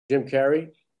Jim Carrey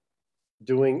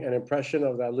doing an impression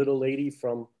of that little lady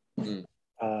from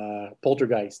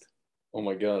Poltergeist. Oh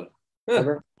my God.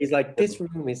 Remember? He's like, this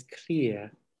room is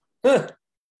clear.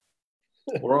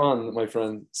 We're on, my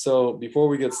friend. So before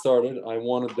we get started, I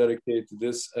want to dedicate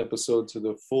this episode to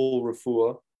the full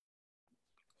refuah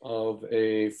of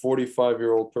a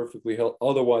 45-year-old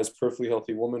otherwise perfectly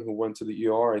healthy woman who went to the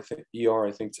ER,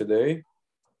 I think today,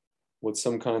 with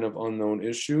some kind of unknown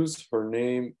issues. Her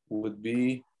name would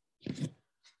be,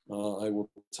 I will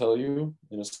tell you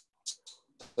in a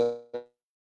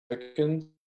second,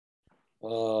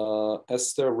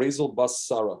 Esther Razel Bas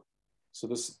Sarah. So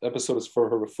this episode is for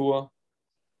her refuah.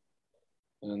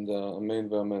 And amen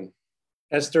v'amen.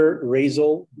 Esther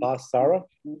Razel Bas Sarah?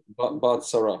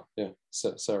 Bas Sarah, yeah,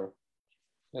 Sarah.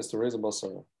 Esther Razel Bas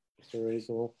Sarah. Esther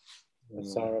Razel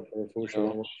Bas Sarah for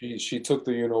she took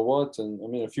the you-know-what, and I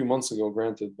mean, a few months ago,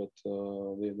 granted, but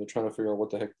they're trying to figure out what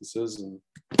the heck this is, and,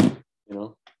 you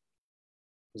know,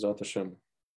 Zat Hashem.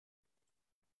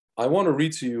 I want to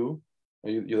read to you, are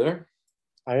you there?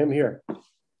 I am here.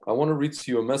 I want to read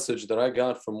to you a message that I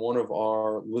got from one of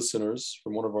our listeners,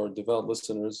 from one of our devout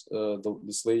listeners,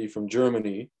 this lady from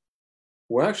Germany,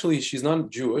 who actually, she's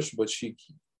not Jewish, but she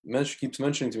keeps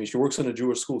mentioning to me, she works in a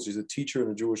Jewish school. She's a teacher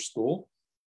in a Jewish school.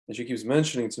 And she keeps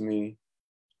mentioning to me,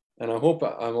 and I hope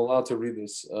I'm allowed to read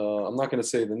this. I'm not going to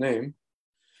say the name,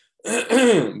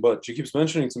 but she keeps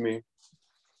mentioning to me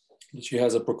that she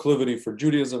has a proclivity for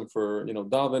Judaism, for,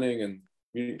 davening, and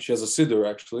she has a siddur,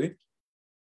 actually.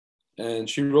 And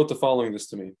she wrote the following this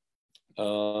to me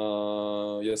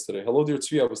yesterday. Hello, dear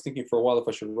Tzvi. I was thinking for a while if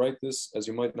I should write this, as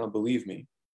you might not believe me.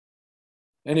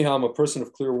 Anyhow, I'm a person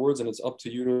of clear words, and it's up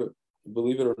to you to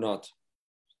believe it or not.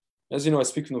 As you know, I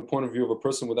speak from the point of view of a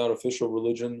person without official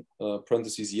religion,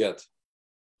 parentheses yet.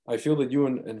 I feel that you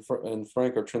and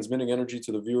Frank are transmitting energy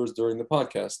to the viewers during the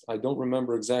podcast. I don't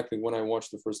remember exactly when I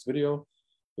watched the first video.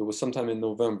 It was sometime in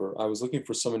November. I was looking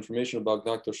for some information about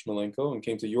Dr. Shmelenko and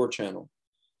came to your channel.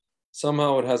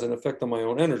 Somehow it has an effect on my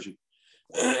own energy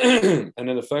and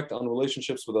an effect on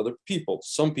relationships with other people.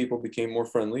 Some people became more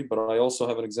friendly, but I also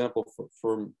have an example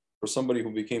for somebody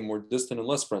who became more distant and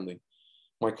less friendly.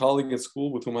 My colleague at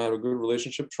school with whom I had a good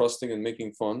relationship, trusting and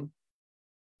making fun,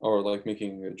 or like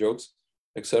making jokes,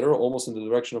 etc., almost in the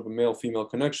direction of a male-female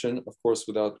connection, of course,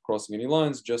 without crossing any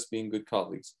lines, just being good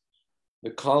colleagues.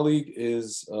 The colleague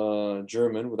is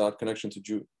German, without connection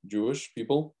to Jewish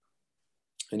people,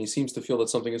 and he seems to feel that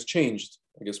something has changed,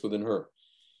 I guess, within her.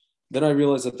 Then I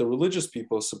realized that the religious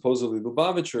people, supposedly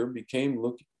Lubavitcher,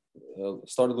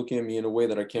 started looking at me in a way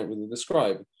that I can't really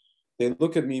describe. They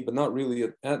look at me, but not really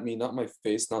at me, not my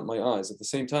face, not my eyes. At the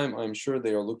same time, I'm sure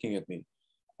they are looking at me,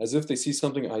 as if they see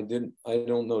something I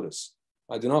don't notice.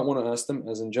 I do not want to ask them,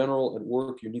 as in general, at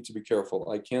work, you need to be careful.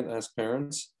 I can't ask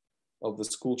parents of the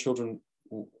school children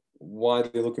why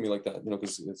they look at me like that,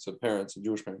 because it's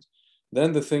Jewish parents.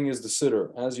 Then the thing is the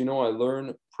siddur. As you know, I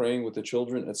learn praying with the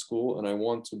children at school, and I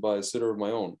want to buy a siddur of my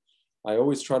own. I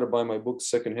always try to buy my books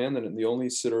secondhand, and the only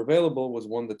siddur available was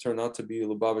one that turned out to be a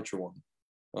Lubavitcher one.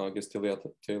 I guess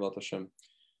Teilat Hashem.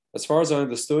 As far as I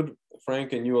understood,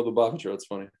 Frank and you are Lubavitcher. That's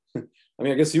funny. I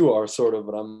mean, I guess you are sort of,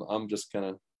 but I'm just kind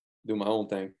of doing my own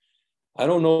thing. I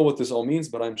don't know what this all means,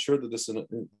 but I'm sure that this is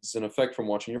an effect from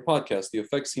watching your podcast. The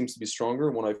effect seems to be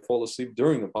stronger when I fall asleep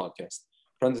during the podcast.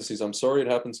 Parentheses, I'm sorry it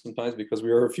happens sometimes because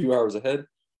we are a few hours ahead.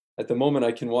 At the moment,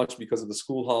 I can watch because of the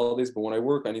school holidays, but when I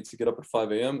work, I need to get up at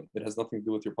 5 a.m. It has nothing to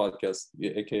do with your podcast,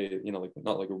 aka,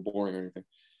 not like we're boring or anything.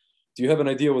 Do you have an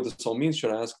idea what this all means?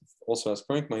 Should I also ask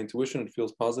Frank? My intuition, it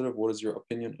feels positive. What is your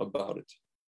opinion about it?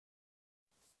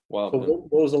 Wow. So what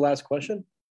was the last question?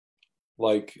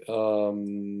 No,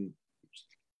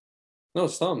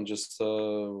 Stam, just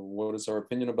what is our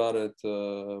opinion about it?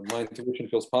 My intuition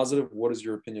feels positive. What is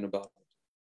your opinion about it?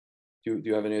 Do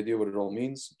you have any idea what it all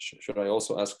means? Should I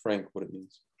also ask Frank what it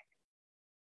means?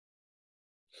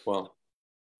 Wow.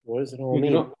 What does it all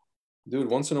mean?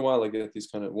 Dude, once in a while I get these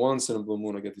once in a blue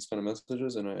moon I get these kind of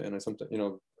messages, and I sometimes,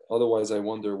 otherwise I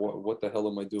wonder what the hell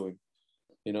am I doing?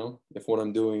 If what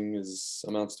I'm doing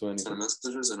amounts to anything.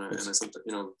 Messages, and I sometimes,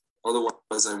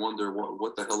 otherwise I wonder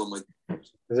what the hell am I doing?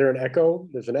 Is there an echo?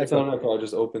 There's an echo. It's not an echo. I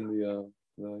just opened the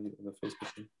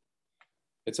Facebook thing.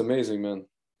 It's amazing, man.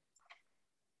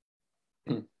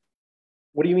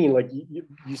 What do you mean? Like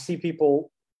you see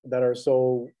people that are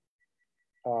so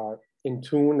in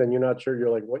tune, and you're not sure. You're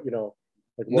like, what,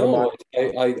 like what no,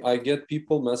 I get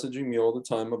people messaging me all the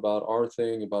time about our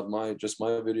thing, about my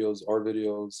videos, our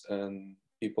videos, and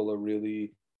people are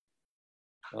really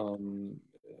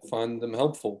find them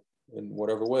helpful in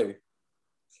whatever way.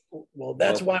 Well,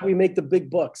 that's why we make the big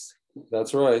bucks.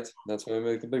 That's right. That's why we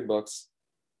make the big bucks.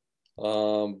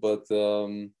 But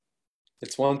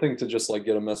it's one thing to just like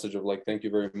get a message of like, thank you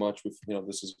very much, with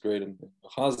this is great and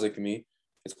chazik me.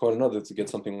 It's quite another to get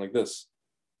something like this,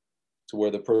 to where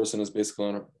the person is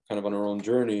basically kind of on her own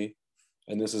journey,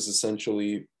 and this is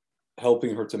essentially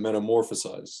helping her to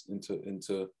metamorphosize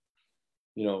into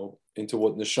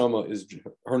what neshama is.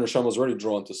 Her neshama is already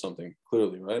drawn to something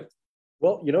clearly, right?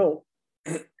 Well,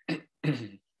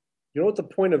 what the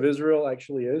point of Israel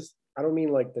actually is? I don't mean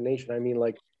like the nation. I mean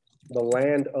like the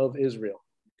land of Israel.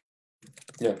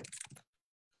 Yeah.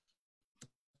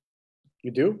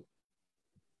 You do?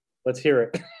 Let's hear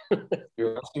it.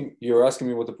 You're asking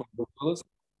me what the point of Israel is?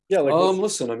 Yeah.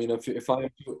 Listen. I mean, if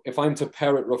I'm to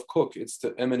parrot Rav Kook, it's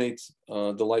to emanate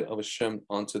the light of Hashem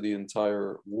onto the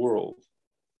entire world.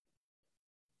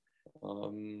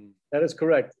 That is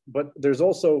correct. But there's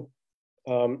also,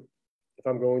 if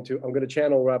I'm going to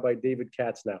channel Rabbi David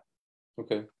Katz now.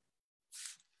 Okay.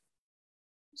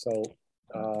 So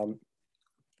when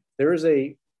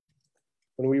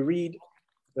we read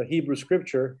the Hebrew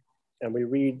scripture and we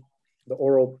read the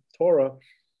oral Torah,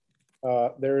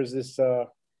 there is this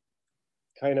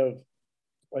kind of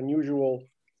unusual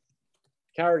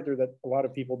character that a lot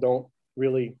of people don't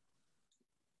really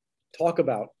talk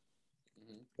about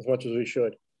as much as we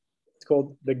should. It's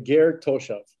called the Ger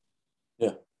Toshav.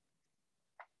 Yeah.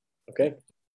 Okay.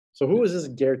 So who is this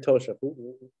Ger Toshav?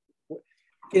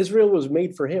 Israel was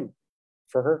made for him,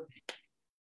 for her.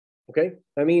 Okay.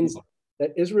 That means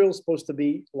that Israel is supposed to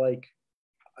be like,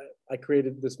 I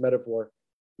created this metaphor,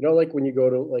 like when you go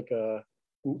to like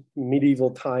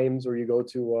medieval times, or you go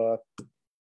to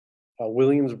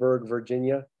Williamsburg,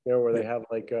 Virginia, where they have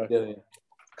like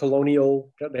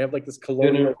colonial, they have like this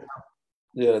colonial.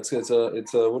 Yeah, it's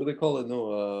a what do they call it?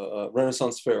 No,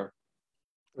 Renaissance Fair.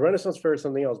 The Renaissance Fair is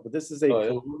something else, but this is a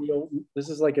colonial. Yeah. This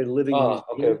is like a living museum.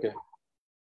 Okay.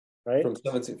 Right.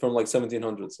 From like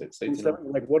 1700s, it's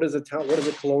 1800s. Like what is a town? What is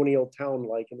a colonial town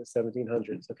like in the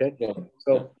 1700s? Okay. Yeah.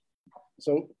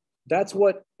 So that's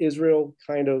what Israel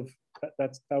kind of.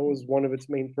 That was one of its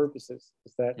main purposes.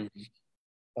 Is that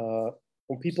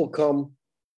when people come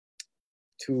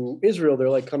to Israel, they're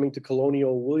like coming to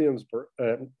colonial Williamsburg.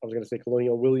 I was going to say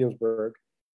colonial Williamsburg,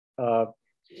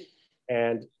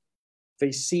 and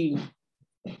they see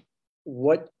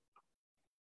what.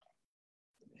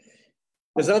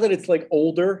 It's not that it's like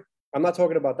older. I'm not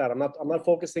talking about that. I'm not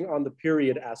focusing on the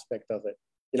period aspect of it.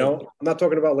 I'm not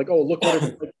talking about like, oh, look what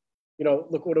it's like,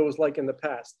 look what it was like in the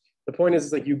past. The point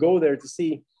is like you go there to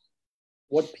see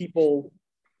what people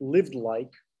lived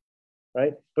like,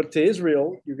 right? But to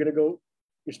Israel, you're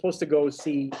supposed to go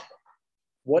see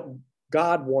what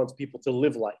God wants people to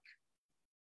live like.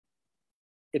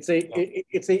 It's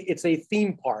a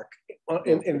theme park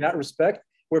in that respect,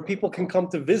 where people can come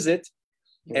to visit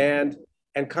and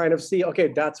kind of see, okay,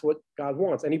 that's what God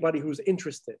wants. Anybody who's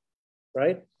interested,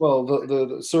 right? Well,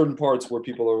 the certain parts where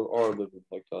people are living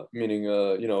like that, meaning,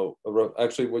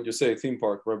 actually what you say, theme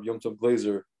park, Rabbi Yom Tov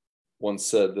Glazer once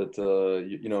said that,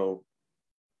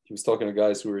 he was talking to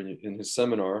guys who were in his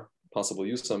seminar, possible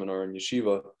youth seminar in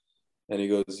yeshiva, and he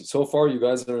goes, so far you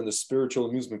guys are in the spiritual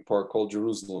amusement park called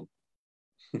Jerusalem.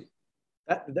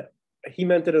 He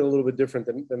meant it a little bit different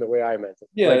than the way I meant it.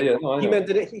 Yeah, no, he meant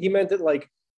it like,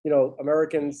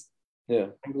 Americans,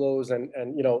 Anglos,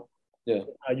 and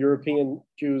European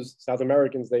Jews, South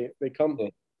Americans, they come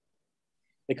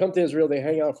to Israel, they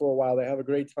hang out for a while, they have a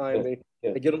great time,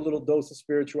 they get a little dose of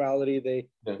spirituality, they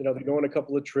go on a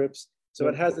couple of trips. So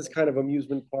it has this kind of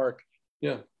amusement park,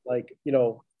 like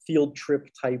field trip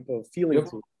type of feeling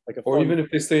to it. Like or even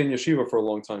if they stay in yeshiva for a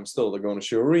long time, still they're going to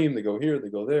shiurim, they go here, they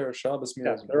go there, Shabbos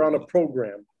meals. Yeah, they're on a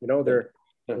program,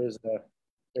 there's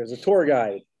a tour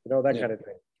guide, that kind of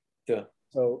thing. Yeah.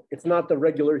 So it's not the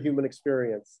regular human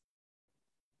experience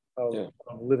of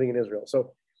living in Israel.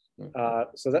 So,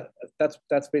 so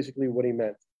that's basically what he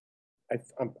meant. I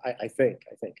think.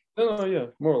 No, yeah,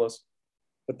 more or less.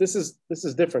 But this is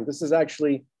different. This is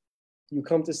actually, you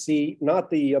come to see not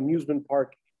the amusement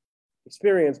park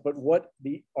experience, but what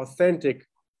the authentic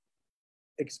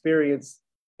experience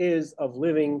is of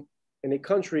living in a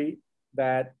country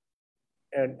that,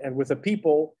 and with a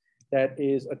people that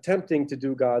is attempting to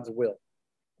do God's will.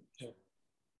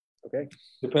 Okay.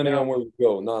 Depending on where you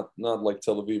go, not like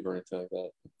Tel Aviv or anything like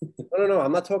that. No.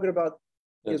 I'm not talking about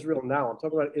Israel now. I'm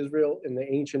talking about Israel in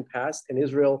the ancient past and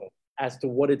Israel as to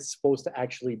what it's supposed to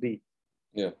actually be.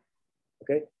 Yeah.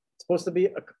 Okay. It's supposed to be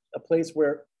a place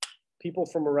where people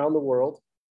from around the world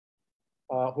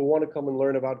who want to come and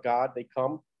learn about God, they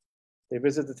come, they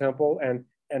visit the temple,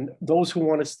 and those who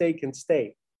want to stay can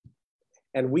stay.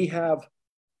 And we have,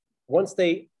 once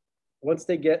they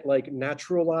get like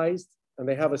naturalized and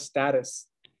they have a status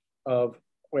of,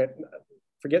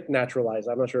 forget naturalized.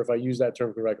 I'm not sure if I use that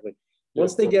term correctly.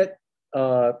 Once they get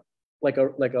like a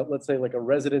let's say like a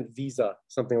resident visa,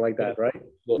 something like that, right?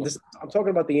 I'm talking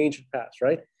about the ancient past,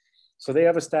 right? So they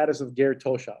have a status of ger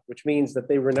toshav, which means that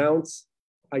they renounce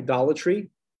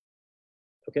idolatry.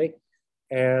 Okay,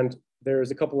 and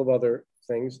there's a couple of other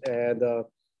things, and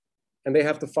they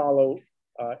have to follow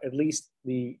at least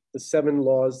the 7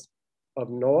 laws of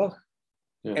Noah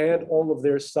and all of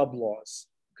their sub laws,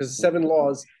 because 7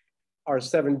 laws are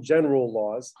 7 general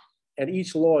laws, and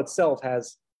each law itself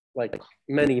has like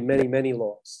many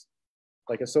laws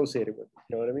like associated with it.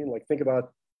 You know what I mean? Like think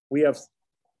about, we have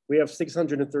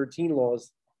 613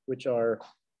 laws which are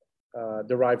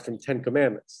derived from 10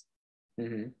 commandments.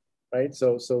 Right?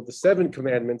 So the 7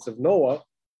 commandments of Noah,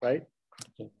 right,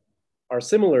 are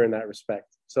similar in that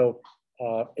respect. So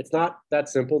it's not that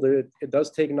simple. It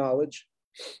does take knowledge.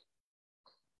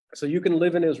 So you can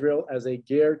live in Israel as a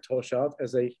ger toshav,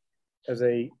 as a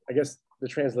I guess the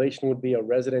translation would be a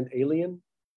resident alien.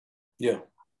 Yeah.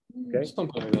 Okay.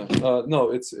 Something like that.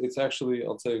 No, it's actually,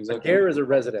 I'll tell you exactly. A ger is a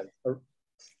resident.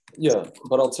 Yeah,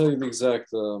 but I'll tell you the exact.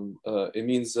 It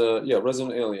means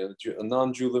resident alien, a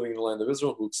non-Jew living in the land of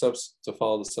Israel who accepts to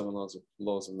follow the 7 laws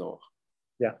of Noah.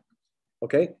 Yeah.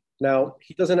 Okay. Now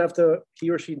he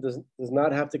or she does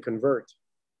not have to convert.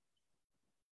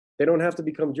 They don't have to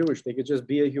become Jewish. They could just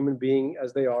be a human being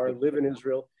as they are, live in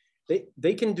Israel.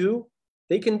 They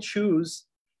can choose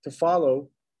to follow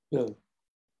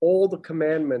all the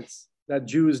commandments that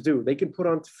Jews do. They can put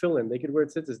on tefillin. They can wear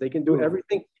tzitzis. They can do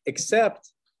everything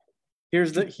except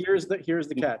here's the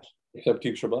catch. Except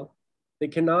keep Shabbat. They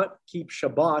cannot keep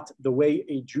Shabbat the way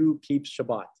a Jew keeps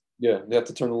Shabbat. Yeah, they have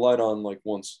to turn the light on like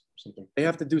once or something. They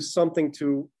have to do something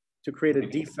to create a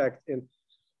defect in,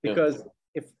 because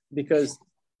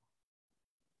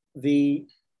the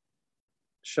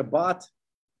Shabbat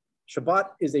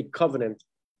is a covenant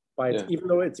even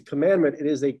though it's a commandment, it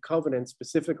is a covenant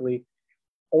specifically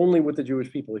only with the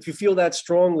Jewish people. If you feel that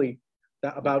strongly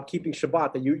about keeping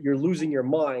Shabbat, that you're losing your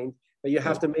mind, that you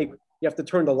have to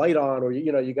turn the light on, or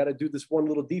you got to do this one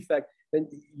little defect, then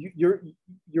you're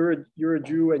a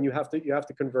Jew and you have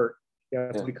to convert. You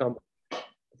have to become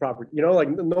proper. Like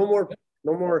no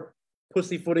more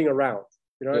pussyfooting around.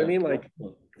 You know what I mean? Like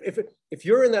if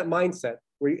you're in that mindset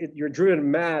where you're driven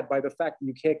mad by the fact that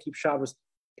you can't keep Shabbos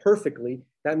perfectly,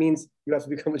 that means you have to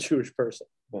become a Jewish person.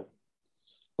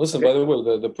 Listen, by the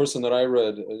way, the person that I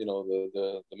read,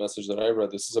 the message that I read,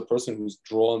 this is a person who's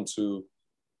drawn to,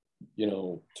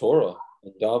 Torah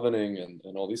and davening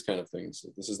and all these kind of things.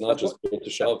 This is not just to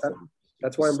shout.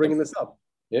 That's why I'm bringing this up.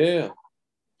 Yeah.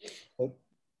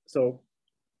 So,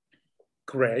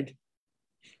 Craig.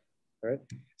 All right.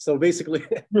 So basically,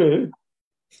 all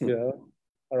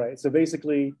right. So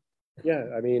basically,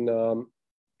 I mean,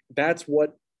 that's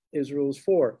what Israel is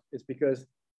for. It's because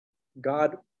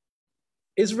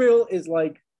Israel is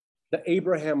like the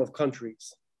Abraham of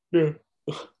countries. Yeah.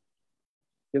 You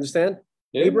understand?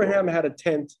 Yeah. Abraham had a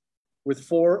tent with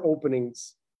 4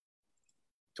 openings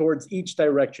towards each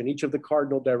direction, each of the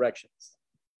cardinal directions.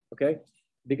 Okay?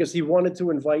 Because he wanted to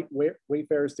invite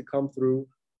wayfarers to come through,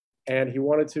 and he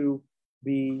wanted to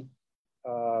be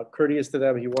courteous to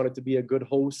them. He wanted to be a good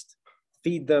host,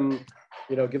 feed them,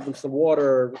 give them some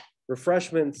water,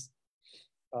 refreshments,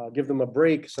 give them a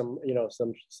break, some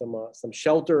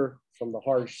shelter from the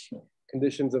harsh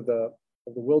conditions of the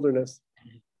wilderness.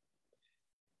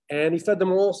 And he fed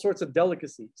them all sorts of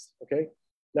delicacies. Okay.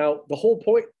 Now the whole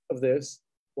point of this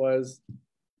was,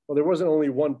 well, there wasn't only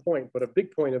one point, but a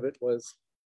big point of it was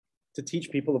to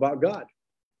teach people about God.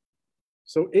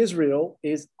 So Israel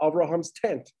is Abraham's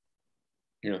tent.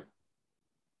 Yeah.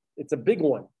 It's a big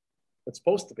one. It's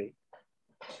supposed to be.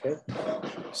 Okay.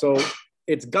 So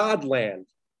it's God land.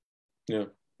 Yeah.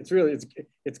 It's really,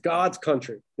 it's God's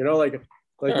country. Whenever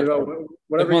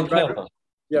you're driving,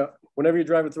 whenever you're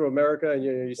driving through America and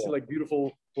you see like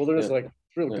beautiful wilderness, like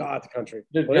it's really God's country.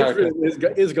 Well, Israel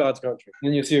is God's country.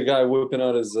 Then you see a guy whipping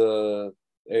out his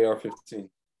AR-15.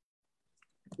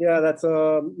 Yeah, that's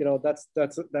a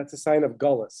sign of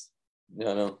gullus.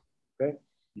 Yeah, I know. Okay,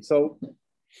 so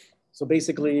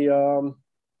basically,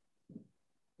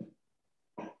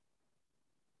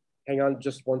 hang on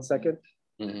just 1 second.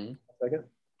 Mm-hmm. Second.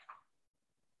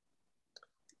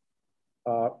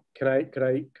 Can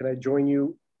I join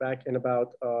you back in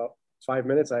about 5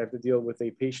 minutes? I have to deal with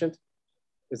a patient.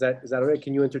 Is that okay?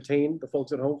 Can you entertain the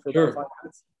folks at home for about 5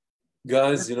 minutes?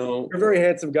 Guys, you're a very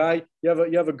handsome guy. You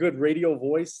have a good radio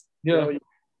voice. Yeah,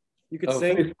 you could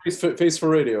sing. Face for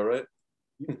radio, right?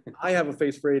 I have a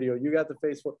face for radio. You got the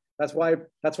face for. That's why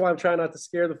I'm trying not to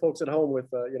scare the folks at home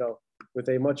with with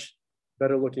a much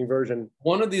better looking version.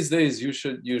 One of these days, you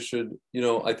should,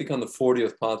 I think on the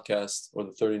 40th podcast or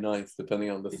the 39th, depending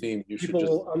on the theme, you People should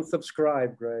just, will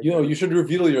unsubscribe, Greg. you should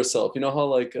reveal yourself. You know how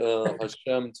like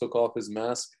Hashem took off his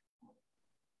mask?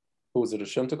 Who was it?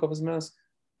 Hashem took off his mask?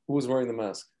 Who was wearing the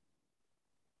mask?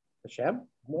 Hashem?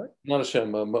 What? Not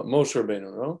Hashem, Moshe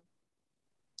Rabbeinu, no?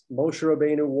 Moshe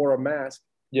Rabbeinu wore a mask.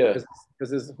 Yeah. Because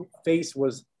his face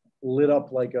was lit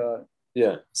up like a.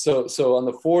 Yeah. So on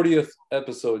the 40th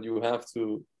episode, you have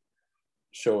to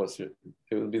show us it.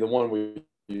 It would be the one where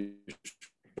you.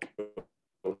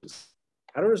 I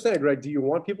don't understand, Greg. Do you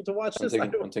want people to watch this?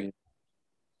 I'm taking.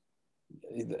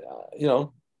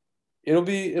 It'll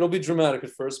be dramatic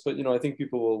at first, but I think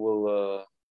people will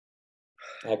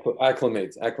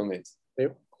acclimate.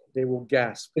 They will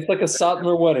gasp. It's like a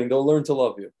Satmar wedding. They'll learn to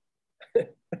love you.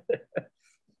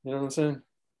 You know what I'm saying?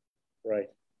 Right.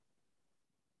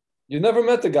 You never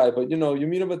met the guy, but you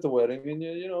meet him at the wedding, and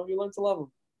you learn to love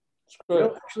him. It's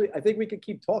great. Actually, I think we could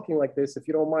keep talking like this if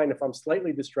you don't mind. If I'm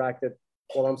slightly distracted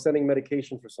while I'm sending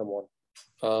medication for someone.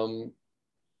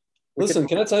 Listen,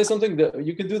 can I tell you something? That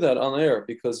you can do that on air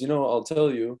because I'll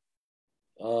tell you.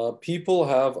 People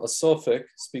have a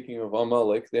suffix. Speaking of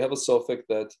Amalek, they have a suffix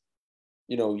that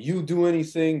you do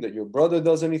anything, that your brother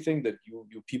does anything, that you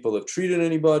people have treated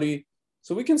anybody.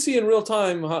 So we can see in real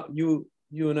time how you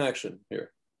in action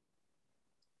here.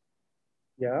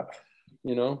 Yeah.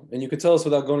 And you could tell us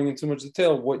without going into too much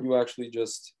detail what you actually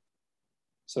just,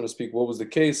 so to speak, what was the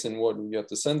case and what you have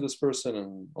to send this person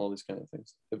and all these kind of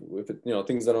things. If it,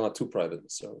 things that are not too private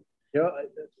necessarily.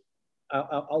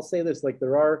 I'll say this: like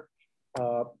there are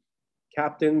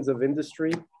captains of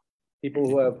industry, people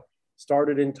who have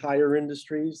started entire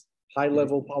industries,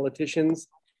 high-level politicians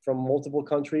from multiple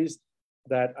countries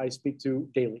that I speak to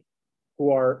daily, who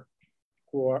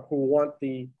want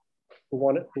to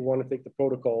take the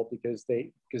protocol because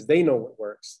they know what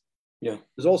works. Yeah.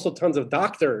 There's also tons of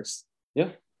doctors.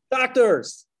 Yeah.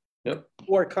 Doctors. Yep.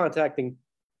 Who are contacting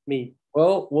me.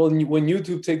 Well, when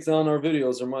YouTube takes down our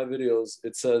videos or my videos,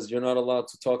 it says you're not allowed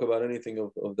to talk about anything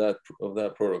of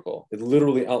that protocol. It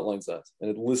literally outlines that, and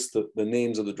it lists the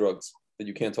names of the drugs that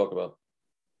you can't talk about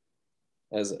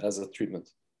as a treatment.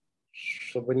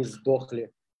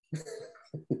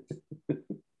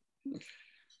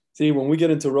 See, when we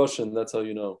get into Russian, that's how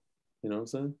you know. You know what I'm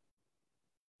saying?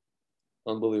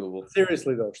 Unbelievable.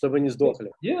 Seriously though,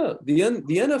 yeah, the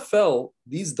NFL,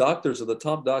 these doctors are the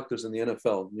top doctors in the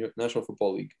NFL, National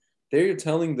Football League. They're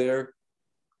telling their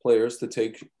players to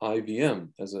take IVM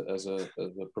as a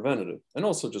preventative and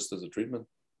also just as a treatment.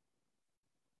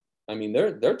 I mean,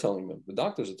 they're telling them. The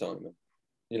doctors are telling them.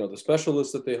 The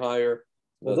specialists that they hire.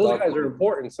 Well, those guys are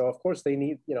important, so of course they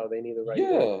need the right.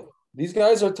 Yeah, thing. These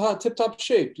guys are tip-top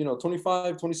shape.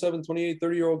 25, 27, 28,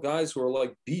 30-year-old guys who are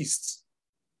like beasts.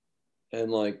 And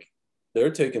like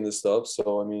they're taking this stuff.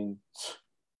 So I mean,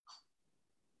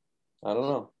 I don't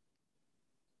know.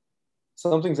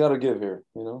 Something's got to give here,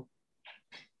 Yeah.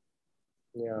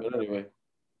 But anyway,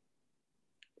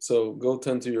 so go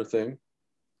tend to your thing.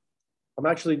 I'm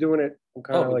actually doing it. I'm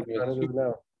kind of trying to do it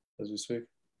now as we speak.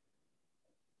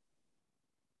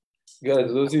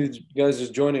 Guys, those of you guys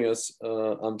just joining us,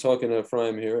 I'm talking to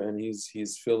Ephraim here, and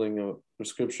he's filling a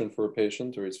prescription for a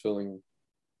patient, or he's filling,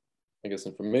 I guess,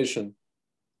 information.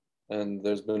 And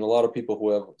there's been a lot of people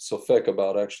who have sofek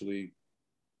about actually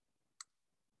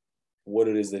what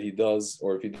it is that he does,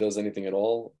 or if he does anything at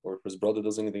all, or if his brother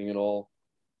does anything at all,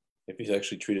 if he's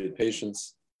actually treated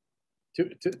patients.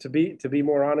 To be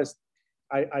more honest,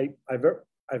 I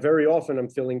very often am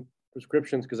filling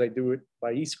prescriptions because I do it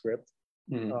by e-script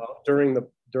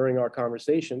during our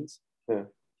conversations. Yeah.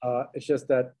 It's just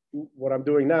that what I'm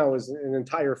doing now is an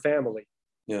entire family.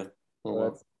 Yeah. Oh,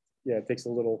 wow. It takes a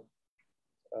little.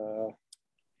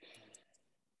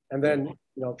 And then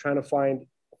trying to find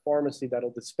a pharmacy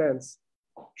that'll dispense.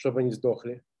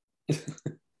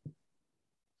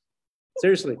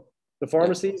 Seriously, the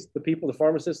pharmacies, the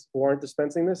pharmacists who aren't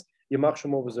dispensing this, yeah,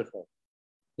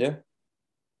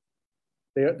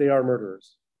 they are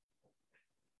murderers.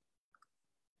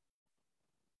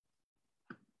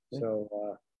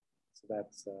 So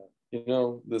that's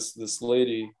this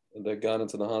lady that got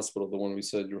into the hospital, the one we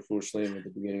said you're foolish lame at the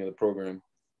beginning of the program.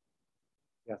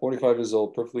 Yeah. 45 years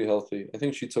old, perfectly healthy. I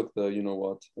think she took the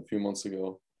a few months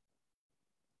ago.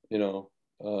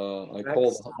 I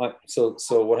called.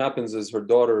 So what happens is her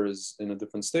daughter is in a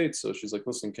different state. So she's like,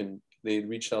 listen, they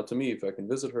reached out to me if I can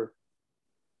visit her.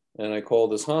 And I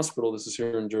called this hospital. This is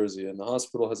here in Jersey, and the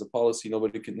hospital has a policy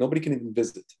nobody can even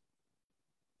visit.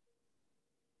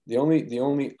 the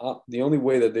only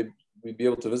way that we'd be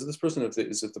able to visit this person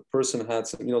is if the person had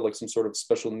some, like some sort of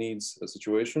special needs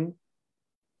situation,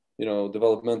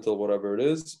 developmental, whatever it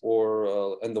is,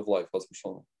 or end of life,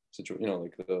 situation,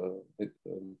 like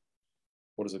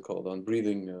what is it called? On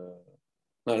breathing,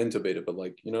 not intubated, but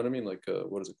like, you know what I mean? Like,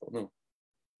 what is it called? No.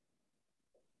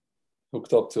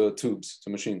 Hooked up to tubes, to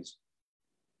machines.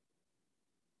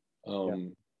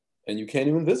 And you can't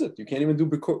even visit. You can't even do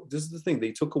Bikur. This is the thing.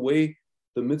 They took away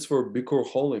the mitzvah of Bikur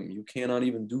Cholim. You cannot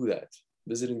even do that.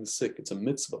 Visiting the sick. It's a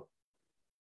mitzvah.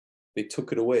 They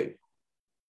took it away.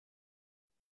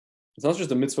 It's not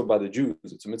just a mitzvah by the Jews.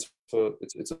 It's a mitzvah.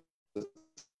 It's a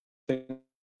thing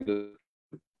that,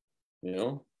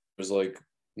 there's like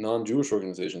non-Jewish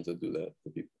organizations that do that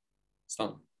for people. It's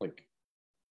not like,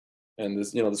 and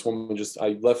this woman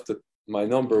I left my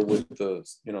number with the,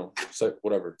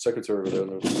 secretary over there. And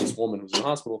there was this woman who's in the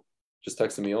hospital just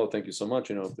texted me, "Oh, thank you so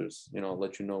much. If there's, I'll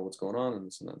let you know what's going on," and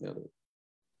this and that and the other.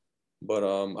 But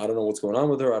I don't know what's going on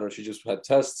with her. She just had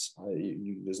tests.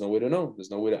 There's no way to know.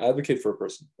 There's no way to advocate for a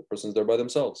person. The person's there by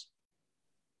themselves.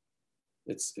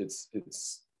 It's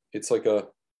like a,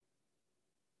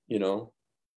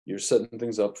 you're setting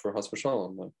things up for Chas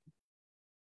v'Shalom. Like,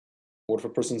 what if a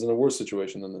person's in a worse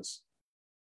situation than this?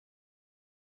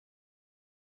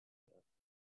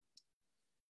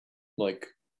 Like,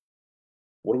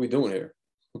 what are we doing here?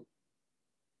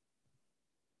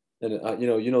 And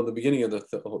the beginning of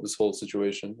this whole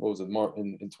situation, what was it,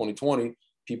 in 2020,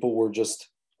 people were just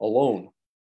alone.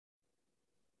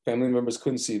 Family members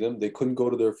couldn't see them. They couldn't go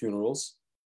to their funerals.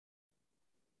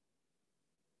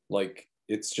 Like,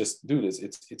 it's just, dude,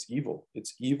 it's evil.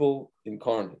 It's evil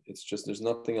incarnate. It's just, there's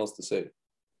nothing else to say.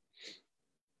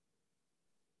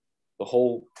 The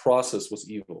whole process was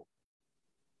evil.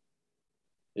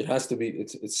 It has to be,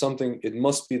 it's something, it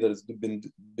must be that it's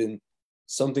been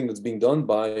something that's being done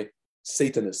by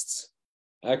Satanists,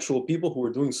 actual people who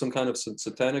are doing some kind of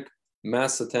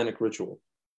mass satanic ritual.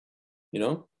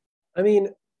 I mean,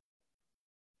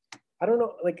 I don't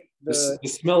know, like it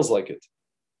smells like it.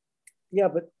 Yeah,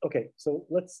 but okay, so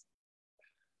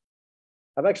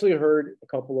I've actually heard a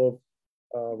couple of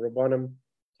Rabbanim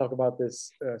talk about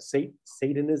this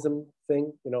Satanism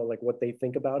thing, like what they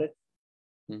think about it.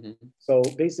 Mm-hmm. So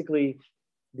basically,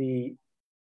 they're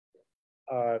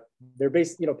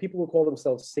people who call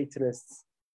themselves Satanists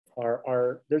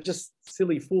they're just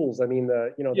silly fools. I mean,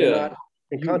 they're not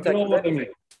in contact with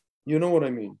anything. You know what I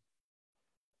mean?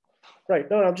 Right.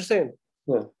 No, I'm just saying.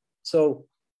 Yeah. So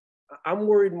I'm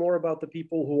worried more about the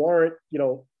people who aren't,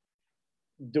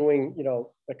 doing,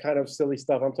 the kind of silly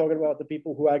stuff. I'm talking about the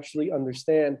people who actually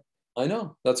understand. I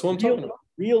know. That's what I'm talking about.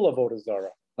 Real Avodah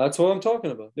Zarah. That's what I'm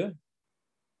talking about. Yeah.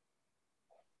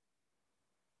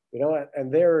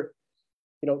 And they're,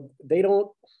 they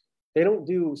don't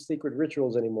do secret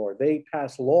rituals anymore. They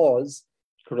pass laws,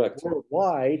 correct,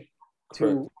 worldwide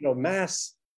to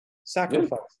mass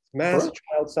sacrifice, mass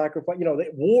child sacrifice.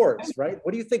 Wars, right?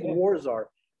 What do you think wars are?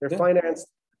 They're financed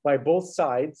by both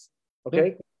sides.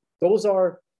 Okay, those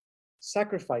are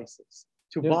sacrifices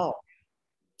to Baal,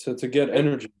 to get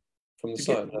energy from the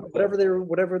side.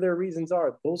 Whatever their reasons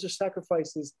are, those are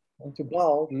sacrifices to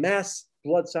Baal, mass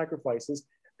blood sacrifices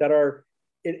that are.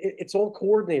 It's all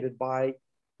coordinated by,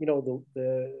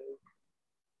 the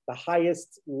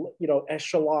highest,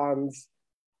 echelons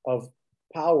of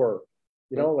power,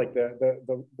 like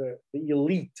the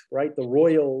elite, right? The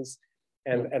royals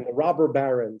and the robber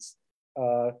barons,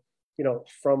 from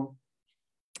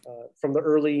the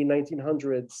early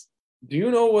 1900s. Do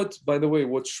you know by the way,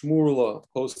 what Shmurla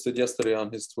posted yesterday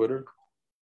on his Twitter?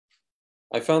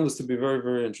 I found this to be very,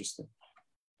 very interesting.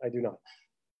 I do not.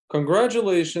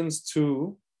 Congratulations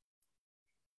to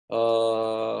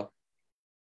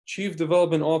Chief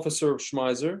Development Officer of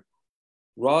Schmeiser,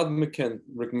 Rod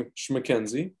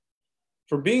McKenzie,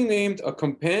 for being named a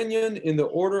companion in the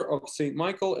Order of St.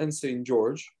 Michael and St.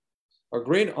 George, a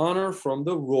great honor from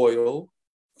the royal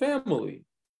family.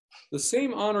 The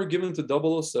same honor given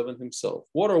to 007 himself.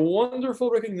 What a wonderful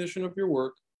recognition of your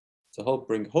work to help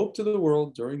bring hope to the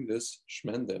world during this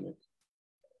shmandemic.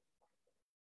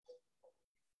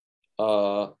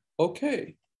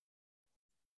 Okay.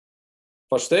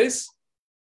 Verstehst?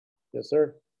 Yes,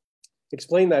 sir.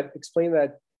 Explain it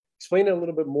a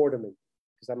little bit more to me,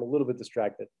 because I'm a little bit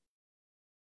distracted.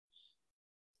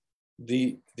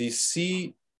 The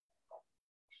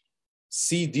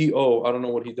CDO, I don't know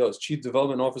what he does, Chief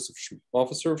Development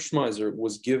Officer of Schmeiser,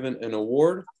 was given an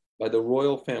award by the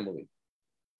royal family.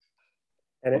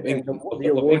 And the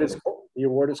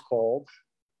award is called?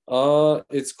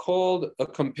 It's called a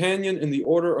Companion in the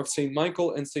Order of St.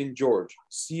 Michael and St. George,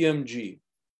 CMG.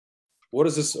 What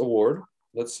is this award?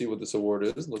 Let's see what this award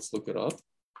is. Let's look it up.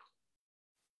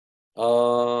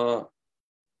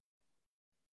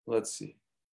 Let's see.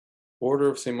 Order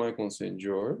of St. Michael and St.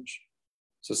 George.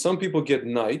 So some people get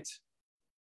knight,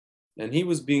 and he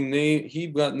was being named, he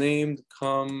got named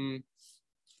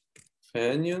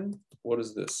companion. What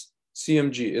is this?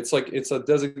 CMG. It's like it's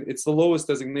it's the lowest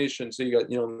designation. So you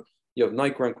got, you have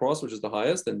Knight Grand Cross, which is the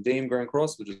highest, and Dame Grand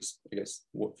Cross, which is, I guess,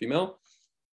 female.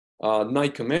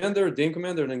 Knight Commander, Dame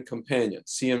Commander, and then Companion,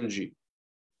 CMG.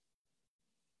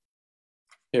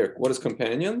 Here, what is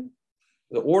Companion?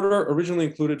 The order originally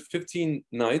included 15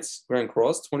 Knights Grand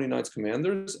Cross, 20 Knights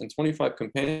Commanders, and 25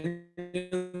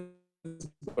 Companions,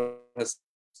 but has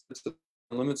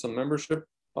limits on membership,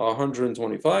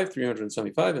 125,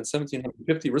 375, and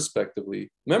 1,750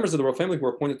 respectively. Members of the royal family who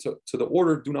are appointed to the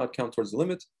order do not count towards the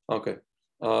limit. Okay.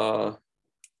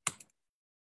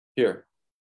 Here.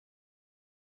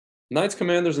 Knights,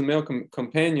 Commanders, and male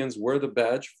companions wear the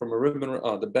badge from a ribbon.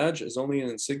 The badge is only an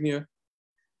insignia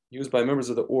used by members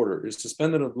of the order. It is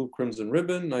suspended on a blue crimson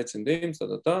ribbon, knights and dames,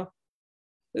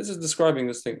 This is describing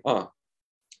this thing.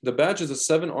 The badge is a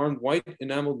 7-armed white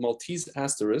enameled Maltese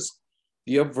asterisk.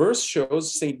 The obverse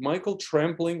shows St. Michael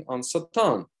trampling on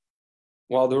Satan,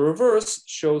 while the reverse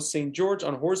shows St. George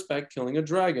on horseback killing a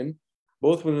dragon,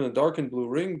 both within a darkened blue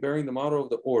ring bearing the motto of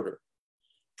the order.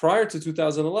 Prior to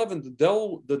 2011,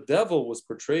 the devil was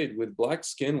portrayed with black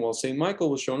skin, while St. Michael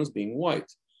was shown as being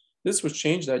white. This was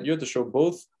changed that year to show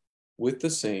both with the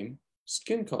same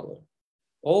skin color.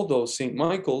 Although St.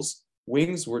 Michael's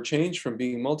wings were changed from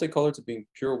being multicolored to being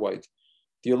pure white.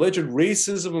 The alleged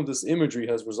racism of this imagery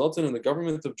has resulted in the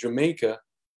government of Jamaica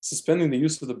suspending the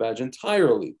use of the badge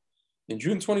entirely. In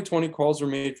June 2020, calls were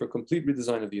made for a complete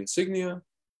redesign of the insignia,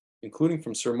 including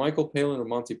from Sir Michael Palin of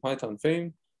Monty Python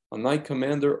fame, a Knight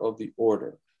Commander of the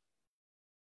Order.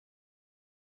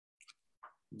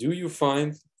 Do you,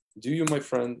 my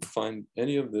friend, find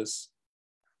any of this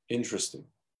interesting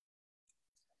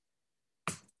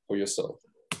for yourself?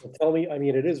 Well, tell me, I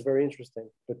mean, it is very interesting,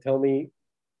 but tell me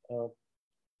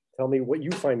what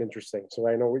you find interesting, so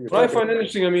I know what you're talking about. What I find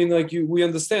interesting, I mean, like we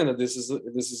understand that this is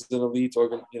an elite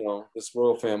organ, this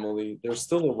royal family. They're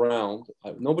still around.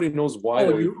 Nobody knows why.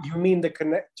 Oh, you mean the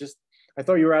connect? I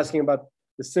thought you were asking about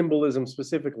the symbolism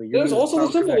specifically. There's also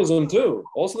the symbolism too.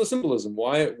 Also the symbolism.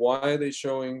 Why are they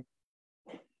showing?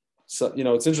 So,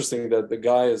 it's interesting that the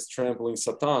guy is trampling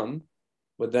Satan,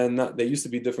 but then they used to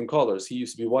be different colors. He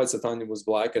used to be white, Satan was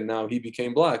black, and now he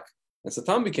became black, and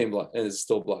Satan became black and is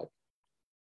still black.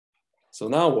 So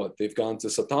now what? They've gone to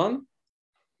Satan?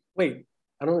 Wait,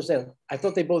 I don't understand. I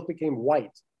thought they both became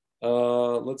white.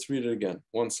 Let's read it again.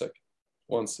 One second.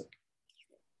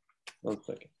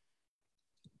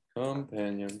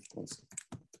 Companion. One second.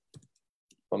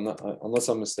 Unless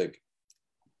I'm mistaken.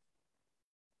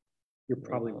 You're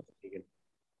probably mistaken.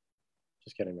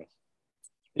 Just kidding, man.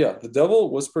 Yeah, the devil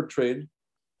was portrayed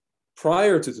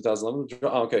prior to 2011.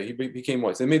 Okay, he became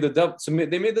white. So they made the devil. So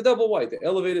they made the devil white. They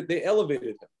elevated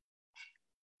him.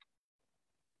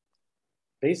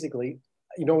 Basically,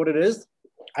 you know what it is?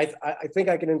 I think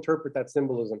I can interpret that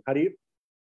symbolism. How do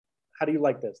you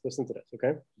like this? Listen to this,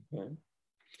 okay?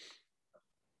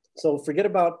 So forget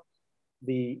about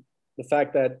the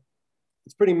fact that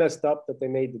it's pretty messed up that they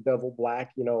made the devil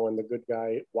black, and the good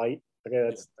guy white. Okay,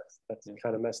 that's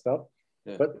kind of messed up.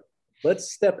 Yeah. But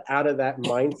let's step out of that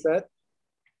mindset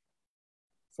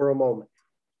for a moment.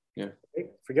 Yeah. Okay?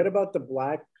 Forget about the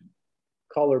black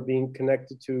color being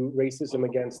connected to racism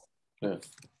against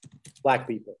black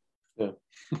people. Yeah.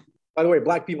 By the way,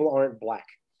 black people aren't black.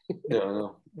 Yeah, I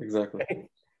know. Exactly. Okay?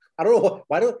 I don't know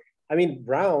why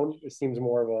brown, it seems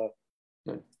more of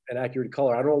an accurate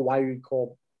color. I don't know why you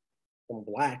call them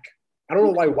black. I don't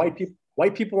know why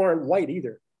white people aren't white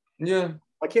either. Yeah.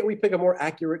 Why can't we pick a more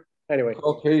accurate? Anyway.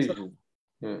 Caucasian.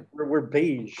 We're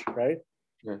beige, right?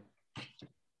 Yeah.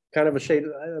 Kind of a shade.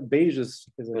 Beige is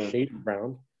a shade of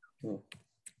brown. Yeah.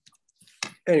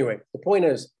 Anyway, the point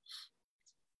is,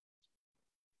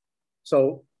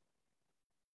 so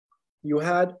you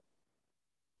had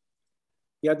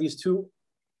these two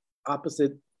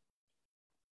opposite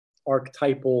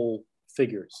archetypal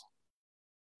figures.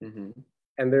 Mm-hmm.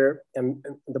 And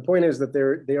the point is that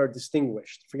they are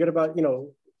distinguished. Forget about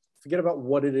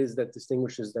what it is that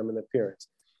distinguishes them in appearance.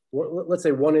 Let's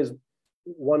say one is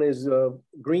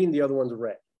green, the other one's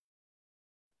red.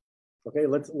 Okay,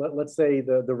 let's say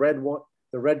the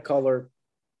red color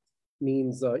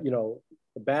means the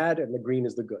bad, and the green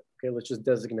is the good. Okay, let's just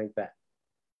designate that.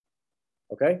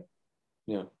 Okay.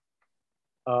 Yeah.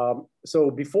 So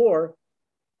before,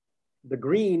 the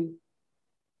green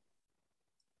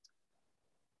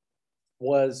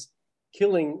was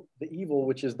killing the evil,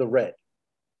 which is the red.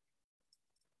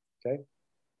 Okay,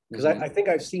 because I think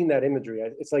I've seen that imagery.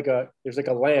 It's like there's like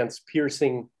a lance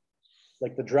piercing,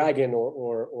 like the dragon,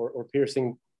 or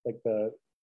piercing like the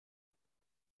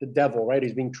devil, right?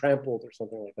 He's being trampled or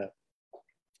something like that.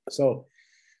 So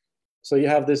you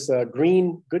have this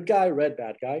green good guy, red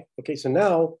bad guy. Okay, so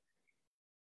now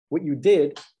what you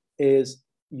did is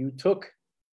you took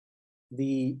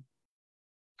the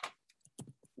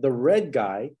red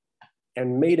guy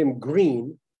and made him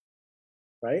green,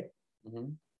 right?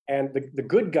 And the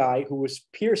good guy who was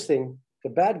piercing the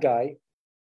bad guy,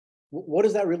 what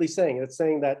is that really saying? It's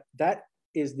saying that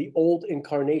is the old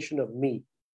incarnation of me,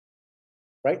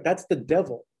 right? That's the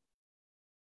devil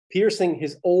piercing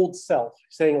his old self,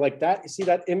 saying like that, you see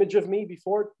that image of me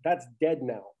before? That's dead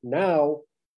now. Now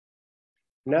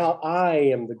I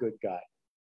am the good guy.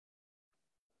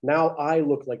 Now I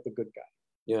look like the good guy.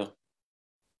 Yeah.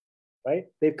 Right?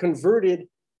 They've converted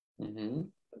the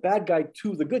bad guy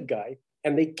to the good guy,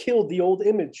 and they killed the old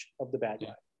image of the bad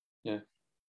guy. Yeah.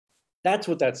 That's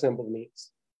what that symbol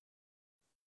means.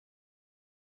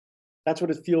 That's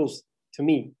what it feels to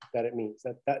me that it means.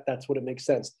 That's what it makes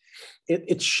sense.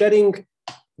 It's shedding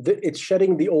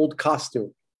the old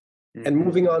costume and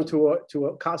moving on to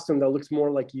a costume that looks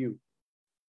more like you.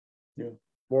 Yeah.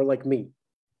 More like me.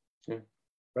 Yeah.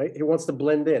 Right? He wants to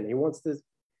blend in. He wants to.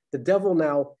 The devil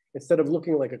now, instead of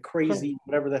looking like a crazy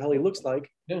whatever the hell he looks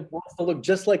like, wants to look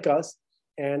just like us,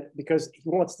 and because he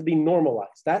wants to be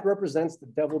normalized. That represents the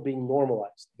devil being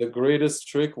normalized. The greatest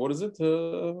trick. What is it?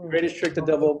 The greatest trick the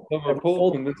devil ever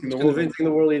pulled, convincing the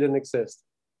world he didn't exist.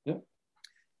 Yeah.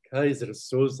 Kaiser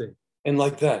Soze. And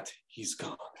like that, he's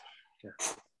gone. Yeah.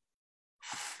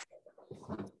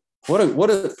 What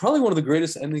a probably one of the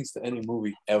greatest endings to any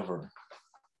movie ever.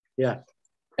 Yeah.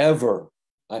 Ever.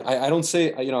 I don't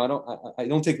say, I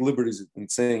don't take liberties in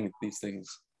saying these things.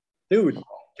 Dude,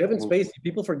 Kevin Spacey,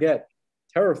 people forget.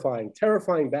 Terrifying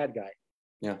bad guy.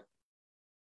 Yeah.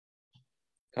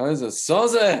 Kaiser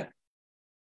Soze.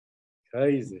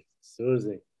 Kaiser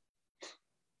Soze.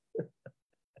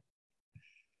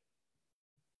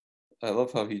 I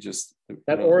love how he just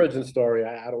that origin story.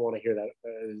 I don't want to hear that.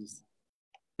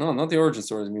 No, not the origin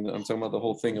story. I mean, I'm talking about the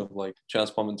whole thing of like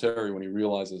Chaz Palminteri when he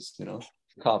realizes,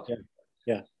 cop.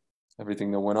 Yeah.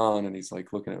 Everything that went on, and he's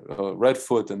like looking at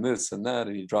Redfoot and this and that,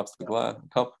 and he drops the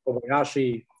cup.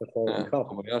 Kobayashi, the fallen cup.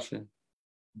 Kobayashi.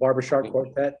 Barbershop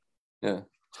Quartet. Yeah.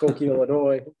 Skokie,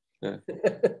 Illinois. Yeah.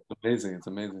 Amazing. It's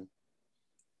amazing.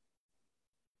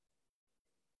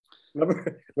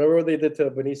 Remember what they did to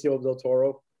Benicio del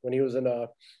Toro when he was in a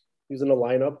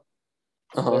lineup?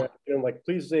 And like,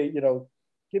 please say,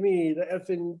 give me the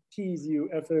effing keys, you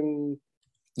effing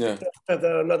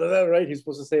right? He's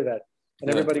supposed to say that. And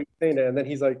everybody was saying that, and then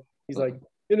he's like, right?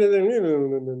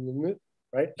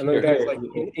 And then the guy's like,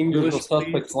 in English,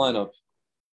 suspects lineup.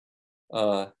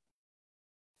 What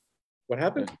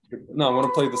happened? No, I want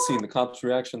to play the scene, the cop's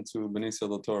reaction to Benicio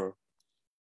del Toro.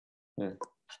 Yeah.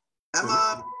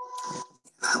 Emma,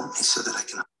 help me so that I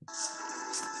can.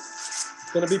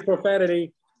 It's gonna be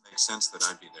profanity. Makes sense that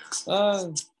I'd be there.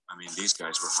 I mean, these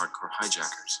guys were hardcore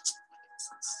hijackers.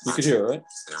 You could hear it, right?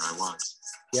 There I was.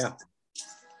 Yeah.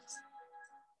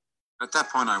 At that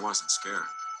point, I wasn't scared.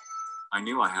 I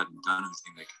knew I hadn't done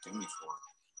anything they could do me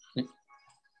for.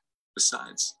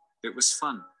 Besides, it was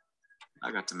fun.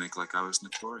 I got to make like I was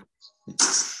notorious. All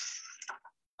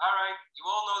right, you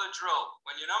all know the drill.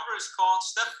 When your number is called,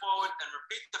 step forward and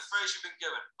repeat the phrase you've been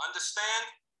given. Understand?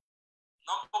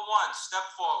 Number 1, step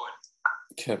forward.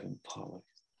 Kevin Pollak.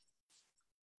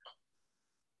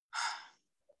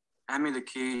 Hand me the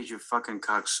keys, you fucking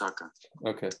cocksucker.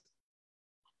 Okay.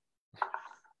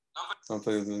 I'll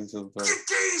play with the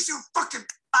keys, you fucking.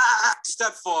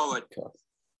 Step forward. Okay.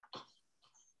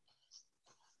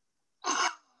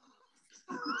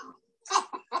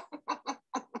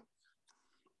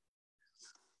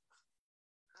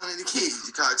 Hand me the keys,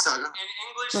 you cocksucker. In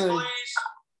English, please.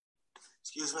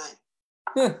 Excuse me.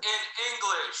 In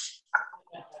English.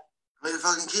 Hand me the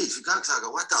fucking keys, you cocksucker.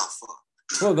 What the fuck?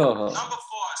 Number 4,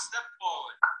 step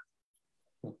forward.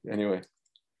 Anyway,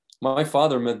 my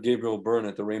father met Gabriel Byrne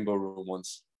at the Rainbow Room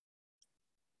once.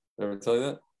 Did I ever tell you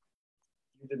that?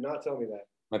 You did not tell me that.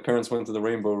 My parents went to the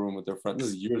Rainbow Room with their friend. This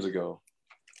is years ago.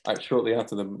 Shortly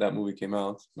after that movie came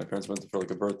out, my parents went for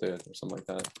like a birthday or something like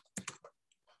that.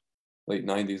 Late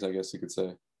 90s, I guess you could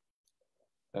say.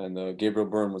 And Gabriel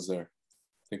Byrne was there,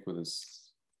 I think with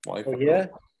his wife. Oh, yeah?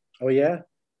 Oh, yeah?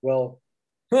 Well,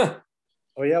 oh,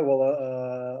 yeah. Well,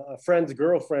 a friend's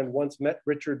girlfriend once met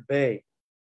Richard Bay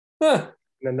in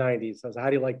the 90s. I was like, how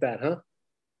do you like that, huh?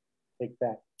 Take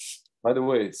that. By the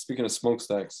way, speaking of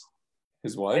smokestacks,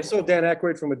 His I wife? saw Dan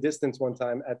Aykroyd from a distance one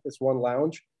time at this one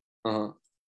lounge. Uh-huh.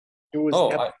 It was.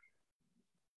 Oh,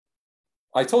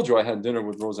 I told you I had dinner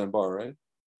with Roseanne Barr, right?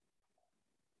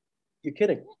 You're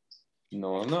kidding.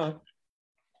 No, I'm not.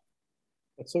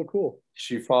 That's so cool.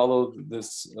 She followed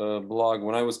this blog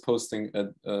when I was posting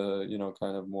at,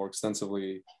 kind of more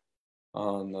extensively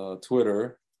on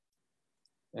Twitter,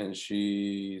 and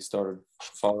she started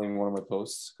following one of my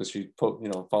posts because she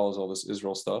follows all this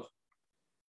Israel stuff.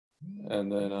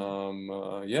 And then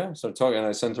started talking, and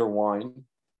I sent her wine,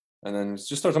 and then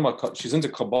just started talking about she's into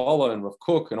Kabbalah and Rav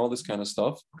Kook and all this kind of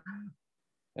stuff.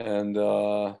 And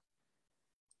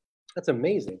that's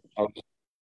amazing.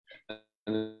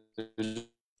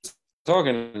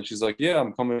 Talking, and she's like, "Yeah,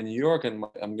 I'm coming to New York, and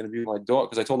I'm going to be with my daughter,"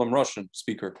 because I told I'm Russian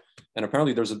speaker, and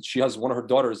apparently she has one of her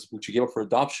daughters who she gave up for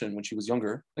adoption when she was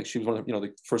younger, like she was one of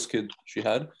the first kid she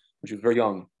had when she was very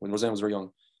young, when Roseanne was very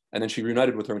young, and then she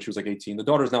reunited with her when she was like 18. The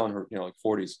daughter's now in her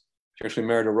 40s. She actually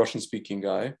married a Russian-speaking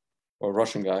guy, or a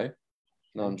Russian guy,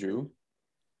 non-Jew,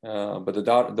 but the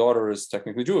daughter is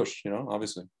technically Jewish,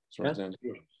 obviously. Yeah.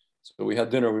 So we had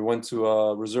dinner. We went to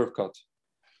a reserve cut.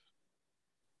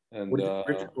 And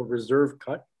reserve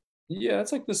cut. Yeah,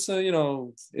 it's like this.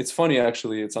 It's funny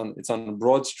actually. It's on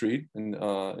Broad Street in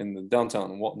the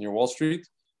downtown near Wall Street,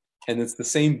 and it's the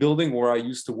same building where I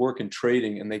used to work in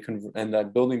trading. And and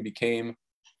that building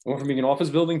went from being an office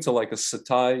building to like a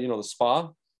satai, the spa,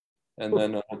 and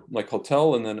then like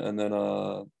hotel, and then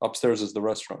upstairs is the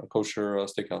restaurant, a kosher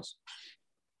steakhouse.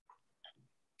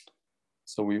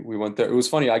 So we went there. It was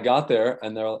funny. I got there,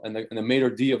 and the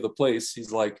maitre d' of the place,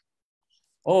 he's like,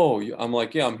 "Oh," I'm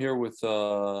like, "Yeah, I'm here with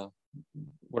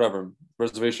whatever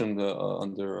reservation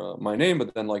under my name,"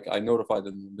 but then like I notified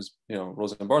them,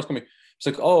 Roseanne Barr's coming. It's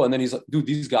like, "Oh," and then he's like, "Dude,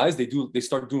 these guys, they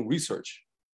start doing research.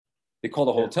 They call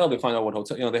the hotel, they find out what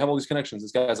hotel, they have all these connections."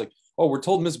 This guy's like, "Oh, we're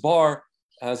told Miss Barr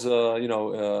has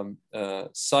a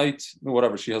sight,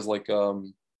 whatever. She has like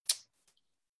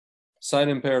sight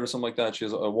impaired or something like that. She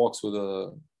has walks with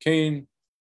a cane.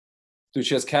 Dude,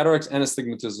 she has cataracts and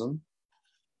astigmatism."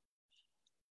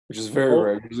 Which is very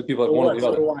rare. Usually people have one or the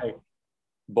other.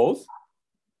 Both?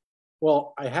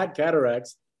 Well, I had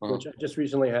cataracts, which I just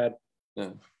recently had.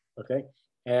 Yeah. Okay.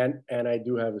 And I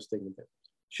do have astigmatism.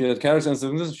 She had cataracts and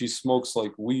astigmatism. She smokes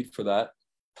like weed for that.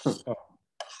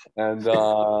 And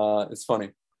it's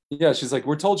funny. Yeah, she's like,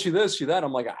 "We're told she this, she that."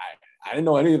 I'm like, I didn't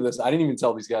know any of this. I didn't even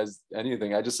tell these guys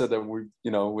anything. I just said that we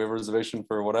have a reservation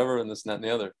for whatever and this and that and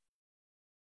the other.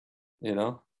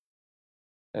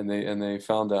 And they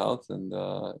found out, and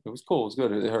it was cool. It was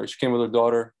good. She came with her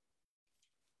daughter.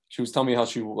 She was telling me how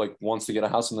she like wants to get a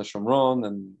house in the Shomron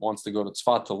and wants to go to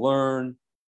Tzfat to learn.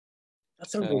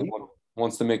 That's unbelievable.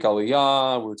 Wants to make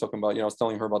Aliyah. We were talking about, I was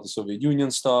telling her about the Soviet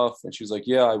Union stuff, and she was like,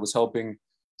 "Yeah, I was helping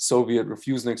Soviet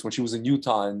refuseniks when she was in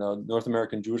Utah in North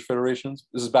American Jewish Federations."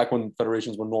 This is back when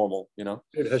federations were normal,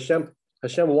 Dude,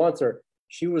 Hashem wants her.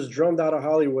 She was drummed out of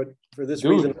Hollywood for this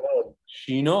reason alone.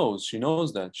 She knows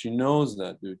that. She knows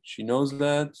that, dude. She knows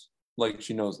that, like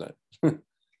she knows that.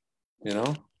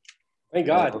 Thank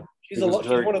God. She's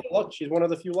one of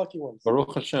the few lucky ones.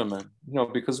 Baruch Hashem, man.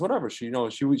 Because whatever, she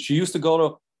used to go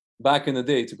to, back in the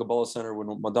day, to Kabbalah Center when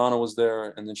Madonna was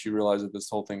there, and then she realized that this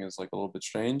whole thing is like a little bit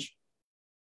strange.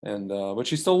 And but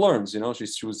she still learns,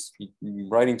 she was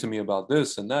writing to me about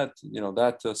this and that,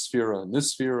 that sphera and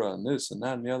this sphera and this and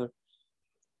that and the other.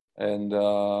 And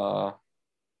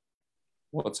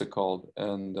what's it called?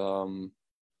 And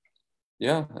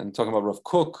and talking about Rav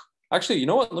Kook. Actually, you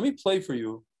know what? Let me play for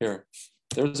you here.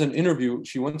 There's an interview.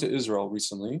 She went to Israel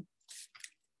recently,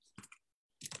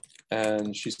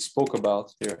 and she spoke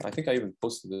about here. I think I even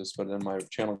posted this, but then my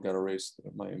channel got erased.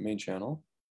 My main channel.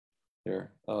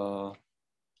 Here. 1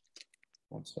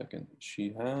 second.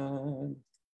 She had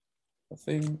a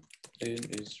thing in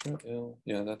Israel.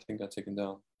 Yeah, that thing got taken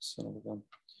down. Son of a gun.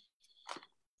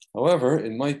 However,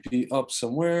 it might be up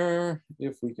somewhere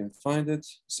if we can find it.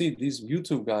 See, these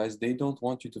YouTube guys, they don't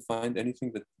want you to find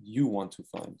anything that you want to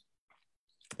find.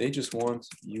 They just want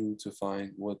you to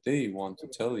find what they want to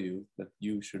tell you that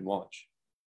you should watch.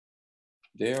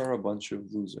 They are a bunch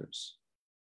of losers.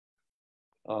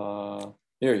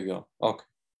 Here you go. Okay.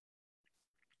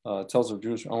 Tells of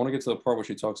Jewish. I want to get to the part where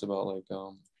she talks about like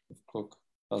Cook.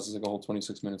 This is like a whole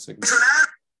 26-minute segment.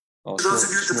 Oh, that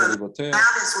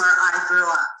is where I grew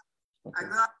up. Okay. I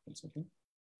grew up.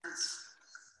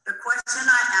 The question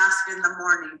I ask in the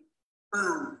morning,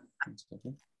 boom.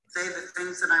 Say the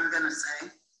things that I'm going to say.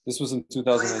 This was in The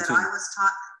 2019. way that I was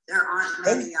taught, there aren't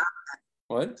many out there.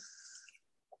 What?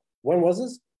 When was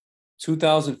this?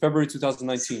 February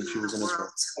 2019. She was in Israel.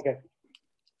 Okay.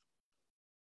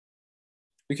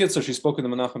 the kids. So she spoke at the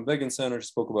Menachem Begin Center. She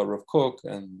spoke about Rav Kook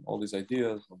and all these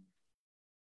ideas. It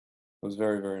was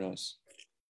very, very nice.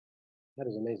 That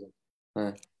is amazing.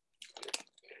 It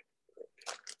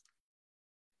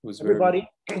was everybody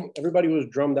who was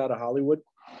drummed out of Hollywood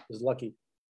is lucky.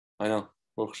 I know.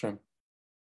 Baruch Hashem.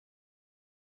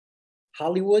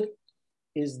 Hollywood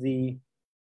is the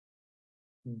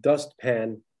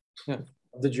dustpan of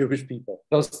the Jewish people.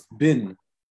 Dustbin.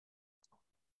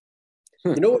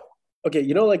 You know what? Okay,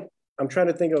 like I'm trying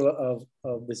to think of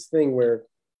this thing where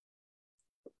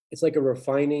it's like a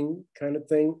refining kind of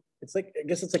thing. It's like, I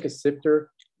guess it's like a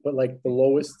sifter, but like the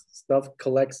lowest stuff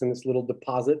collects in this little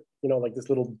deposit, like this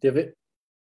little divot.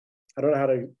 I don't know how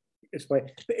to explain.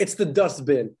 It's the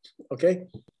dustbin, okay?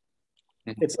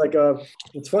 It's like,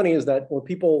 what's funny is that when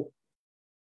people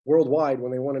worldwide,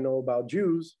 when they want to know about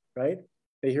Jews, right,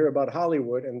 they hear about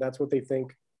Hollywood and that's what they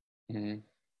think.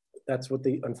 That's what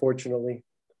they unfortunately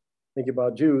think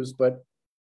about Jews, but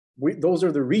those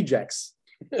are the rejects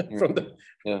from the.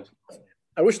 Yeah.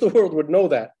 I wish the world would know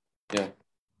that. Yeah.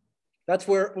 That's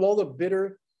where all the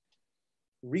bitter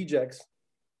rejects,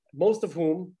 most of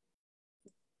whom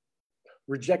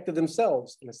rejected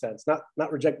themselves in a sense,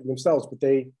 not rejected themselves, but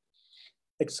they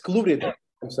excluded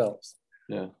themselves.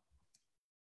 Yeah.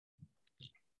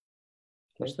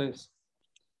 Can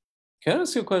I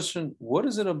ask you a question? What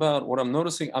is it about what I'm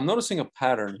noticing? I'm noticing a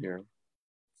pattern here.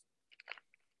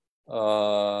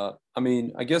 I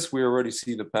mean, I guess we already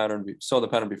saw the pattern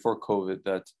before COVID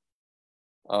that,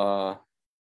 how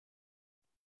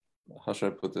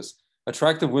should I put this?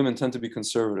 Attractive women tend to be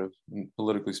conservative,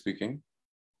 politically speaking.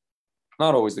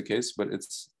 Not always the case, but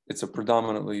it's a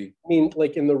predominantly. I mean,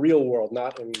 like in the real world,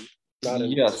 not in.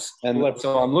 Yes, and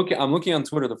so I'm looking on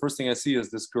Twitter. The first thing I see is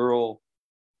this girl.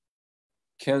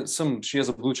 She has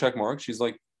a blue check mark. She's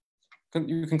like,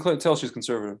 you can tell she's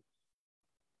conservative.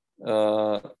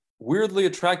 Weirdly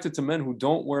attracted to men who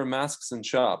don't wear masks in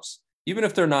shops, even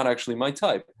if they're not actually my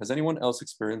type. Has anyone else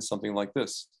experienced something like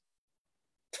this?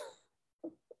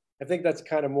 I think that's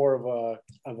kind of more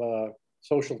of a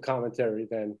social commentary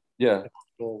than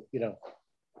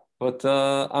But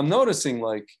I'm noticing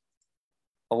like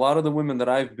a lot of the women that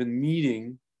I've been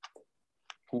meeting,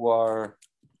 who are,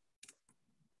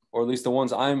 or at least the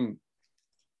ones I'm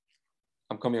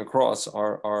coming across,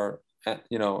 are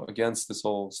against this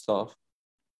whole stuff.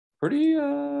 Pretty,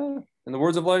 in the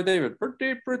words of Larry David,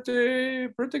 pretty good.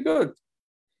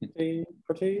 Pretty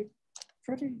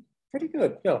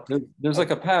good. Yeah. There's like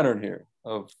a pattern here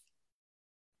of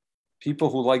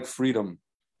people who like freedom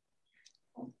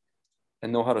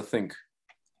and know how to think.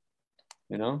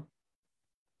 I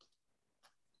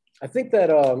think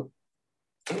that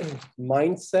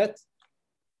mindset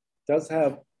does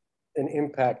have an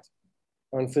impact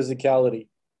on physicality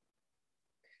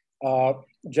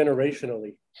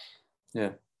generationally.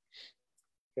 Yeah.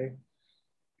 Okay.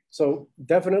 So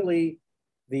definitely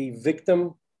the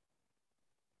victim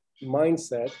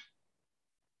mindset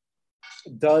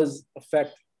does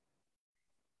affect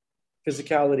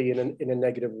physicality in a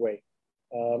negative way.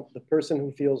 The person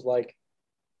who feels like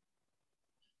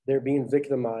they're being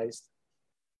victimized,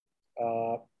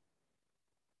 I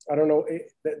don't know,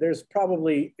 it's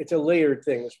a layered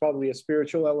thing. There's probably a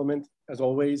spiritual element, as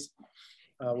always,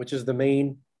 which is the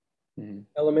main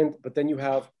element, but then you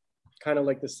have kind of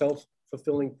like the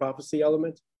self-fulfilling prophecy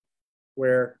element,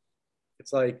 where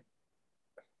it's like,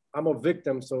 I'm a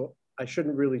victim, so I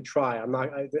shouldn't really try.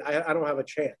 I don't have a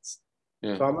chance.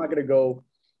 Yeah. So I'm not going to go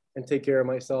and take care of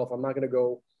myself. I'm not going to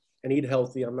go and eat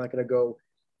healthy. I'm not going to go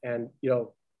and,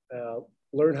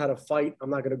 learn how to fight.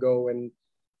 I'm not going to go and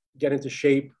get into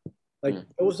shape. Like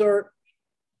those are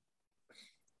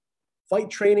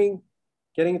fight training,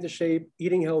 getting into shape,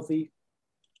 eating healthy.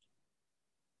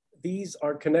 These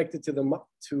are connected to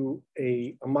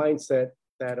a mindset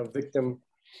that a victim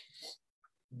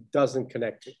doesn't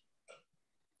connect to.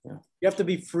 Yeah. You have to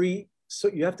be free. So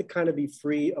you have to kind of be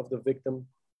free of the victim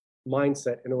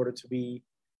mindset in order to be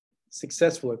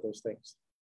successful at those things.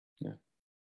 Yeah.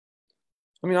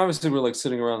 I mean, obviously we're like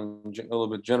sitting around a little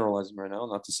bit generalizing right now,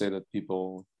 not to say that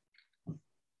people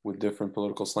with different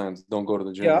political slants don't go to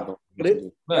the gym. Yeah,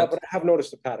 but I have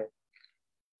noticed a pattern.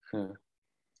 Yeah.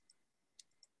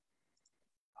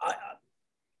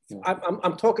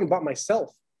 I'm talking about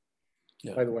myself,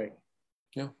 by the way.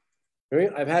 Yeah. I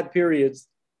mean, I've had periods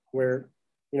where,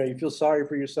 you feel sorry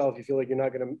for yourself. You feel like you're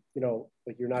not going to,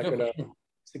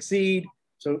 succeed.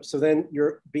 So then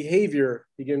your behavior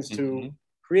begins to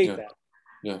create that.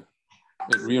 Yeah.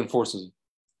 It reinforces it.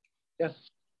 Yeah.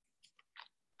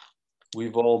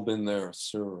 We've all been there,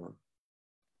 sir.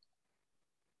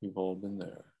 We've all been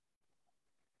there.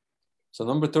 So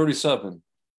number 37.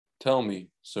 Tell me,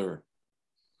 sir.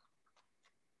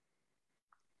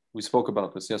 We spoke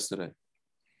about this yesterday.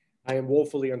 I am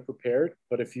woefully unprepared,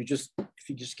 but if you just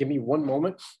give me one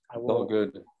moment, I will Oh,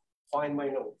 good. find my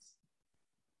notes.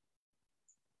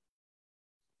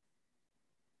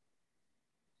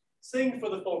 Sing for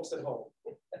the folks at home.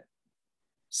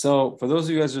 So, for those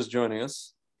of you guys just joining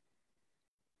us,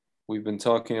 we've been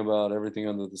talking about everything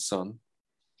under the sun.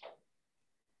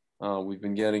 We've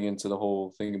been getting into the whole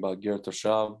thing about Ger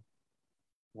Toshav,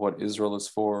 what Israel is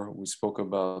for. We spoke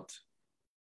about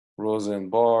Rosa and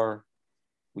Bar.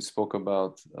 We spoke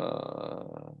about,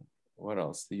 what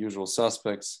else? The usual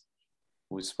suspects.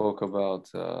 We spoke about,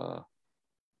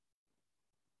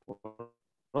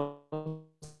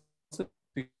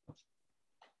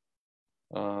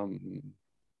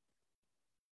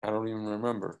 I don't even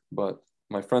remember, but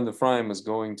my friend Ephraim is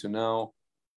going to now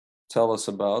tell us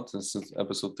about, this is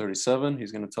episode 37,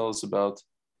 he's going to tell us about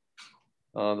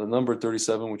the number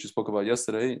 37, which you spoke about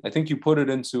yesterday. I think you put it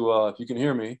into, if you can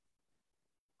hear me,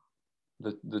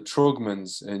 the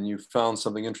Trogmans, and you found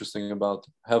something interesting about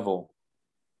Hevel.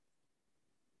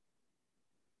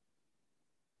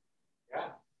 Yeah.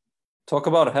 Talk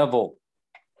about Hevel.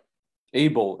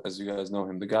 Abel, as you guys know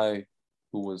him, the guy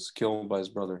who was killed by his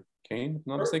brother Cain, if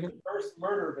I'm not mistaken. First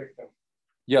murder victim.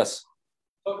 Yes.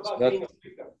 Talk about So being a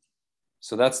victim.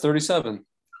 So that's 37.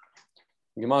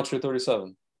 Gematria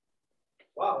 37.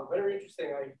 Wow, very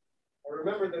interesting. I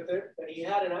remember that he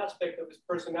had an aspect of his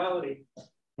personality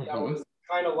that was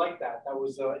kind of like that. That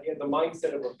was he had the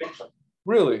mindset of a victim.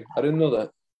 Really? I didn't know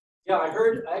that. Yeah, I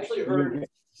actually heard.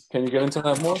 Can you get into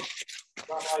that more?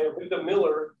 By Victor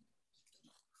Miller.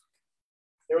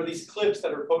 There are these clips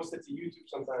that are posted to YouTube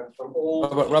sometimes from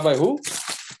old. Rabbi who?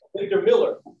 Victor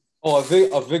Miller. Oh, a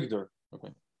Victor.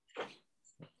 Okay.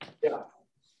 Yeah.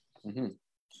 Mm-hmm.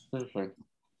 Interesting.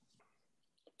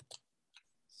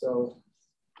 So.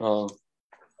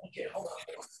 Okay, hold on.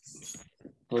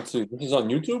 Let's see. This is on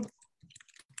YouTube?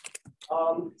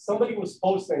 Somebody was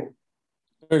posting.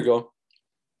 There you go.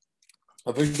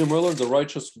 A Victor Miller, the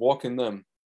righteous walk in them.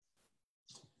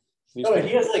 No,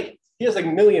 he has like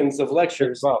millions of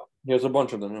lectures. Wow. He has a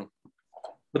bunch of them. Yeah.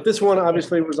 But this one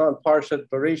obviously was on Parshat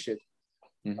Bereshit.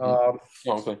 Mm-hmm.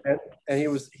 Okay. And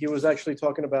he was actually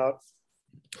talking about.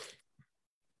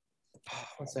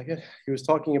 One second. He was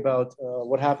talking about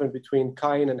what happened between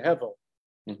Cain and Hevel,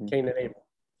 Cain and Abel.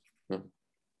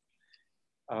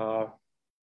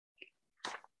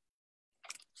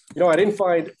 Yeah. I didn't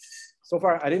find so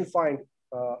far. I didn't find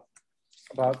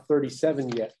about 37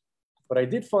 yet, but I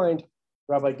did find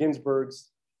Rabbi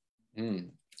Ginsburg's lecture.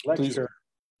 Please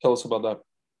tell us about that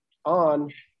on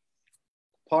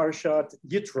Parshat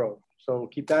Yitro. So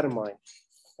keep that in mind.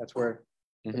 That's where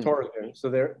the Torah is there. So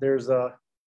there's the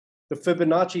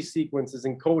Fibonacci sequence is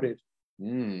encoded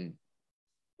in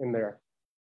there.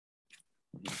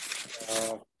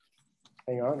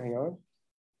 Hang on. 1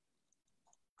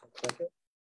 second.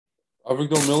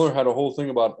 Avigdor Miller had a whole thing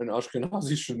about an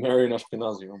Ashkenazi should marry an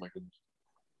Ashkenazi. Oh my goodness.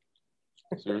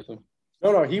 Seriously?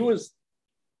 No, he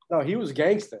was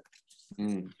gangster.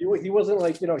 He wasn't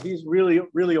like, he's really,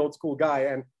 really old school guy.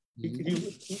 And he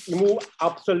moved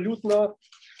absolutna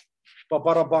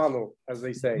babarabanu, as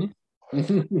they say.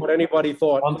 What anybody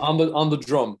thought. On the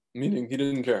drum, meaning he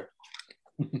didn't care.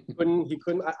 He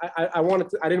couldn't.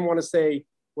 I didn't want to say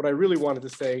what I really wanted to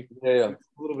say. Yeah. It's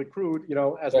a little bit crude,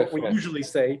 as what we usually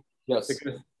say. Yes.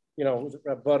 Because,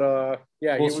 but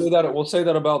yeah. We'll say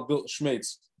that about Bill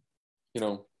Schmates.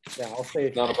 Yeah, I'll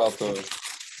say. Not about the.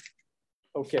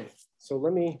 Okay, so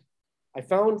I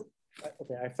found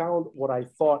what I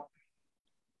thought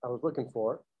I was looking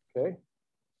for. Okay,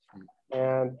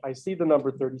 and I see the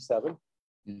number 37.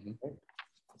 Okay?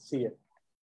 I see it,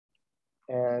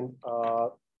 and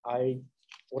what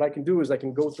I can do is I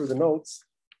can go through the notes.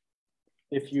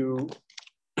 If you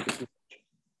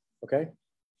okay.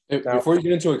 Now, before you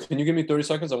get into it, can you give me 30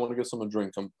 seconds? I want to get some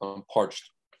drink. I'm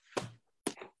parched.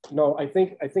 No, I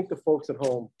think the folks at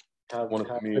home have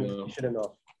been patient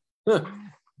enough.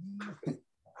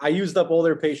 I used up all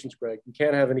their patience, Greg. You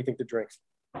can't have anything to drink.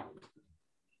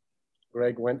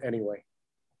 Greg went anyway.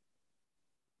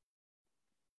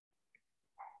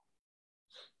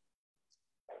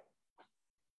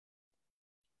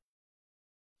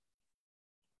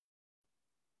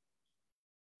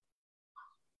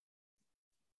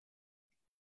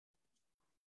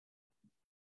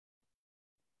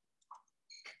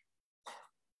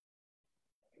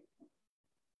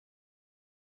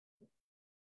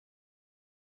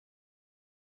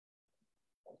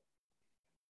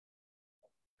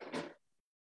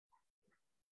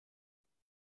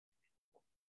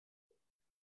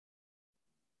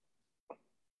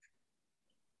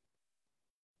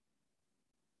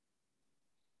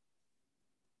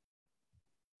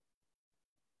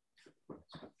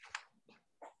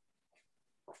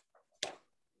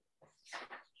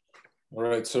 All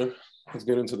right, sir. Let's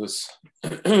get into this.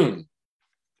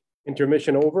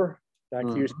 Intermission over. Back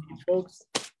to your seats, folks.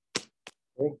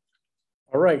 Okay.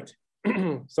 All right.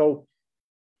 So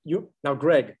now,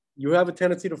 Greg, you have a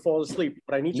tendency to fall asleep,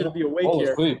 but I need you to be awake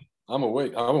here. Asleep. I'm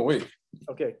awake. I'm awake.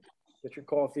 Okay. Get your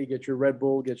coffee, get your Red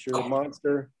Bull, get your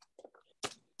Monster.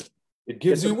 It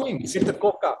gives you wings. Get the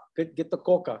coca. Get the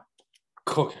coca.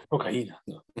 Cocaine.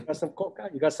 No. You got some coca?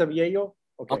 You got some yayo?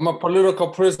 Okay. I'm a political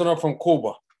prisoner from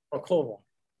Cuba. From Cuba.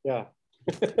 Yeah.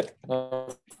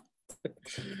 All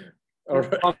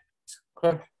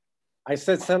right. I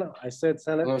said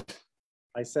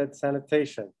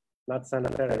sanitation, not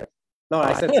sanitary. No,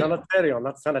 I said sanitarium,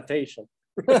 not sanitation.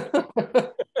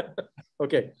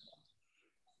 Okay.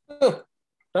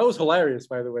 That was hilarious,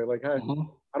 by the way. Like, I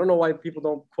don't know why people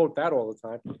don't quote that all the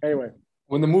time. Anyway.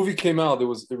 When the movie came out,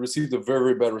 it received a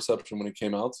very, very bad reception when it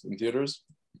came out in theaters.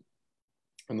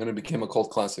 And then it became a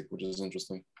cult classic, which is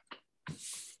interesting.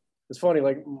 It's funny,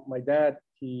 like my dad,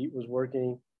 he was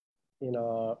working in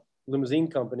a limousine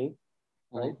company,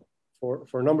 right, for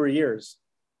a number of years.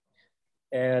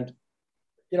 And,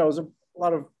 you know, it was a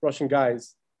lot of Russian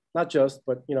guys, not just,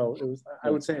 but, you know, it was, I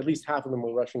would say at least half of them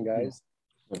were Russian guys.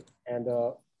 And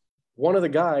one of the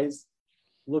guys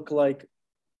looked like,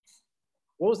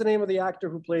 what was the name of the actor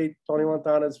who played Tony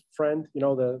Montana's friend, you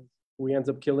know, who he ends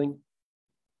up killing?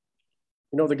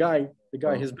 You know, the guy,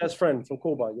 his best friend from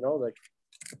Cuba, you know, like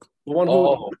the one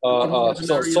who.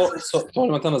 So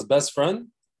Tony Montana's best friend?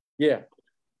 Yeah.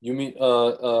 You mean,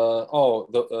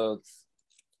 hold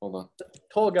on.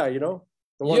 Tall guy, you know?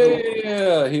 The one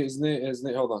His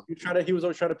name, hold on. He was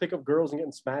always trying to pick up girls and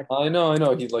getting smacked. I know.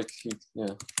 He's like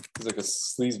a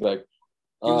sleazebag.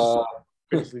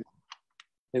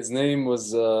 His name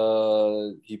was,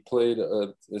 he played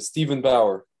Stephen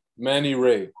Bauer, Manny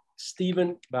Ray.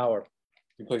 Stephen Bauer.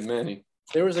 He played Manny.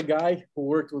 There was a guy who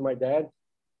worked with my dad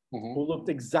who looked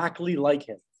exactly like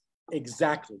him.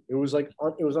 Exactly. It was like,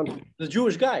 the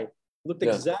Jewish guy. Looked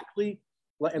exactly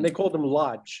like, and they called him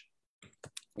Lodge.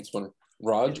 That's funny.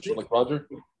 Raj, like Roger?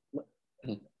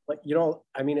 Like, you know,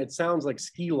 I mean, it sounds like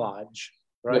ski lodge,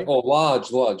 right? Oh,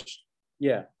 Lodge.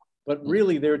 Yeah. But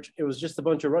really, it was just a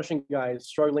bunch of Russian guys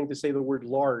struggling to say the word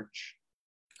large.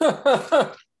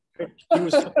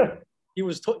 He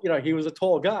was a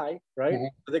tall guy, right?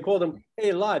 But they called him,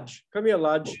 "Hey, Lodge, come here,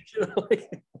 Lodge."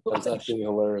 That's actually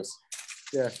hilarious.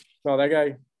 Yeah, no, that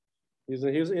guy, he's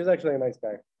actually a nice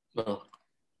guy. No,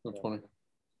 that's funny.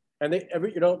 And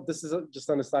this is just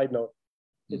on a side note,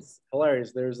 it's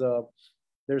hilarious. There's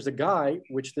a guy,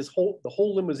 which the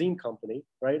whole limousine company,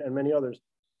 right, and many others.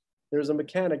 There's a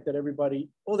mechanic that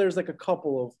there's like a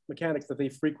couple of mechanics that they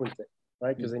frequented,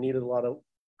 right? Because they needed a lot of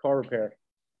car repair.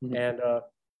 And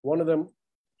one of them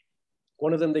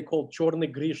they called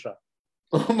Chorny Grisha.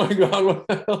 Oh my God, what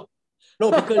the hell?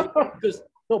 No,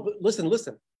 but listen,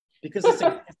 because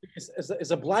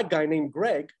it's a black guy named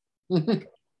Greg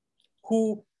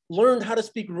who learned how to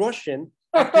speak Russian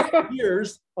after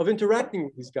years of interacting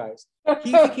with these guys.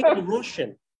 He became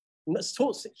Russian.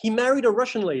 So he married a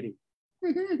Russian lady.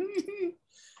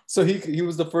 So he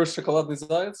was the first chocolate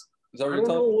science? Is that what you're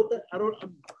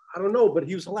talking? I don't know, but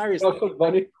he was hilarious. That's so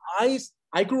funny.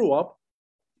 I grew up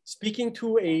speaking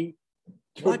to a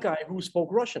black guy who spoke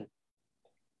Russian,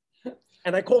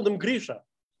 and I called him Grisha.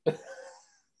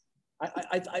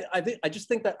 I just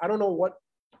think that I don't know what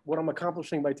I'm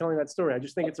accomplishing by telling that story. I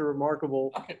just think it's a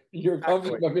remarkable. You're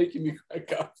accomplishing by making me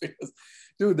crack up because,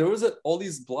 dude, there was all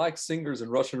these black singers in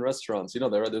Russian restaurants. You know,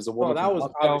 there's a woman. Oh, that was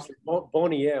obviously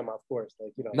Boney M, of course.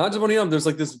 Like, you know, not just Boney M. There's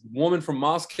like this woman from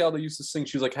Moscow that used to sing.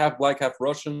 She was like half black, half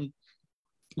Russian.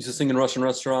 Used to sing in Russian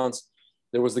restaurants.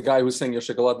 There was the guy who sang "Your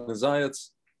Chocolate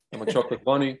Zayats." I'm a chocolate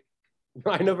bunny.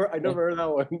 I never heard that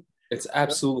one. It's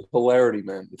absolute hilarity,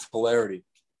 man. It's hilarity.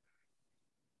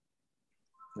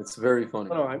 It's very funny.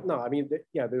 No, I mean,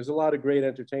 there's a lot of great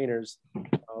entertainers,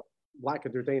 black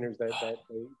entertainers that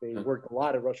they worked a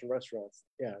lot at Russian restaurants.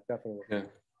 Yeah, definitely. Yeah.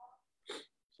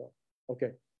 So,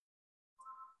 okay.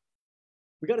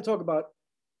 We got to talk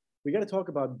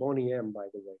about Boney M, by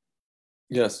the way.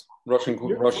 Yes, Russian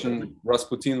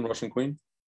Rasputin, Russian queen.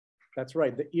 That's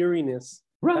right. The eeriness.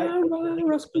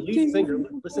 The lead singer.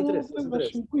 Listen to this.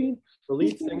 The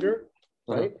lead singer,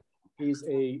 right? He's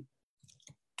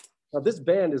now this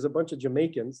band is a bunch of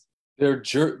Jamaicans. They're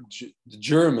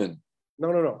German.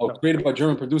 No. Created by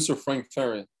German producer Frank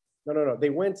Farian. No.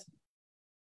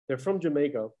 They're from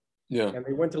Jamaica. Yeah. And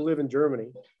they went to live in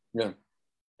Germany. Yeah.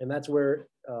 And that's where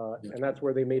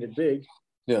they made it big.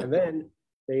 Yeah. And then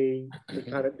they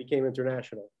kind of became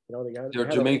international. You know, they're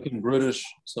Jamaican, British.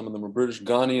 Some of them are British,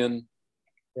 Ghanaian.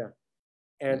 Yeah,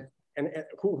 and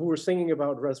who were singing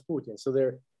about Rasputin. So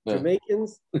they're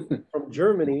Jamaicans from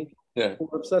Germany who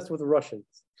were obsessed with the Russians.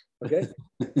 Okay,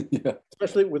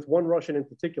 especially with one Russian in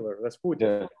particular,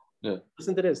 Rasputin.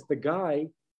 Listen to this: the guy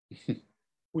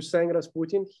who sang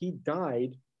Rasputin, he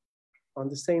died on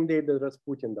the same day that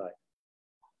Rasputin died.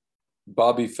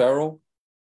 Bobby Farrell.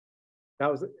 That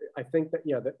was, I think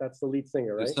that's the lead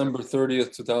singer, right? December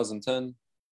 30th, 2010.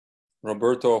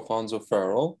 Roberto Alfonso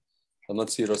Farrell. And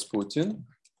let's see Rasputin.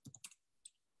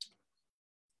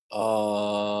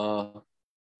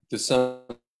 December.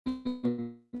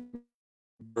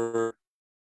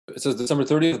 It says December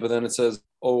 30th, but then it says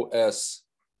OS.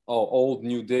 Oh, old,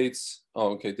 new dates.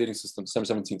 Oh, okay, dating system, December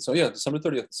 17th. So yeah, December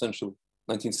 30th, essentially,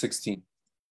 1916.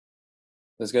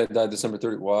 This guy died December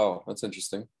 30th. Wow, that's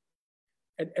interesting.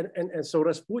 And so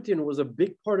Rasputin was a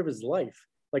big part of his life.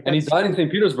 Like, and he died in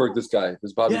St. Petersburg, this guy,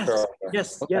 this Bobby Farrell.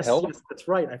 Yes, that's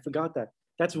right. I forgot that.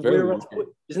 That's where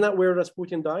isn't that where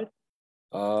Rasputin died?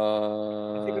 I'm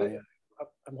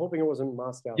hoping it was in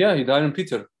Moscow. Yeah, he died in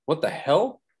Peter. What the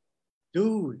hell?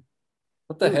 Dude.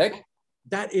 What the heck?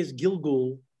 That is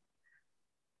Gilgul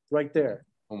right there.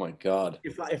 Oh my God.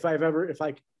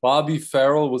 Bobby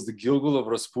Farrell was the Gilgul of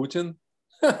Rasputin?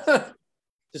 To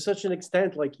such an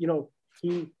extent, like, you know,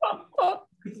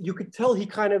 you could tell he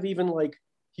kind of even like,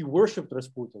 he worshipped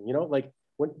Rasputin, you know, like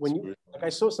when you, like I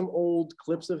saw some old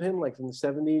clips of him, like from the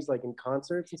 70s, like in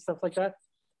concerts and stuff like that.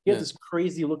 He had this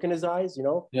crazy look in his eyes, you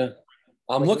know? Yeah.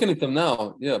 I'm looking at them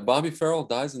now. Yeah. Bobby Farrell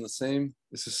dies in the same,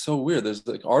 this is so weird. There's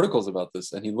like articles about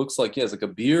this and he looks like he has like a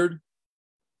beard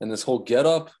and this whole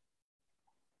getup.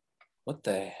 What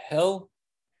the hell?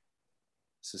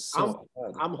 This is so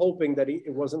odd. I'm hoping that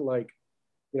it wasn't like,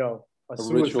 you know, a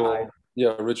suicide. Ritual.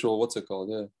 Yeah, a ritual. What's it called?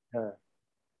 Yeah.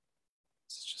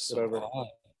 It's just so odd.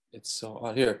 It's so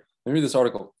odd. Here, let me read this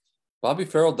article. Bobby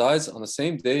Farrell dies on the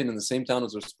same day and in the same town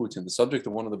as Rasputin, the subject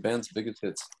of one of the band's biggest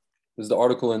hits. This is the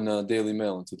article in Daily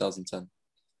Mail in 2010.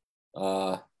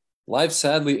 Life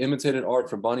sadly imitated art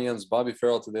for Bonnie M's Bobby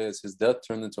Farrell today as his death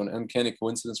turned into an uncanny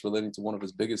coincidence relating to one of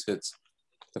his biggest hits.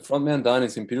 The frontman died in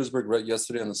St. Petersburg right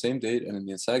yesterday on the same date and in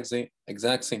the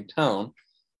exact same town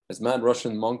as Mad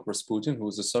Russian monk Rasputin, who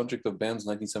was the subject of band's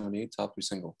 1978 top 3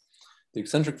 single. The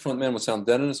eccentric frontman was found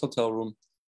dead in his hotel room,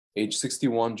 age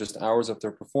 61, just hours after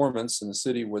a performance in the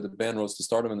city where the band rose to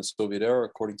stardom in the Soviet era,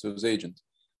 according to his agent.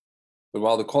 But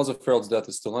while the cause of Farrell's death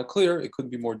is still not clear, it could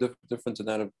be more different than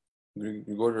that of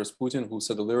Grigory Rasputin, who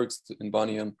said the lyrics in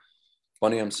Bonnie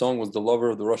M's song was the lover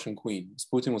of the Russian queen.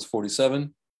 Rasputin was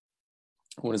 47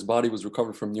 when his body was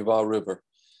recovered from Neva River.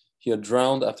 He had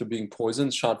drowned after being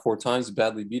poisoned, shot 4 times,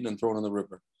 badly beaten, and thrown in the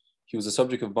river. He was the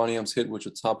subject of Bonnie M's hit, which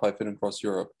was top 5 hit across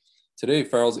Europe. Today,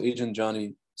 Farrell's agent,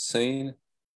 Johnny Sain,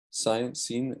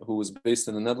 who was based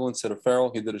in the Netherlands, said of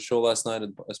Farrell, he did a show last night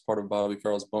as part of Bobby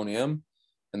Farrell's Boney M,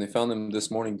 and they found him this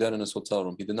morning dead in his hotel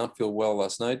room. He did not feel well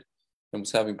last night and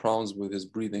was having problems with his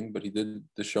breathing, but he did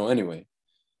the show anyway.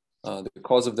 The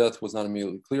cause of death was not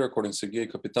immediately clear, according to Sergei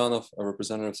Kapitanov, a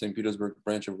representative of St. Petersburg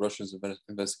branch of Russia's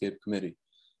investigative committee.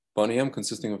 Boney M,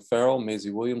 consisting of Farrell,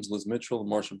 Maisie Williams, Liz Mitchell, and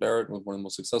Marsha Barrett, was one of the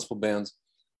most successful bands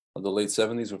of the late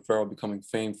 70s, with Farrell becoming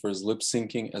famed for his lip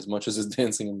syncing as much as his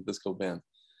dancing in the disco band.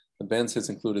 The band's hits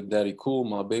included Daddy Cool,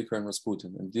 Ma Baker, and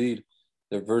Rasputin. Indeed,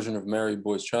 their version of Mary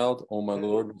Boy's Child, Oh My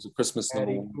Lord, was a Christmas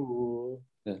Daddy number one. Cool.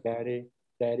 Yeah.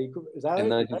 Daddy Cool. Is that in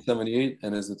 1978,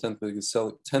 and is the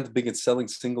 10th biggest selling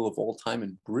single of all time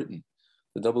in Britain.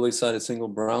 The double A-sided single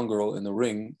Brown Girl in the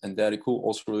Ring and Daddy Cool,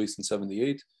 also released in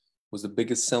 78, was the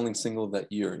biggest selling single of that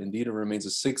year. Indeed, it remains the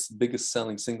 6th biggest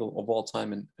selling single of all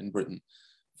time in Britain.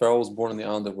 Farrell was born on the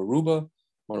island of Aruba,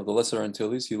 one of the Lesser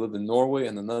Antilles. He lived in Norway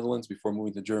and the Netherlands before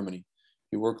moving to Germany.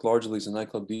 He worked largely as a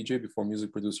nightclub DJ before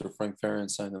music producer Frank Farian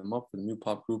signed him up for the new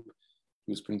pop group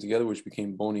he was putting together, which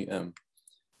became Boney M.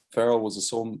 Farrell was the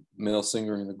sole male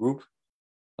singer in the group.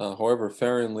 However,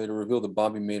 Farian later revealed that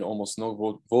Bobby made almost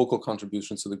no vocal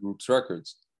contributions to the group's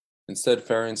records. Instead,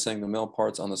 Farian sang the male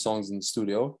parts on the songs in the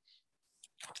studio,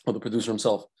 or the producer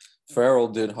himself. Farrell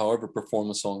did, however, perform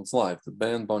the songs live. The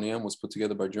band Boney M was put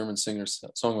together by German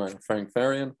singer-songwriter Frank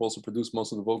Farian, who also produced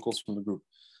most of the vocals from the group.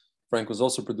 Frank was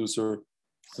also producer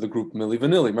for the group Milli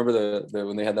Vanilli. Remember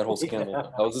when they had that whole scandal?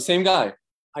 That was the same guy.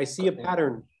 I see a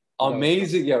pattern.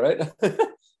 Amazing, yeah, right?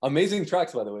 Amazing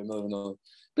tracks, by the way, Milli Vanilli.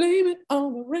 Blame it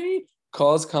on the rain.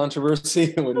 Caused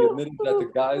controversy when he admitted that the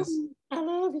guys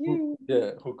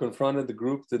who confronted the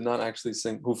group did not actually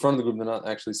sing, who fronted the group did not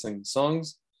actually sing the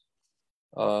songs.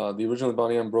 The original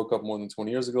Boney M broke up more than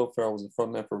 20 years ago. Farrell was the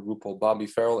frontman for a group called Bobby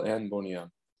Farrell and Boney M.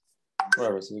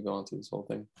 Whatever, so we go on to this whole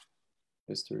thing.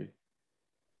 History.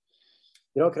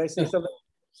 You know, can I say something?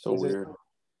 So weird.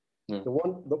 Yeah.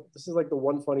 This is like the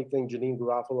one funny thing Janine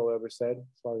Garofalo ever said,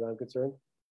 as far as I'm concerned,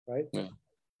 right? Yeah.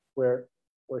 Where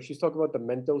she's talking about the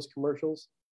Mentos commercials,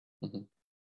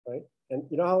 right? And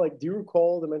you know how, like, do you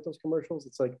recall the Mentos commercials?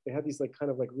 It's like they had these like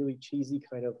kind of like really cheesy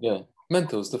kind of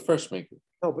Mentos, the fresh maker.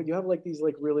 No, but you have like these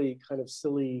like really kind of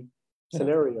silly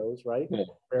scenarios, right? Yeah.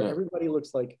 Where everybody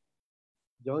looks like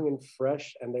young and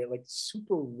fresh, and they're like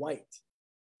super white.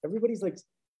 Everybody's like,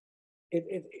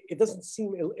 it doesn't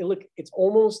seem it's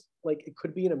almost like it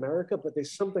could be in America, but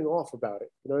there's something off about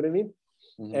it. You know what I mean?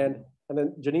 And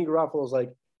then Janine Garofalo was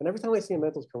like, and every time I see a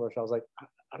Mentos commercial, I was like,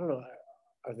 I don't know,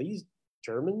 are these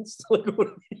Germans? Like,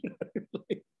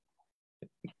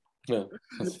 yeah,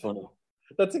 that's funny.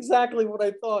 That's exactly what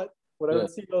I thought when I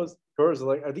would see those commercials.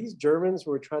 Like, are these Germans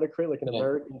who are trying to create like an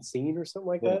American scene or something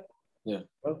like that? Yeah.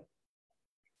 Well,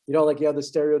 you know, like you have the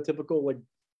stereotypical like,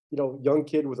 you know, young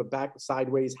kid with a back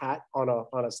sideways hat on a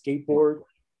skateboard,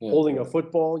 holding a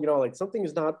football. You know, like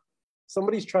somebody's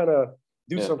trying to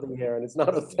do something here, and it's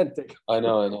not authentic. I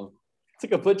know.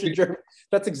 It's like a bunch of German.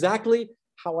 That's exactly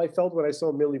how I felt when I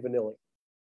saw Milli Vanilli.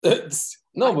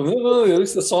 No, but at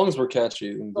least the songs were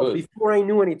catchy and good. Before I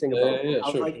knew anything about it,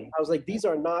 I was like, these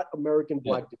are not American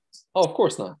black dudes. Oh, of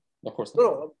course not. Of course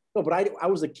not. No, but I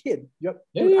was a kid. I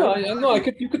know.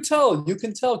 You could tell. You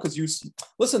can tell because you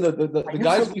listen. The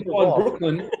guys we saw in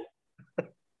Brooklyn,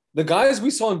 the guys we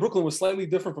saw in Brooklyn were slightly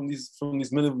different from these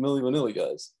Milli Vanilli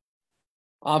guys.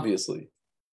 Obviously,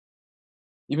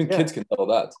 even kids can tell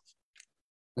that.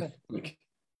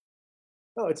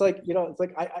 No, it's like, you know, it's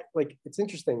like I like, it's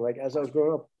interesting. Like, as I was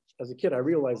growing up as a kid, I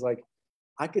realized like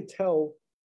I could tell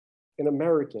an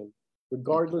American,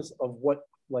 regardless of what,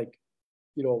 like,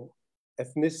 you know,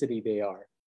 ethnicity they are.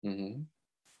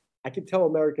 I could tell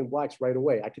American blacks right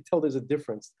away. I could tell there's a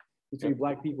difference between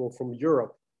black people from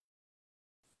Europe.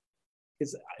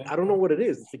 I don't know what it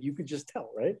is. It's like you could just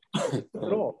tell, right? Not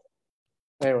at all.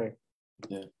 Anyway.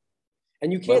 Yeah.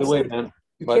 And you can't.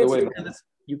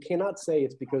 You cannot say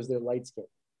it's because they're light skinned,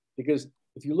 because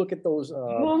if you look at those,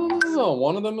 no,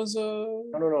 one of them is no.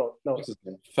 What's his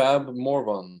name? Fab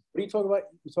Morvan. What are you talking about?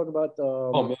 You talk about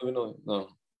no.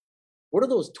 What are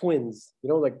those twins? You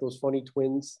know, like those funny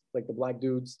twins, like the black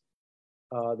dudes.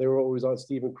 They were always on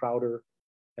Steven Crowder,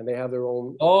 and they have their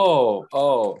own. All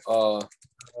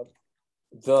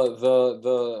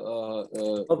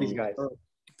these guys.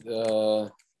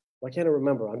 Why can't I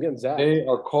remember? I'm getting zapped. They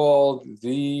are called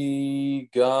the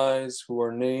guys who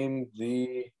are named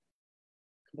the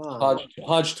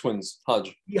Hodge twins.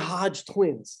 The Hodge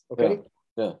twins. Okay.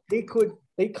 Yeah. They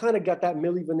kind of got that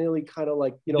Milli Vanilli kind of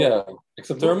like, you know. Yeah,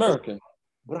 except they're American.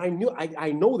 But I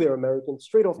know they're American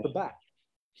straight off the bat.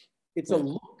 It's a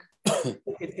look.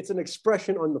 It's an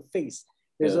expression on the face.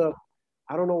 There's I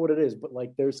don't know what it is, but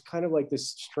like there's kind of like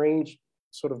this strange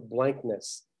sort of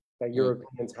blankness that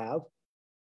Europeans have.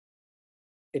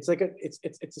 It's like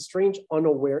it's a strange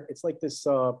unaware. It's like this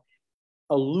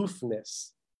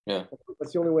aloofness. Yeah,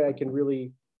 that's the only way I can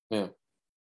really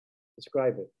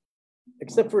describe it.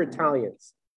 Except for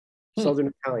Italians,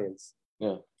 Southern Italians.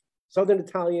 Yeah, Southern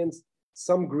Italians,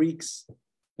 some Greeks.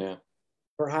 Yeah,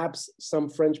 perhaps some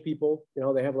French people. You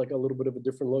know, they have like a little bit of a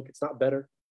different look. It's not better.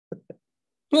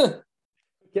 Okay.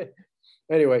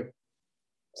 Anyway,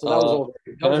 so that was all.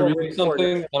 Can I read you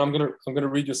something? And I'm gonna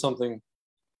read you something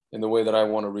in the way that I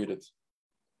want to read it.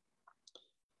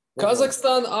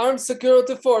 Kazakhstan Armed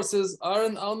Security Forces are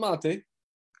in Almaty.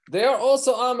 They are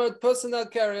also armored personnel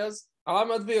carriers,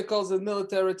 armored vehicles, and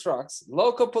military trucks.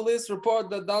 Local police report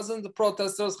that dozens of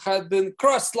protesters had been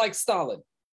crushed like Stalin.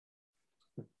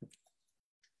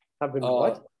 Have been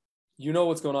what? You know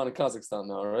what's going on in Kazakhstan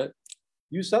now, right?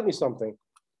 You sent me something.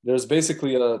 There's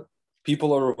basically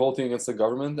people are revolting against the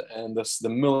government, and the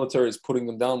military is putting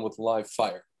them down with live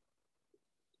fire.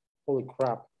 Holy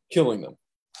crap. Killing them.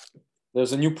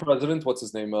 There's a new president, what's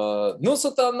his name?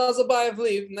 Nursultan Nazarbayev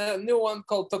leave, new one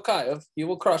called Tokayev. He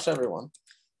will crush everyone.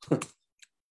 Even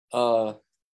though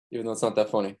it's not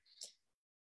that funny.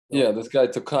 Yeah, this guy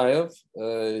Tokayev.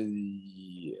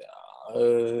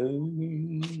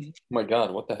 My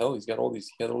God, what the hell? He had all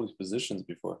these positions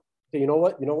before. Okay, you know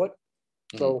what?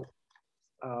 So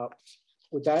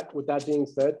with that being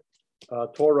said,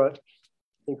 Torah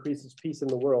increases peace in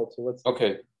the world. So let's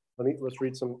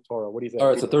read some Torah. What do you think? All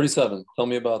right, so 37. Tell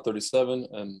me about 37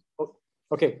 and.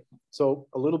 Okay, so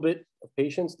a little bit of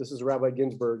patience. This is Rabbi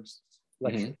Ginsburg's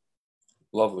lecture.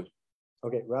 Lovely.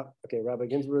 Okay, Rabbi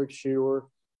Ginsburg's shiur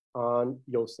on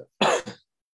Yosef.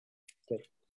 Okay,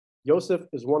 Yosef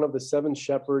is one of the 7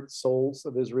 shepherd souls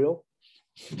of Israel.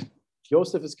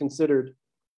 Yosef is considered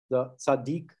the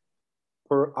tzaddik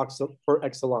per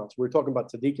excellence. We were talking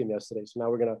about tzaddikim yesterday, so now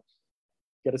we're gonna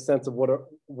get a sense of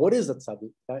what is a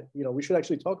tzaddik. That, we should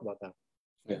actually talk about that.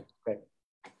 Yeah. Okay.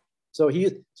 So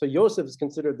Yosef is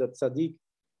considered the tzaddik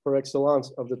per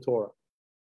excellence of the Torah.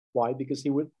 Why? Because he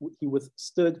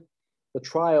withstood the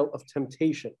trial of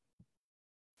temptation.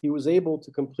 He was able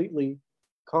to completely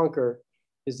conquer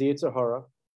his Yetzer Hara.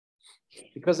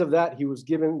 Because of that, he was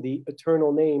given the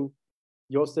eternal name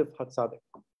Yosef HaTzadik.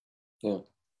 Yeah.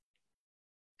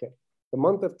 Okay. The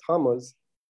month of Tammuz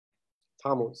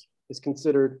is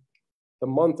considered the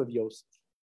month of Yosef.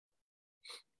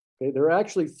 Okay. There are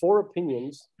actually 4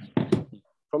 opinions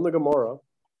from the Gemara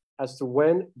as to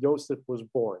when Yosef was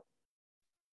born.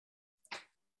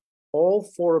 All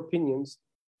 4 opinions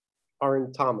are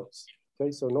in Tammuz.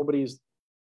 Okay, so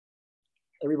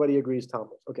everybody agrees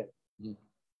Tammuz. Okay. Mm.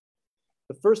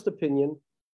 The first opinion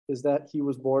is that he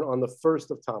was born on the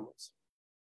 1st of Tammuz.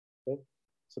 Okay,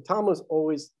 so Tammuz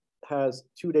always has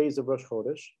 2 days of Rosh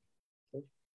Chodesh. Okay?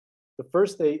 The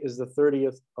first day is the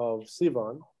 30th of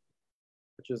Sivan,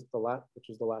 which is the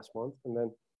last month, and then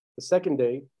the second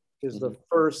day is the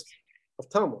 1st of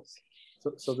Tammuz.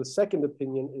 So the second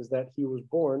opinion is that he was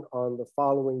born on the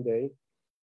following day,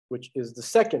 which is the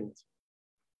 2nd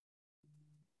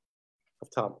of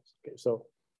Tammuz. Okay, so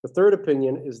the third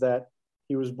opinion is that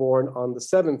he was born on the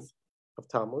 7th of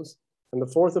Tammuz, and the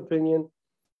fourth opinion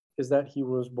is that he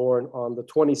was born on the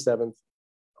 27th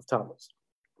of Tammuz.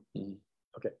 Mm-hmm.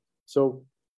 Okay, so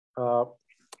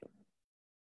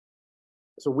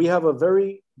we have a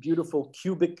very beautiful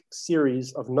cubic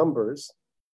series of numbers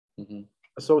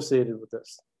associated with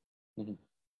this. Mm-hmm.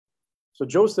 So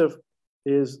Joseph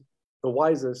is the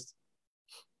wisest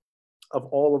of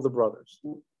all of the brothers.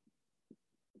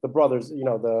 The brothers,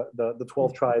 the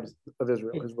 12 tribes of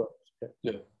Israel, his brothers. Okay.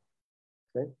 Yeah.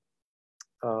 Okay.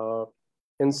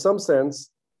 In some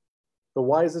sense, the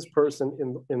wisest person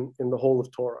in the whole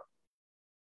of Torah.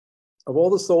 Of all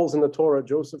the souls in the Torah,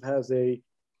 Joseph has a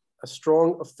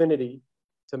strong affinity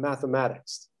to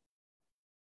mathematics.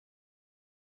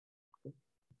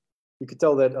 You could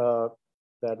tell that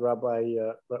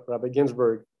Rabbi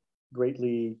Ginsburg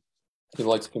greatly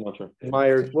likes Pinocchio.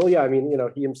 Admired. Well, yeah, I mean,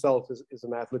 he himself is a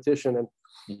mathematician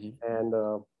and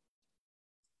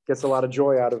gets a lot of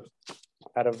joy out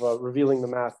of revealing the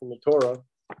math in the Torah.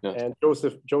 Yeah. And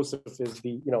Joseph is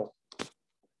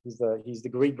he's the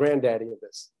great granddaddy of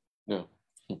this. Yeah.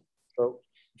 So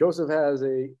Joseph has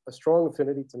a strong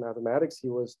affinity to mathematics. He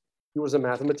was a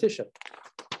mathematician.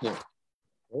 Yeah.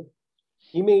 Okay?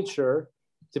 He made sure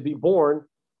to be born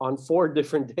on 4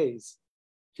 different days.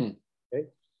 Okay.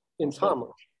 In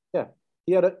Tammuz. Yeah.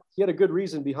 He had a good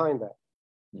reason behind that.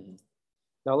 Mm-hmm.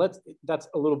 Now that's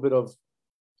a little bit of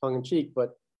tongue in cheek,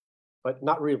 but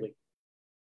not really.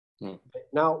 Mm. Okay,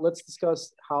 now let's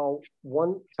discuss how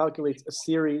one calculates a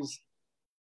series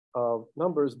of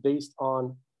numbers based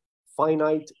on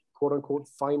finite, quote unquote,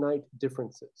 finite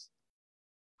differences.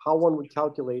 How one would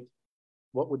calculate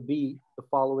what would be the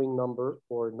following number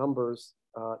or numbers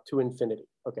to infinity.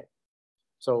 Okay.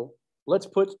 So let's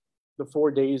put the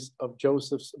 4 days of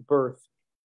Joseph's birth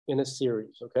in a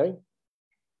series, okay?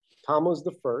 Tammuz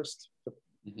the 1st, the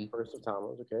 1st of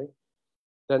Tammuz, okay?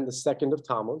 Then the 2nd of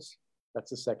Tammuz,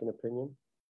 that's the second opinion.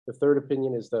 The third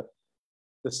opinion is the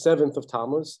 7th of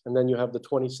Tammuz, and then you have the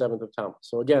 27th of Tammuz.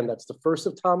 So again, that's the 1st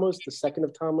of Tammuz, the 2nd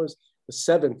of Tammuz, the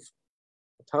 7th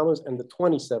of Tammuz, and the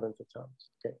 27th of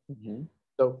Tammuz, okay? Mm-hmm.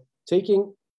 So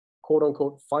taking, quote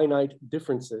unquote, finite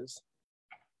differences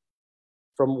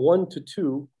from 1 to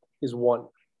 2 is 1,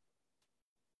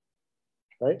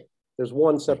 right? There's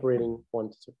 1 separating 1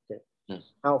 to 2. Okay. Yes.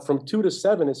 Now from 2 to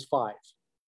 7 is 5.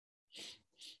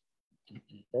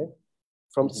 Okay.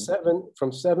 From 7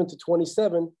 to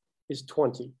 27 is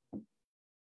 20.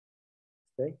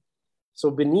 Okay. So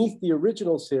beneath the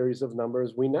original series of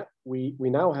numbers, we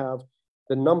now have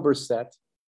the number set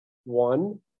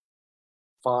 1,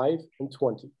 5, and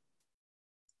 20.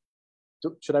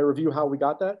 So should I review how we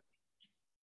got that?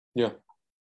 Yeah.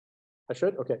 I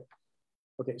should? Okay.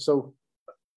 Okay, so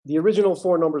the original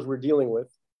 4 numbers we're dealing with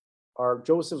are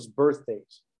Joseph's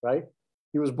birthdays, right?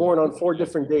 He was born on 4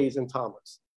 different days in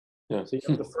Tammuz. Yeah. So you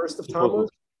have the 1st of Tammuz.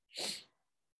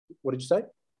 What did you say?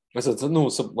 I said, no,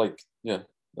 so yeah,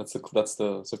 that's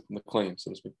the claim,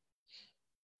 so to speak.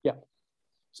 Yeah.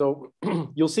 So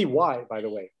you'll see why, by the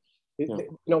way.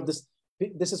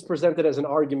 This is presented as an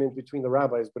argument between the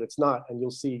rabbis, but it's not, and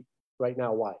you'll see right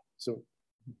now why. So,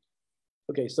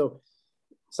 okay, so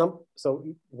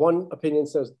one opinion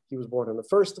says he was born on the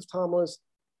 1st of Tammuz,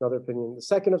 another opinion the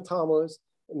 2nd of Tammuz,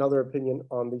 another opinion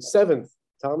on the 7th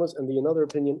Tammuz, and another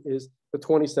opinion is the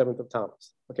 27th of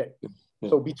Tammuz. Okay,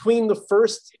 So between the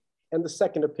first and the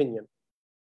second opinion,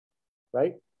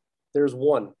 right, there's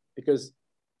one, because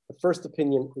the first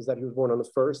opinion is that he was born on the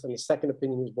first, and the second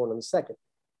opinion he was born on the second.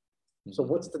 So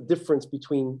what's the difference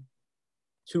between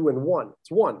 2 and 1? It's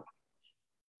 1.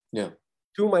 Yeah.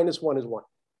 2 minus 1 is 1.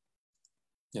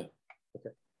 Yeah.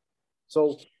 Okay.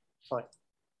 So, fine.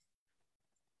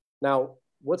 Now,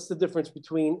 what's the difference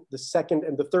between the second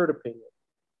and the third opinion?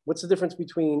 What's the difference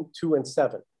between 2 and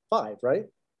 7? 5, right?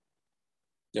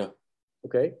 Yeah.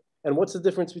 Okay. And what's the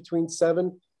difference between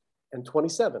 7 and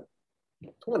 27?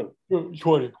 20.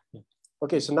 20.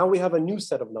 Okay, so now we have a new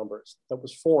set of numbers that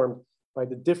was formed by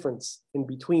the difference in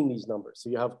between these numbers. So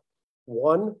you have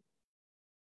 1,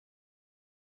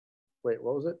 wait,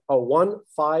 what was it? Oh, 1,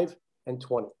 5, and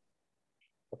 20.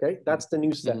 Okay, that's the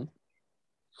new set.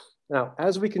 Now,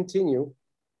 as we continue,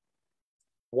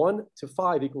 1 to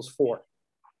 5 equals 4.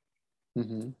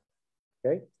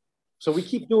 Okay, so we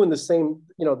keep doing the same,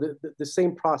 you know, the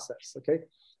same process. Okay,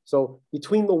 so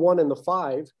between the 1 and the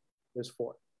 5, there's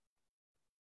 4.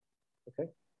 Okay.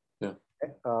 Yeah.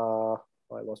 Okay. Oh,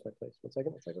 I lost my place. One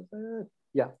second.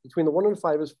 Yeah, between the 1 and the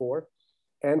 5 is 4,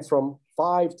 and from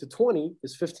 5 to 20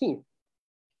 is 15.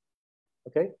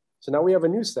 Okay, so now we have a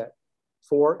new set,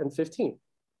 4 and 15.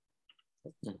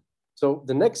 Okay. So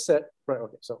the next set, right?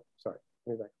 Okay, so sorry.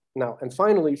 Let me back. Now, and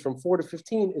finally, from 4 to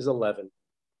 15 is 11.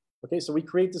 Okay, so we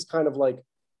create this kind of like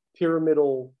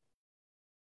pyramidal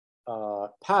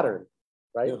pattern,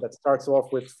 right? Yeah. That starts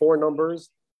off with 4 numbers,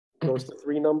 goes to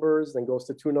 3 numbers, then goes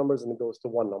to 2 numbers, and then goes to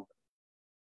 1 number.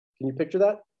 Can you picture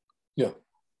that? Yeah.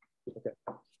 Okay.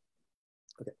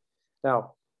 Okay.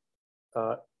 Now,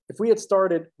 if we had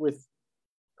started with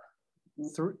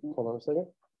 3, hold on a second.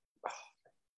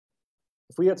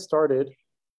 If we had started,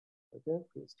 okay,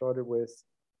 we started with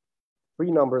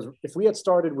 3 numbers. If we had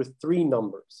started with 3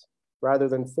 numbers rather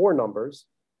than 4 numbers,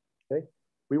 okay,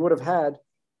 we would have had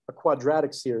a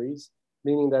quadratic series,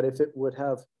 meaning that if it would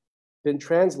have been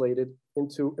translated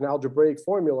into an algebraic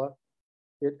formula,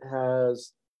 it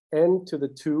has n to the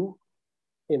 2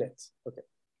 in it. Okay,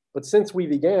 but since we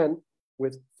began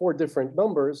with 4 different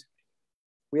numbers,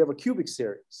 we have a cubic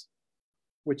series,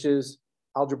 which is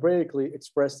algebraically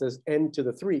expressed as n to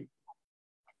the 3.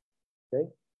 Okay.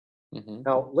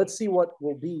 Now let's see what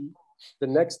will be the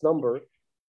next number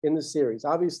in the series.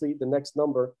 Obviously, the next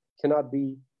number cannot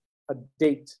be a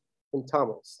date in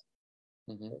Tammuz.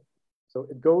 Okay. So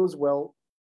it goes well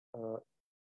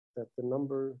that the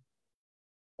number,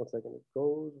 one second, it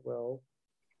goes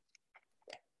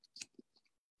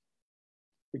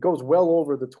well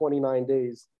over the 29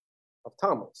 days of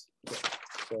Tammuz.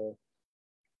 Okay.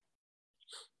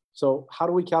 So how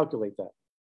do we calculate that?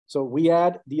 So we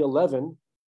add the 11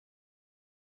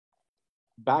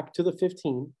 back to the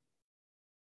 15,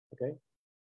 okay,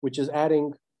 which is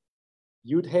adding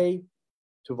Yud Hey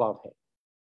to Vav Hey.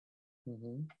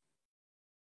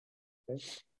 Okay,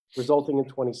 resulting in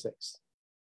 26.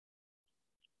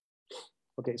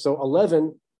 Okay, so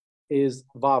 11 is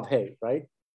Vav Hey, right?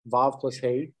 Vav plus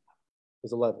Hey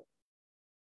is 11.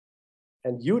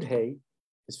 And Yud Hey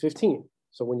is 15.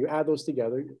 So when you add those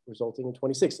together, resulting in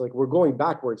 26. Like we're going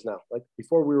backwards now. Like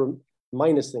before we were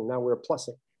minusing, now we're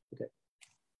plussing. Okay.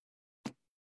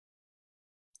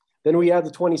 Then we add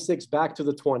the 26 back to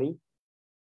the 20,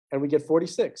 and we get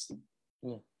 46,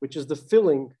 which is the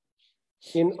filling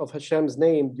in of Hashem's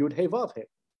name, Yud Hey Vav Hey.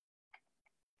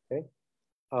 Okay.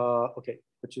 Okay,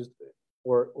 which is,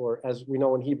 or as we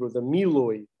know in Hebrew, the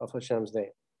milui of Hashem's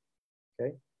name.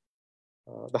 Okay.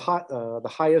 The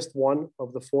highest one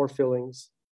of the 4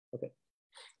 fillings. Okay.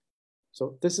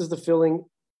 So this is the filling.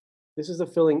 This is the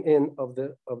filling in of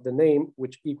the name,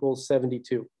 which equals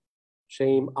 72.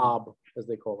 Shem Ab, as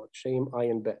they call it. Shem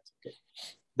Ayin Bet. Okay.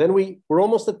 Then we're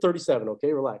almost at 37.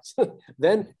 Okay, relax.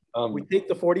 Then we take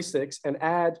the 46 and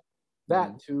add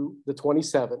that to the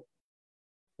 27.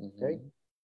 Okay.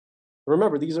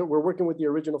 Remember, we're working with the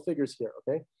original figures here.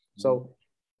 Okay. So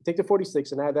take the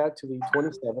 46 and add that to the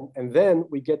 27, and then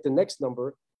we get the next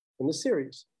number in the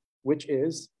series, which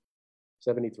is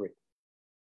 73.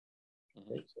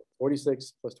 Okay, so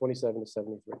 46 plus 27 is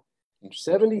 73.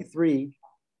 73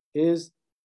 is,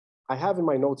 I have in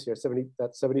my notes here,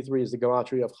 73 is the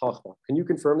gematria of Chachma. Can you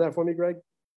confirm that for me, Greg?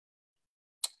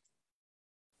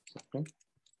 Okay.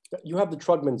 You have the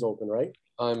Trugmans open, right?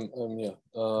 Yeah.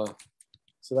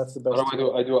 So that's the best.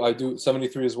 I do.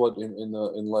 73 is what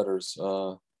in letters.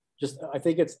 I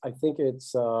think it's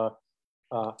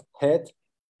Het,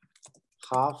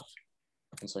 Chaf,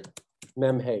 1 second.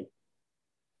 Mem Hey.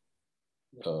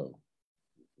 1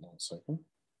 second.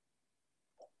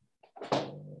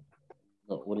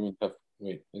 No, what do you mean?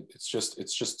 Wait, it's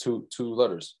just two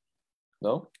letters.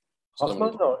 No?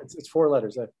 Chachma? No, it's 4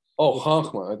 letters. Oh,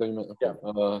 Chachma. I thought you meant. Okay.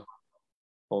 Yeah.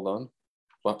 Hold on.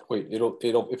 But wait, it'll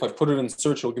if I put it in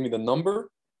search, it'll give me the number.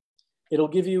 It'll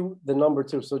give you the number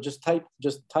too. So just type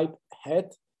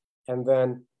het and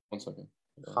then 1 second.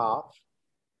 Chaf.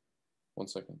 1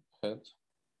 second. Het.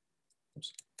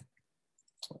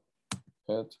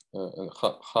 Het. And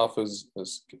Chaf is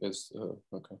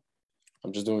okay.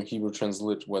 I'm just doing Hebrew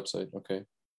translate website. Okay.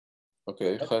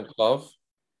 Okay. Chaf.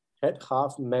 Het,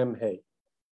 Chaf, Mem, Hey.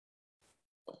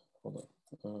 Hold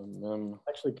on. Mem.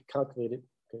 Actually, calculate it.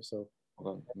 Okay, so hold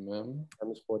on. Mem.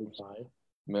 Mem is 45.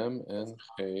 Mem and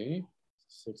Hey.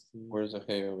 60. Where's the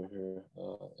Hey over here?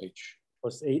 H.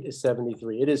 Plus 8 is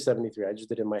 73. It is 73. I just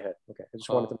did it in my head. Okay, I just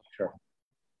wanted to make sure.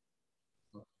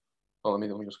 Oh, let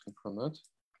me just confirm that.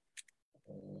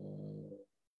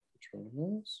 Which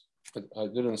one is? I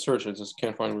did it in search. I just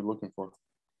can't find what we're looking for.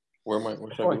 Where am I?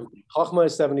 Where should I be looking? Chachma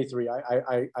is 73.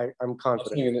 I'm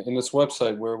confident. In this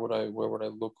website, where would I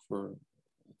look for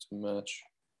to match?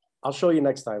 I'll show you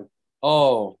next time.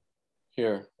 Oh,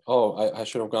 here. Oh, I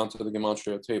should have gone to the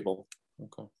gematria table.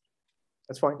 Okay.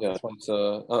 That's fine. Yeah. That's fine. It's,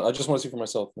 I just want to see for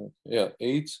myself. Yeah,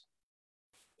 8,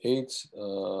 and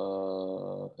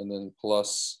then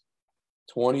plus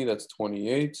 20. That's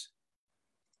 28.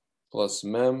 Plus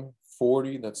mem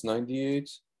 40. That's 98.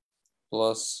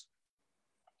 Plus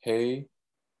hey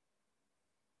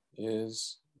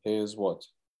is what?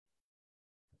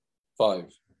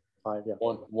 5. 5. Yeah.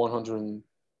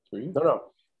 103. No.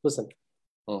 Listen.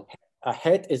 Oh. A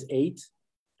het is 8,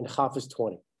 and chaf is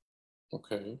 20.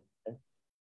 Okay.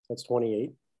 That's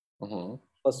 28.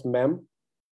 Plus mem.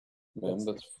 Mem,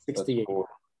 that's 68.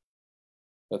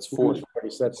 That's 40.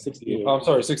 So that's 68. Oh, I'm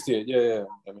sorry, 68. Yeah.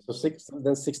 So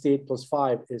then 68 plus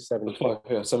 5 is 73.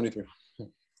 Yeah, 73.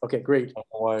 Okay, great. I don't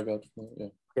know why I got, yeah.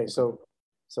 Okay, so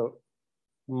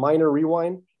minor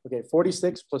rewind. Okay,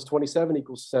 46 plus 27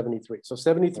 equals 73. So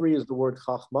 73 is the word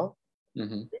chachma,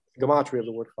 gematria of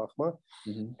the word chachma.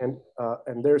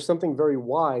 And there's something very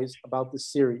wise about this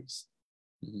series.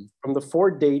 From the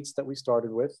 4 dates that we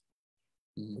started with,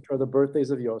 which are the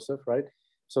birthdays of Yosef, right?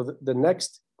 So the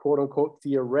next quote unquote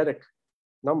theoretic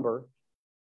number,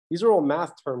 these are all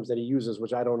math terms that he uses,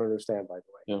 which I don't understand, by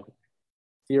the way. Yeah.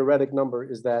 Theoretic number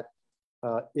is that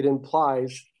it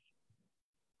implies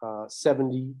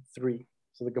 73.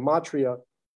 So the gematria,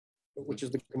 which is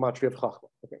the gematria of Chachma.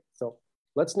 Okay, so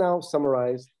let's now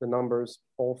summarize the numbers,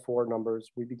 all 4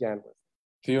 numbers we began with.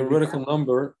 Theoretical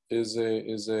number is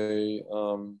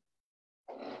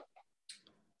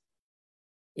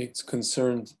it's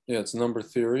concerned, it's number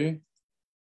theory.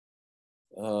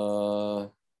 I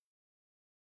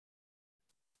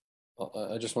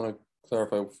just want to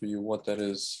clarify for you what that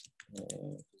is.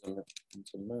 I'm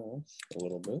into math a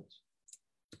little bit.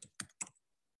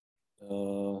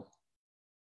 When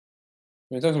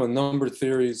you're talking about number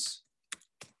theories,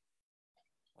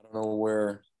 I don't know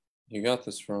where you got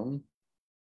this from.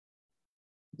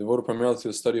 Devoted primarily to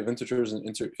the study of integers and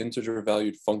integer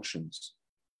valued functions.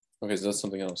 Okay, so that's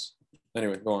something else.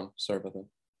 Anyway, go on. Sorry about that.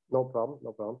 No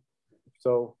problem.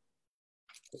 So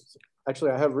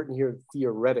actually I have written here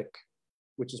theoretic,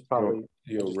 which is probably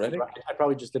theoretic. I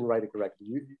probably just didn't write it correctly.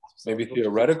 Maybe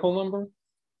theoretical number?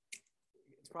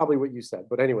 It's probably what you said,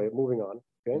 but anyway, moving on.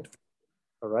 Okay.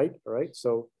 All right.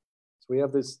 So we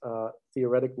have this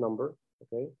theoretic number,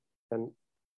 okay, and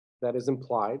that is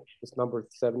implied, this number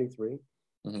 73,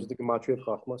 which is the gematria of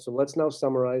Chachma. So let's now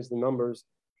summarize the numbers,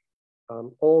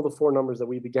 all the 4 numbers that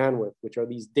we began with, which are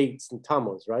these dates and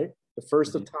Tammuz, right? The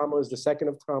 1st of Tammuz, the 2nd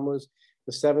of Tammuz,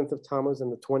 the 7th of Tammuz,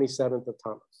 and the 27th of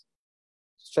Tammuz.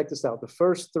 So check this out. The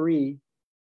first 3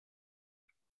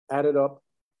 added up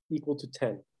equal to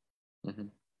 10,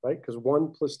 right? Because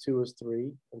 1 plus 2 is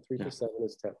 3, and 3 plus 7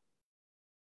 is 10.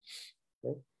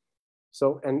 Okay.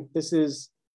 So, and this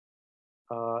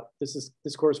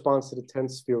corresponds to the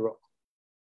 10th sphirot.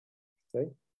 Okay.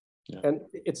 Yeah. And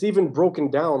it's even broken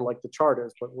down like the chart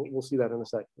is, but we'll see that in a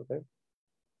second. Okay.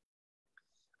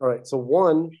 All right. So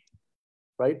 1,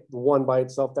 right? The 1 by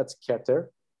itself, that's keter.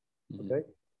 Okay.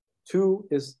 2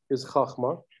 is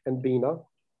chachma and bina.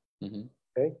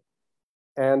 Okay.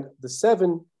 And the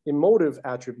 7 emotive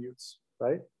attributes,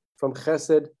 right? From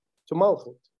chesed to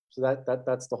malchut. So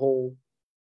that's the whole,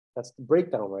 that's the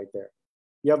breakdown right there.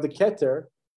 You have the keter,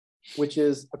 which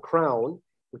is a crown,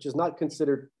 which is not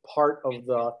considered part of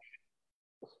the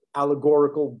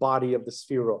allegorical body of the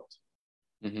sphirot,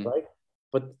 right?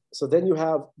 But so then you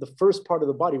have the first part of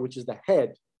the body, which is the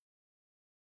head.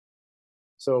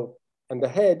 So, and the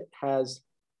head has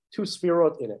 2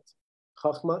 sphirot in it,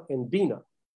 chachma and bina.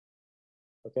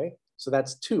 Okay, so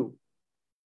that's 2.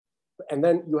 And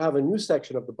then you have a new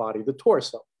section of the body, the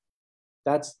torso.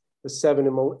 That's the seven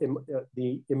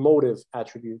the emotive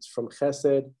attributes from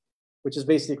Chesed, which is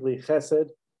basically Chesed,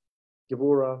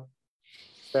 Gevura,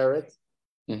 Feret,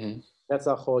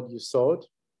 Netzachod, Yisod,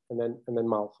 and then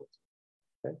Malchut.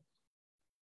 Okay.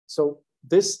 So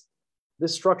this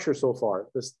structure so far,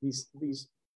 these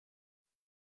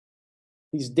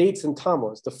dates in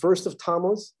Tammuz, the first of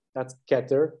Tammuz, that's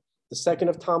Keter. The second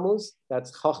of Tammuz,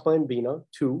 that's Chachma and Bina,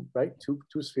 two, right? Two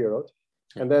sphirot.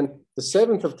 And then the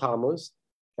seventh of Tammuz,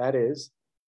 that is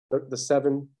the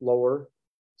seven lower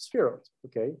sphirot.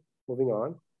 Okay, moving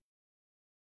on.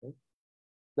 Okay.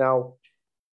 Now,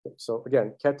 so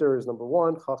again, Keter is number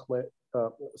one, Chachma,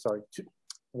 two.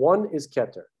 One is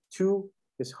Keter, two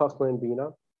is Chachma and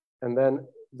Bina, and then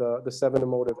the seven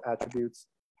emotive attributes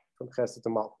from Chesed to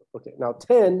Malchut. Okay, now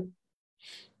 10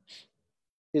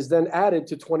 is then added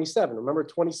to 27. Remember,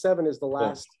 27 is the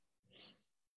last.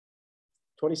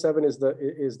 27 is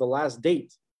the last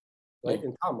date, right,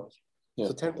 in Tammuz.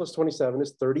 So 10 plus 27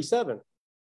 is 37.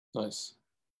 Nice.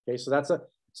 Okay, so that's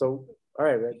all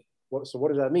right. Right? So what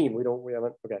does that mean? We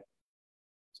haven't. Okay.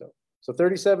 So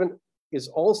 37 is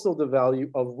also the value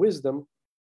of wisdom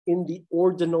in the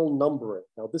ordinal numbering.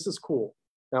 Now this is cool.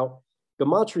 Now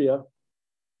Gematria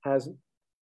has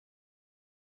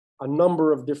a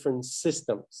number of different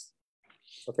systems.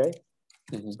 Okay.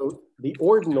 So the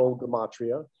ordinal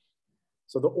Gematria.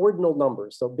 So the ordinal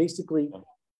numbers. So basically,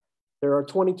 there are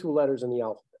 22 letters in the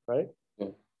alphabet, right?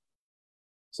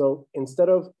 So instead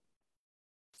of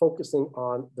focusing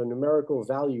on the numerical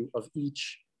value of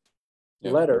each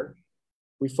letter,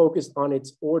 we focused on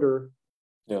its order.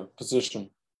 Position.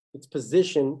 Its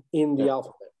position in the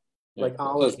alphabet. Like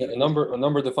ours. A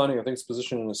number defining, I think, its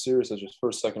position in a series such as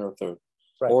first, second, or third.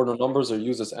 Right. Ordinal numbers are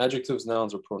used as adjectives,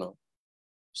 nouns, or pronouns.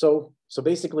 So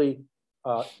basically,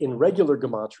 in regular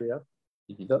Gematria,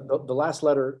 the last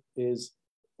letter is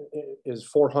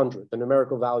 400. The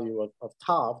numerical value of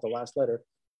Tav, the last letter,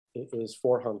 is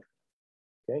 400.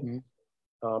 Okay,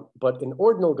 but in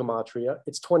ordinal Gematria,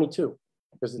 it's 22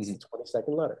 because it's the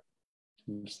 22nd letter.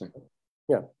 Interesting.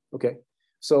 Yeah. Okay.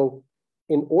 So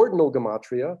in ordinal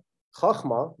Gematria,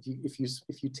 Chachma,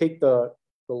 if you take the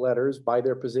letters by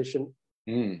their position,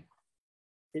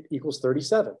 it equals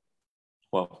 37.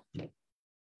 Wow.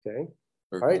 Okay.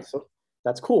 All right. So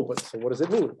that's cool. But so what does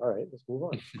it mean? All right, let's move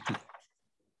on.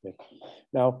 Okay.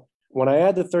 Now, when I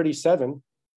add the 37,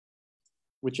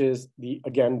 which is the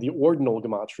ordinal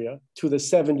Gematria, to the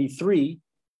 73,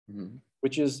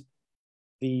 which is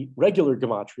the regular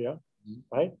Gematria,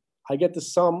 right? I get the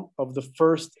sum of the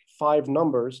first 5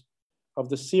 numbers of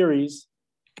the series,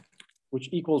 which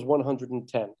equals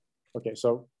 110. Okay,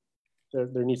 so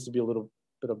there needs to be a little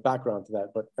bit of background to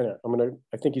that, but anyway,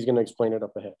 I think he's gonna explain it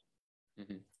up ahead.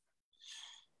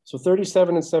 So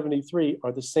 37 and 73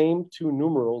 are the same 2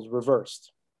 numerals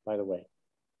reversed, by the way.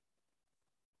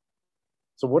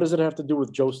 So what does it have to do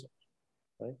with Joseph,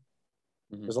 right?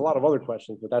 There's a lot of other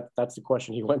questions, but that's the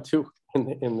question he went to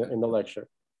in the lecture.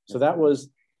 So that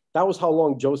was how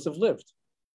long Joseph lived.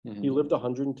 He lived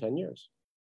 110 years.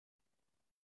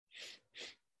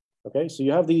 Okay, so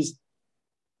you have these.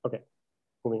 Okay,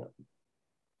 moving on.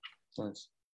 Nice.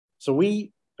 So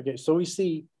we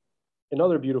see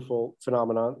another beautiful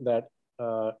phenomenon that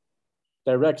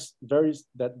directs very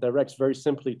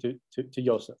simply to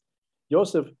Yosef.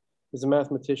 Yosef is a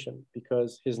mathematician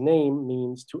because his name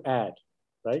means to add,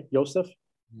 right? Yosef,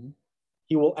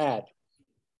 he will add.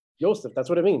 Yosef, that's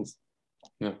what it means.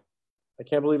 Yeah. I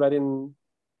can't believe I didn't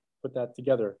put that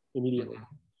together immediately.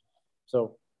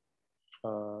 So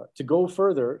to go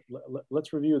further,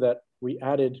 let's review that we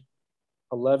added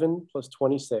 11 plus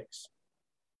 26,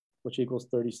 which equals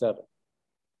 37.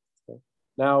 Okay.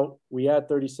 Now we add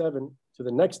 37 to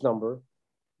the next number,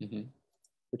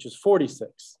 which is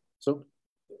 46. So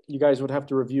you guys would have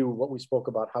to review what we spoke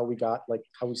about, how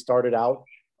we started out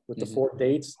with the 4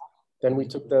 dates. Then we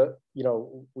took the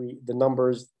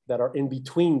numbers that are in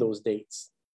between those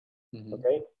dates.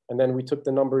 Okay. And then we took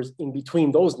the numbers in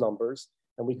between those numbers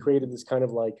and we created this kind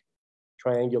of like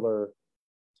triangular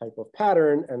type of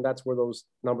pattern. And that's where those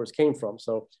numbers came from.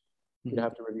 So you'd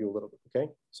have to review a little bit.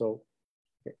 Okay. So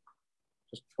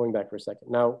just going back for a second.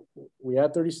 Now we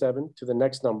add 37 to the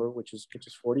next number, which is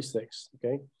 46.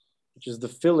 Okay. Which is the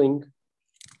filling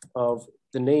of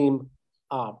the name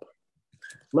Ab.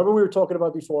 Remember we were talking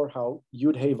about before how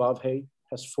Yud Hey Vav Hey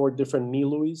has 4 different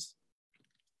miluis?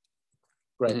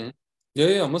 Right.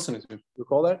 Yeah, I'm listening to you.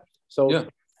 Recall that? So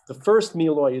the first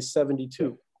milui is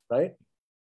 72, right?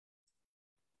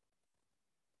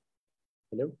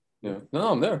 Hello? Yeah.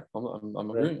 No, I'm there. I'm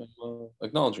agreeing. I'm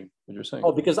acknowledging what you're saying.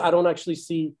 Oh, because I don't actually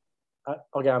see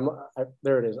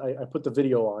There it is. I put the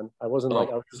video on. I wasn't I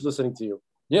was just listening to you.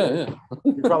 Yeah.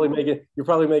 You're probably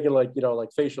making like,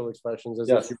 like facial expressions as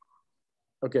if you.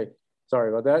 Okay, sorry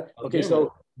about that. Okay,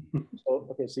 so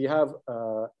you have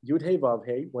Yud Hey Vav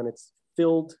Hey when it's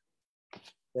filled.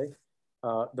 Okay,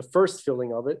 the first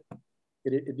filling of it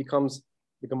becomes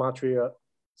the gematria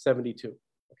 72.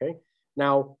 Okay,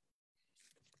 now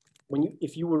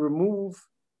if you would remove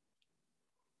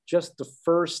just the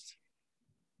first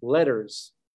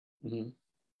letters in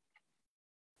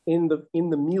the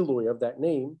milui of that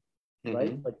name,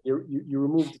 right? Like you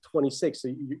remove the 26, so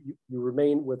you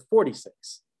remain with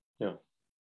 46. Yeah.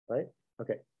 Right.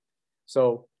 Okay.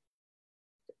 So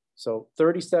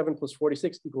 37 plus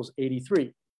 46 equals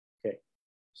 83. Okay.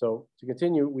 So to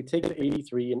continue, we take the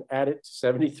 83 and add it to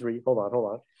 73. Hold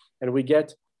on, and we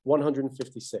get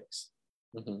 156.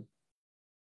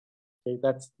 Okay,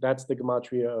 that's the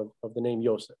gematria of the name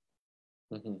Yosef.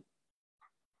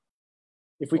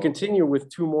 If we continue with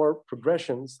two more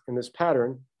progressions in this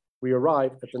pattern, we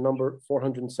arrive at the number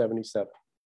 477.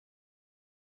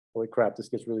 Holy crap, this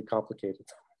gets really complicated.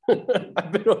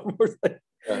 I've been on more than,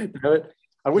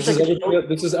 I wish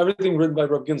this is everything written by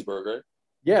Reb Ginsburg, right?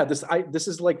 Yeah, this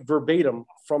is like verbatim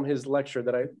from his lecture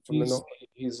that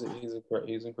he's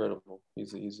incredible.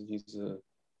 He's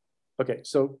Okay,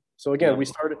 so again, we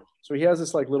started. So he has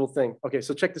this like little thing. Okay,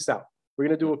 so check this out. We're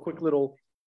gonna do a quick little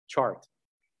chart.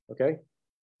 Okay,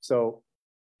 so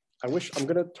I'm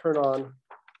gonna turn on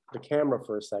the camera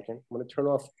for a second. I'm gonna turn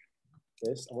off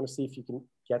this. I want to see if you can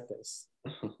get this.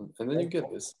 And then you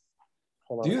get this.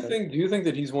 Hold on. Do you think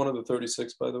that he's one of the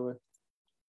 36? By the way,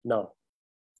 no.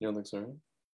 You don't think so? Right?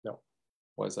 No.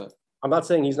 Why is that? I'm not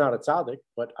saying he's not a tzaddik,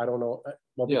 but I don't know.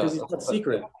 Well, because he's not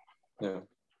secret. Yeah.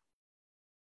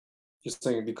 Just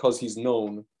saying because he's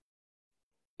known,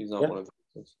 he's not one of the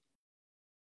 36.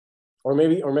 Or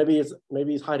maybe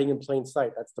he's hiding in plain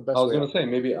sight. That's the best. I was going to say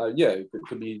maybe it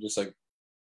could be just like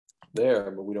there,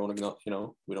 but we don't know.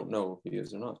 We don't know if he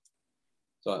is or not.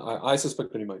 So I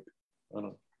suspect that he might be. I don't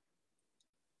know.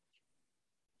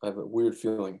 I have a weird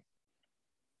feeling.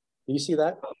 Do you see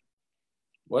that?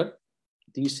 What?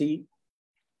 Do you see?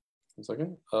 1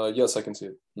 second. Yes, I can see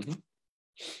it. Okay,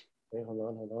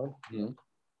 hold on.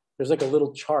 There's like a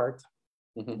little chart.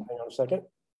 Hang on a second.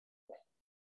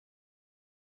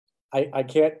 I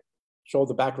can't show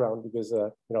the background because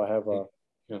I have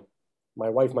my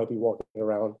wife might be walking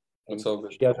around and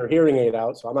she has her hearing aid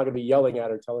out, so I'm not going to be yelling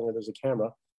at her telling her there's a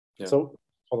camera. Yeah. So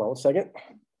hold on a second.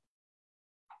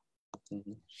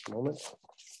 A moment.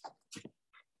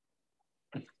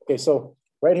 Okay, so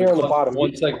right here on the bottom.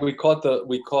 1 second. We caught the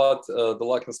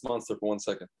Loch Ness Monster for 1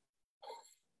 second.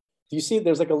 Do you see?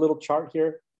 There's like a little chart here.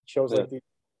 It shows like the.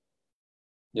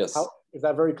 Yes. Is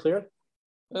that very clear?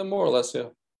 More or less, yeah.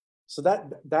 So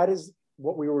that is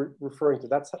what we were referring to.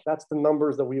 That's the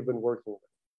numbers that we've been working with.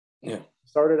 Yeah.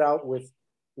 Started out with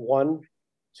 1,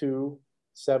 2,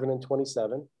 7, and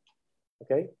 27.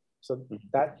 Okay, so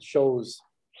that shows.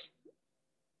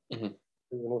 We've been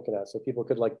looking at, so people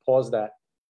could like pause that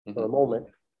for a moment,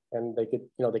 and they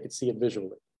could see it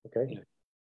visually. Okay. Yeah.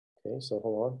 Okay, so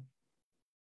hold on.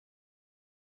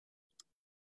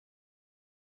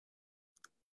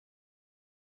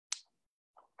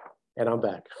 And I'm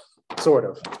back, sort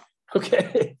of.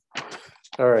 Okay.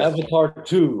 All right. Avatar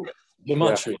 2,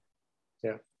 gematria.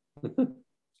 Yeah.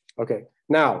 Okay.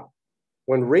 Now,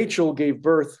 when Rachel gave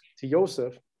birth to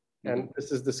Yosef, and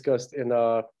this is discussed in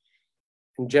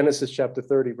Genesis chapter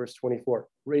 30, verse 24,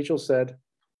 Rachel said,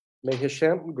 "May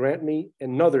Hashem grant me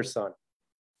another son."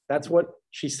 That's what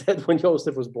she said when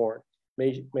Yosef was born.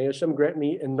 May Hashem grant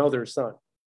me another son.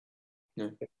 Yeah.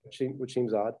 Which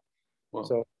seems odd.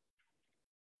 Wow.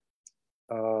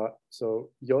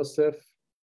 So Yosef,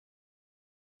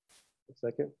 a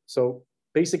second. So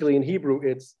basically in Hebrew,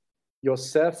 it's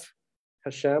Yosef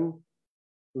Hashem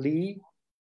Li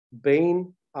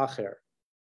Bein Acher.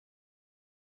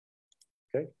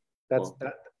 Okay, that's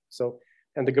that. So,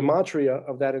 and the gematria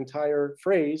of that entire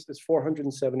phrase is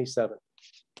 477.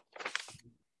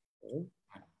 Okay.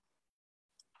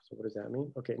 So what does that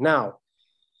mean? Okay, now,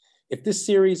 if this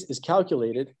series is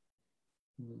calculated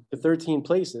to 13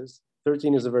 places,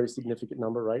 13 is a very significant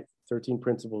number, right? 13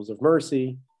 principles of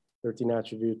mercy, 13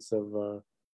 attributes of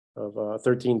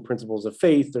 13 principles of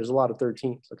faith. There's a lot of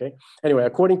 13s, okay? Anyway,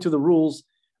 according to the rules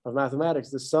of mathematics,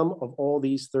 the sum of all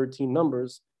these 13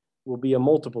 numbers will be a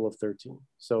multiple of 13.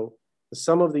 So the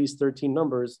sum of these 13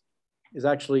 numbers is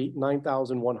actually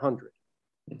 9,100.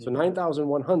 So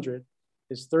 9,100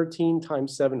 is 13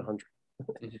 times 700.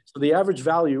 So the average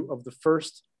value of the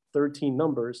first 13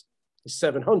 numbers is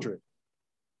 700.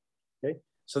 Okay,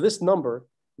 so this number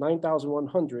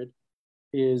 9,100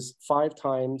 is 5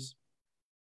 times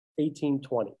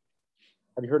 1820.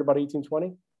 Have you heard about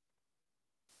 1820?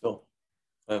 No,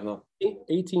 I have not.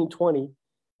 1820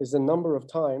 is the number of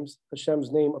times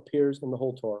Hashem's name appears in the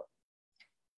whole Torah.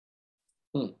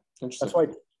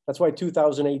 Interesting. That's why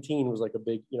 2018 was like a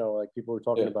big, like people were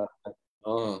talking about.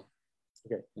 Oh,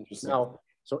 okay. Interesting. Now,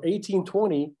 so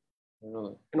 1820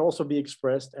 can also be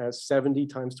expressed as 70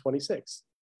 times 26.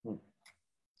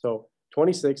 So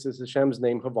 26 is Hashem's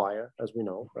name, Havaya, as we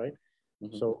know, right?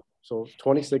 So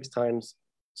 26 times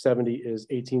 70 is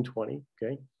 1820,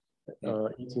 okay?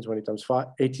 1820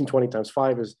 times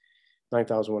 5 is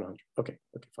 9,100. Okay,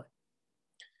 fine.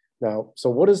 Now, so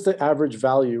what is the average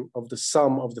value of the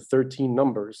sum of the 13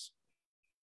 numbers?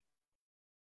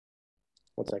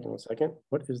 One second.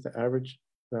 What is the average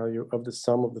value of the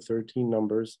sum of the 13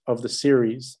 numbers of the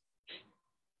series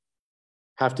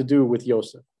have to do with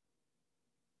Yosef?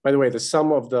 By the way,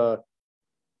 the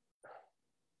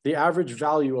average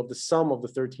value of the sum of the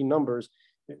 13 numbers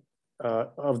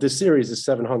of this series is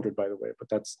 700, by the way, but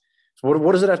that's, so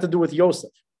what does it have to do with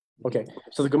Yosef? Okay,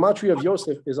 so the gematria of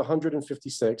Yosef is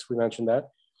 156, we mentioned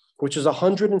that, which is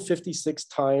 156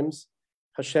 times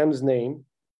Hashem's name.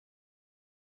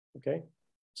 Okay,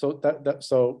 so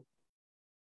so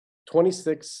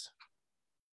 26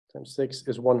 times 6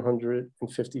 is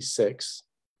 156.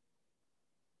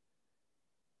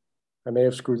 I may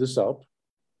have screwed this up,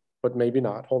 but maybe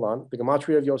not. Hold on. The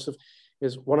gematria of Yosef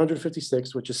is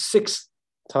 156, which is 6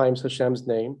 times Hashem's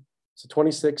name. So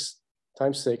 26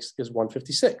 times 6 is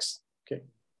 156. Okay.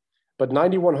 But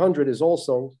 9,100 is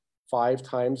also 5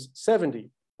 times 70,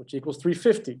 which equals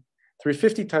 350.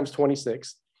 350 times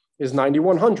 26 is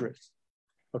 9,100.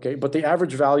 Okay. But the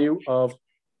average value of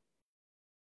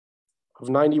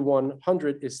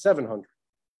 9,100 is 700.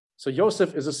 So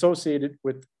Yosef is associated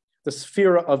with the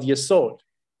sphera of Yesod,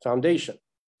 foundation,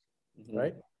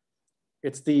 right?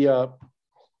 It's the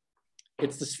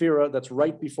sphera that's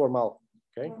right before Malchut.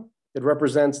 Okay, it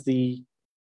represents the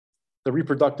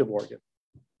reproductive organ.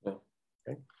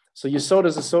 Okay, so Yesod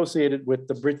is associated with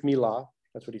the Brit Milah.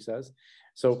 That's what he says.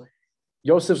 So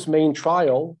Yosef's main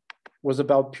trial was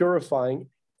about purifying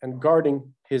and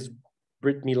guarding his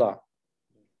Brit Milah.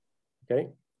 Okay,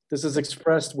 this is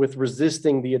expressed with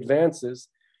resisting the advances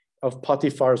of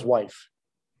Potiphar's wife.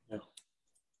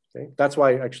 Okay, that's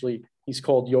why actually he's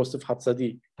called Yosef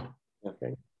HaTzadik.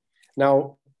 Okay,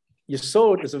 now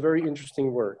Yesod is a very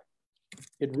interesting word.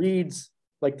 It reads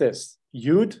like this: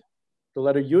 Yud, the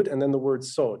letter Yud, and then the word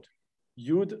Sod.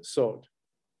 Yud, Sod.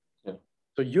 So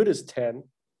Yud is 10.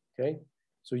 Okay,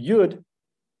 so Yud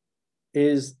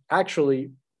is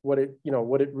actually what it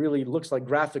really looks like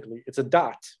graphically. It's a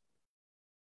dot.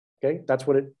 Okay, that's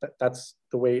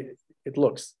the way it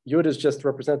looks. Yud is just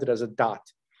represented as a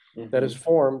dot that is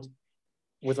formed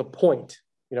with a point.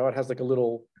 It has like a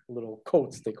little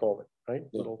coats, they call it, right?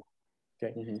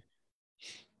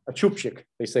 A chupchik,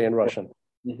 they say in Russian.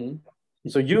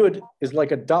 So Yud is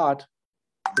like a dot,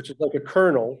 which is like a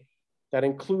kernel that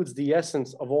includes the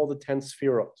essence of all the 10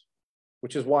 sphirot,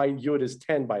 which is why Yud is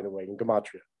 10, by the way, in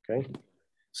gematria. Okay,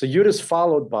 so Yud is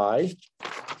followed by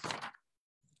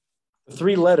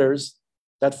 3 letters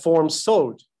that form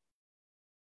Sod.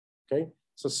 Okay,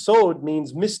 so Sod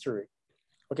means mystery.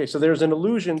 Okay, so there's an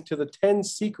allusion to the 10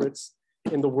 secrets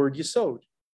in the word Yesod.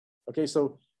 Okay,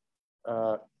 so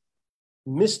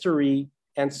mystery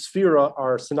and sphera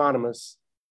are synonymous,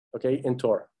 okay, in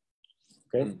Torah.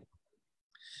 Okay,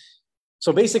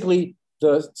 so basically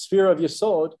the sphera of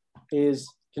Yesod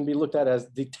can be looked at as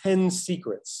the 10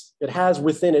 secrets. It has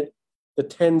within it the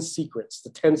 10 secrets, the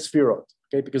 10 sphirot,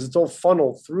 okay, because it's all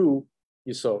funneled through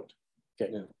Yesod.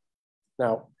 Okay,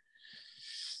 now,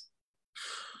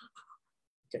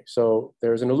 okay, so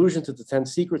there's an allusion to the 10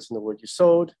 secrets in the word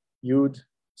Yesod, Yud,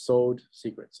 Sod,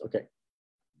 secrets. Okay,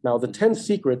 now the 10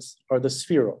 secrets are the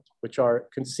sphirot, which are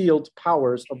concealed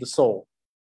powers of the soul.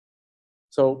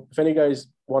 So if any guys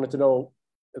wanted to know,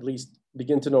 at least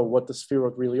begin to know what the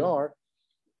sphirot really are,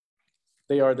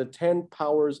 they are the 10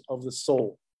 powers of the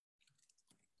soul,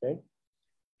 okay,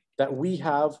 that we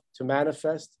have to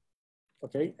manifest,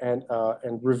 okay, and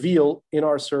reveal in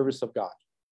our service of God.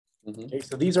 Okay,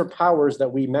 so these are powers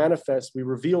that we manifest, we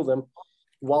reveal them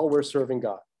while we're serving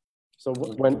God. So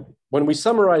when we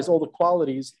summarize all the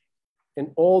qualities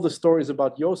in all the stories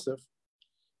about Yosef,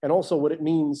 and also what it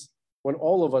means when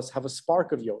all of us have a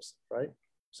spark of Yosef, right?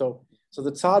 So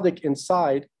the tzaddik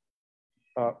inside,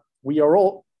 we are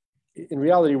all, in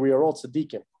reality, we are all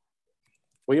tzaddikim.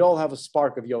 We all have a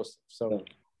spark of Yosef. So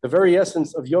the very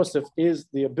essence of Yosef is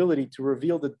the ability to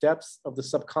reveal the depths of the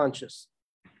subconscious,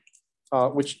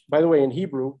 which, by the way, in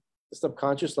Hebrew, The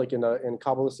subconscious, like in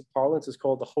Kabbalistic parlance, is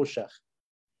called the choshech.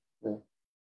 Yeah.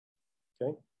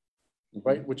 Okay,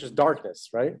 right, which is darkness,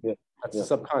 right? Yeah. That's the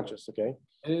subconscious. Okay,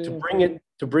 Yeah.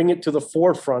 to bring it to the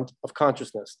forefront of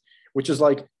consciousness, which is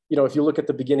like, if you look at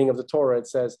the beginning of the Torah, it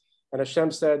says, "And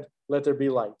Hashem said, let there be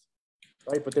light,"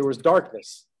 right? But there was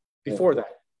darkness before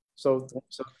that. So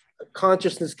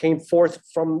consciousness came forth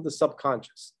from the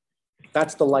subconscious.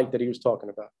 That's the light that he was talking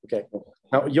about. Okay.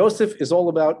 Now, Yosef is all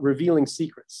about revealing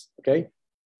secrets. Okay.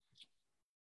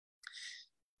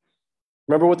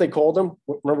 Remember what they called him?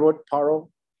 Remember what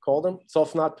Paro called him?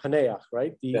 Sofnat Paneach,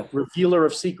 right? The revealer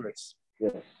of secrets.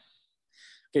 Yeah.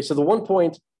 Okay. So the one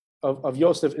point of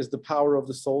Yosef is the power of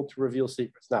the soul to reveal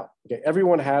secrets. Now, okay,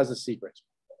 everyone has a secret.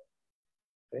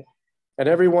 Okay. And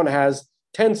everyone has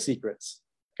 10 secrets.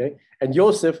 Okay. And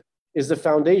Yosef is the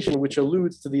foundation which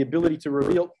alludes to the ability to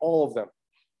reveal all of them.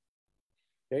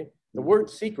 Okay, the word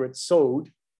secret,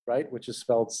 sod, right, which is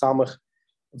spelled samach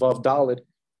vav dalid,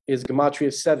 is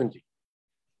gematria 70.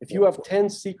 If you have 10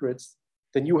 secrets,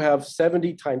 then you have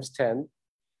 70 times 10,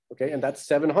 okay, and that's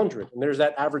 700. And there's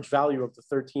that average value of the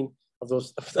 13 of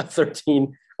those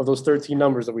 13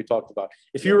 numbers that we talked about.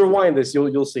 If you rewind this,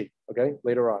 you'll see, okay,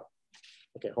 later on.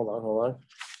 Okay, hold on.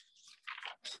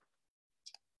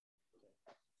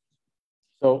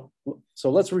 So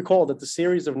let's recall that the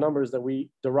series of numbers that we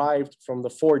derived from the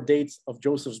 4 dates of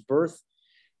Joseph's birth,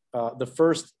 the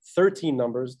first 13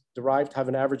 numbers derived have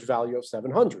an average value of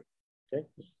 700. Okay,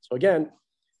 so again,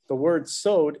 the word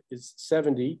sod is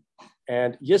 70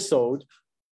 and yesod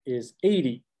is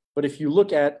 80. But if you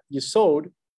look at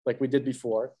yesod, like we did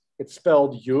before, it's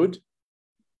spelled yud,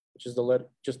 which is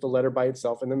just the letter by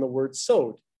itself, and then the word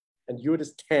sod, and yud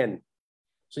is 10.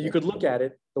 So you could look at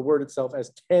it, the word itself, as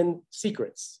 10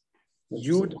 secrets.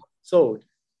 Yud Sod.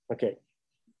 Okay.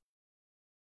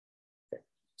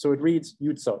 So it reads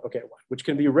Yud Sod, okay, which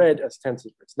can be read as 10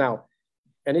 secrets. Now,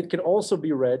 and it can also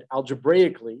be read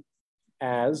algebraically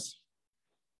as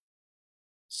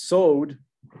Sod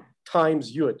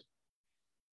times Yud.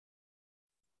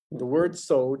 The word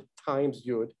Sod times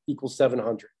Yud equals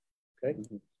 700. Okay.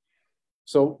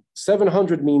 So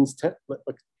 700 means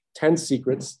 10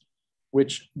 secrets,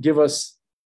 which give us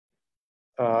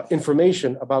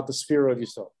information about the sphere of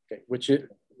Yisod, okay, which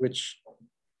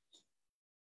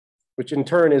in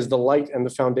turn is the light and the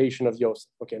foundation of Yosef.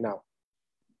 Okay, now,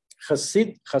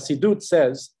 Chassidut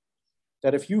says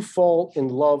that if you fall in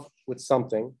love with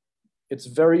something, it's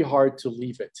very hard to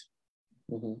leave it.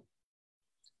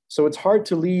 So it's hard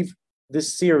to leave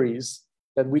this series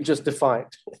that we just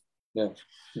defined. Yeah.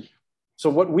 So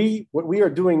what we are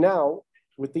doing now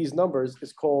with these numbers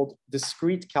is called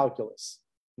discrete calculus.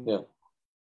 Yeah.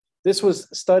 This was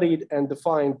studied and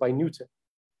defined by Newton.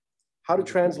 How to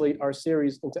translate our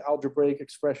series into algebraic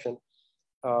expression,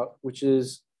 which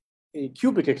is a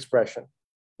cubic expression.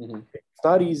 It's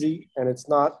not easy and it's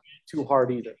not too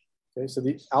hard either. Okay, so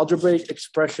the algebraic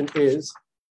expression is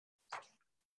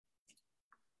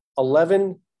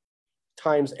 11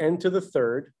 times n to the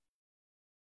third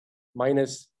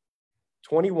minus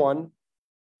 21.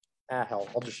 Hell,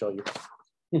 I'll just show you.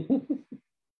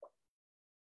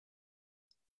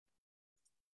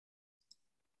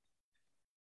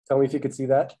 Tell me if you could see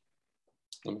that.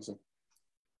 Let me see.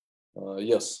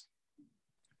 Yes.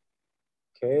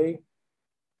 Okay.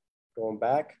 Going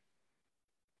back.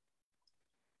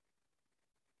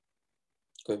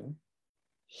 Okay.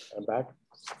 I'm back.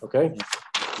 Okay.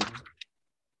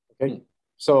 Okay.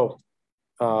 So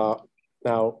now,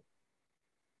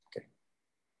 okay.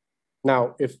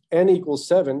 Now, if n equals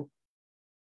 7,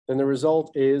 then the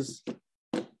result is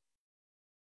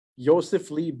Yosef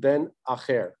Li ben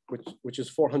Acher, which is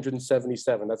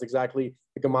 477. That's exactly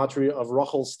the gematria of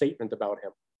Rachel's statement about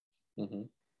him.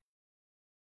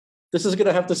 This is going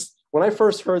to have to, when I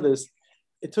first heard this,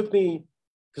 it took me,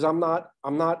 because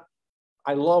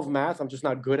I love math, I'm just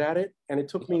not good at it. And it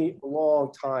took me a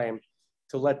long time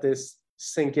to let this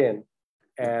sink in.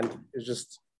 And it's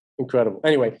just incredible.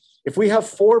 Anyway, if we have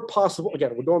 4 possible,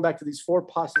 again, we're going back to these 4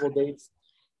 possible dates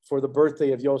for the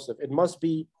birthday of Yosef. It must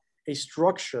be a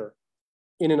structure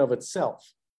in and of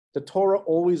itself. The Torah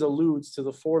always alludes to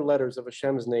the 4 letters of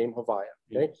Hashem's name, Havaya.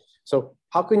 Okay, so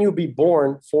how can you be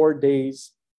born 4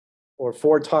 days or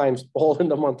 4 times all in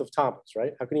the month of Tammuz,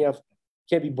 right? How can you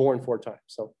can't be born 4 times?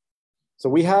 So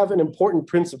we have an important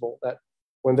principle that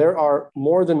when there are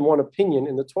more than one opinion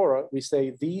in the Torah, we say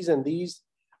these and these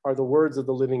are the words of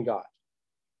the living God.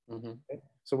 Okay?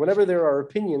 So whenever there are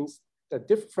opinions that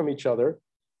differ from each other,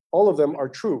 all of them are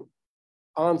true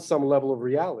on some level of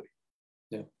reality.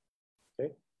 Yeah.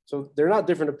 Okay. So they're not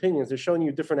different opinions. They're showing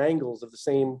you different angles of the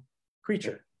same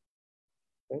creature.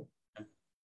 Okay.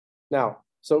 Now,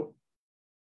 so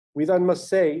we then must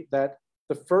say that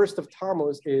the first of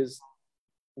Tammuz is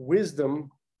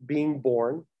wisdom being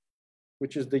born,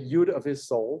 which is the yud of his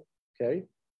soul, okay?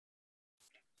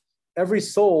 Every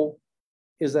soul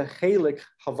is a chelik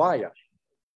havaya,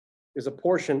 is a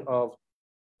portion of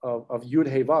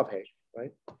yud he vav he,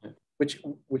 right?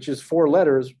 Which is 4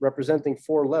 letters representing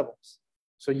 4 levels.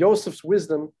 So Yosef's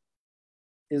wisdom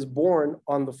is born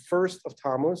on the first of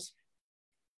Tammuz.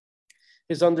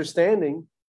 His understanding,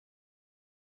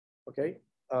 okay,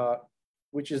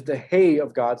 which is the Hey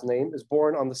of God's name, is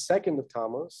born on the second of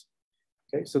Tammuz.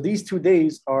 Okay, so these 2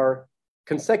 days are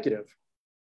consecutive,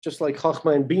 just like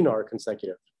Chachma and Bina are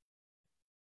consecutive.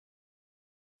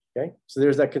 Okay, so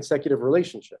there's that consecutive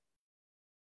relationship.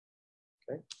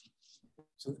 Okay,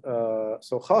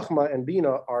 so Chachma and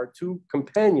Bina are 2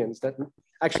 companions that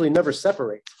actually never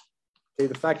separate. Okay,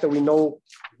 the fact that we know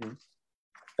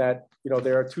that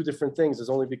there are 2 different things is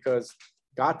only because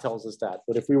God tells us that.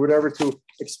 But if we were ever to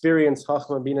experience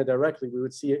Chachma and Bina directly, we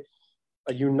would see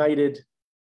a united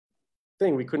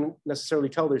thing. We couldn't necessarily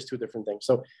tell there's 2 different things.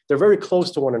 So they're very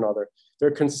close to one another.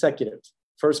 They're consecutive.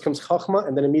 First comes Chachma,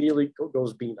 and then immediately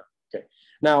goes Bina. Okay.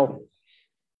 Now,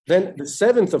 then the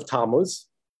 7th of Tammuz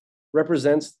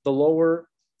represents the lower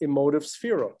emotive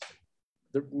sphirot,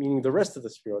 meaning the rest of the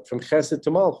sphirot, from Chesed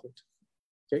to Malchut.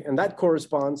 Okay, and that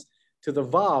corresponds to the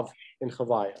Vav in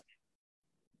Chavaya.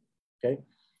 Okay.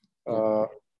 1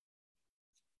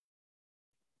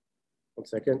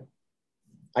 second.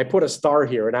 I put a star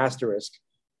here, an asterisk.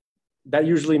 That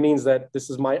usually means that this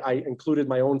is I included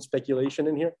my own speculation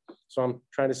in here. So I'm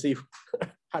trying to see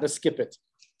how to skip it.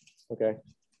 Okay.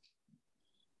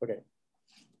 Okay.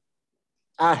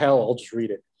 Hell, I'll just read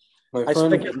it. My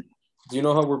friend, do you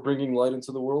know how we're bringing light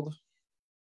into the world?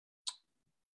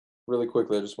 Really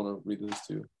quickly, I just want to read this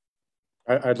to you.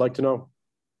 I'd like to know.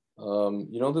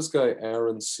 You know this guy,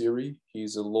 Aaron Siri?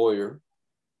 He's a lawyer.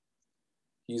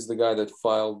 He's the guy that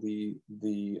filed the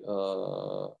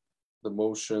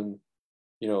motion,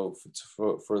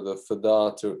 for the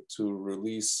FADA to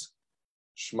release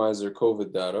Schmeiser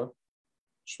COVID data,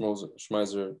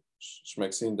 Schmeiser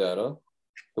Schmecksin data,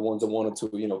 the ones that wanted to,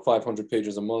 500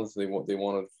 pages a month. They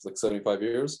wanted like 75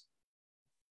 years.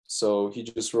 So he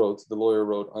just wrote, the lawyer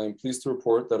wrote, I am pleased to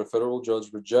report that a federal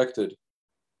judge rejected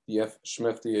the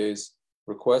FDA's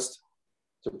request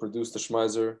to produce the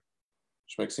Schmeiser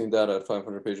Schmecksin data at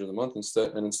 500 pages a month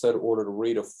instead ordered a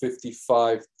rate of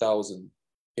 55,000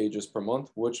 pages per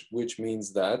month, which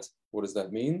means that, what does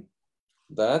that mean?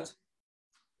 That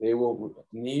they will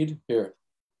need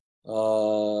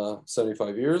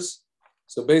 75 years.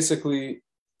 So basically,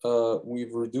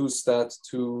 we've reduced that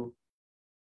to,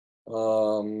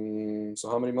 so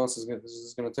how many months is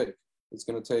this going to take? It's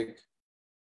going to take,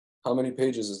 how many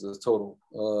pages is the total?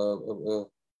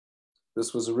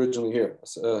 This was originally here.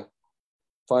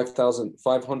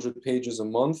 5,500 pages a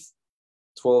month,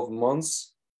 12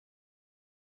 months,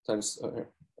 times,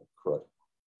 correct,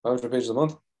 500 pages a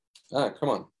month.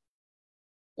 Come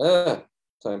on.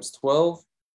 Times 12,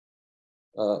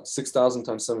 6,000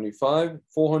 times 75,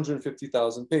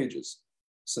 450,000 pages.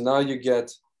 So now you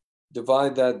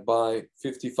divide that by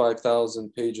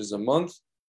 55,000 pages a month.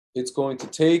 It's going to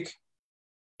take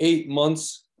 8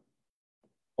 months,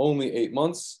 only 8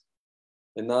 months,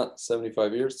 and not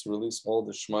 75 years to release all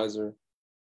the Schmeiser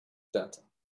data.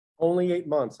 Only 8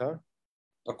 months, huh?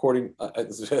 According,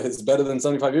 it's better than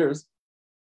 75 years.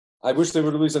 I wish they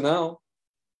would release it now.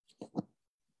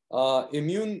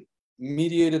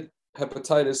 Immune-mediated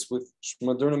hepatitis with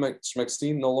Moderna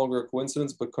Schmecksin, no longer a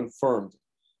coincidence, but confirmed.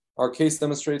 Our case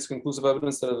demonstrates conclusive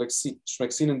evidence that a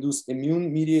Schmecksin-induced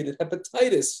immune-mediated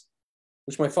hepatitis,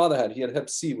 which my father had. He had Hep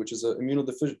C, which is an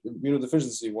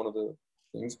immunodeficiency, one of the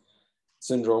things,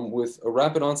 syndrome, with a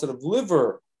rapid onset of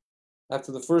liver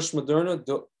after the first Moderna,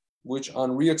 which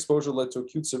on re-exposure led to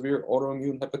acute severe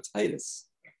autoimmune hepatitis.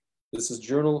 This is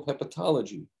Journal of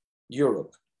Hepatology,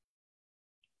 Europe.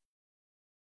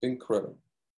 Incredible.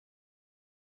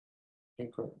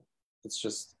 Incredible. It's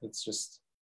just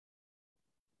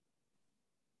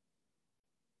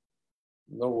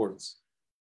no words.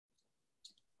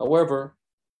 However,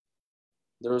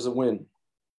 there is a win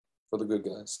for the good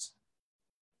guys.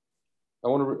 I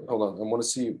want to hold on. I want to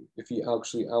see if he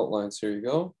actually outlines. Here you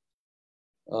go.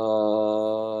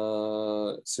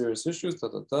 Serious issues.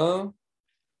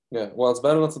 Yeah. While it's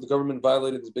bad enough that the government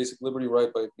violated this basic liberty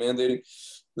right by mandating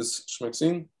this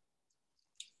Schmecksin,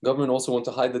 government also want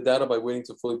to hide the data by waiting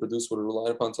to fully produce what it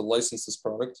relied upon to license this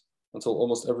product until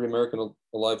almost every American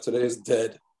alive today is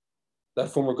dead. That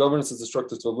form of governance is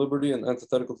destructive to liberty and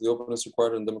antithetical to the openness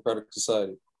required in a democratic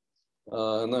society.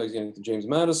 Now he's getting to James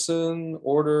Madison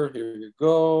order. Here you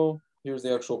go. Here's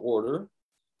the actual order.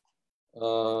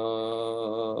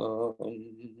 Blah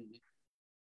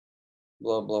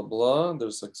blah blah.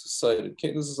 There's like cited.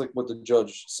 This is like what the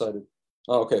judge cited.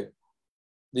 Oh, okay.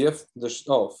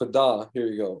 Fada. Here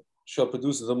you go. Shall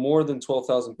produce the more than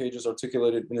 12,000 pages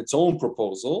articulated in its own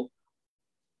proposal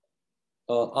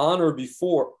on or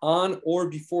before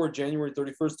January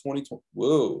 31st,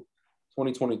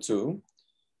 2022.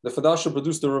 The Fada shall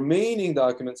produce the remaining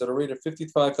documents at a rate of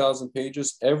 55,000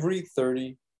 pages every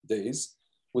 30 days,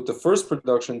 with the first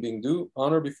production being due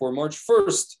on or before March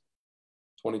 1st,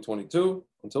 2022,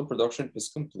 until production is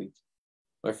complete.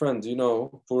 My friend, do you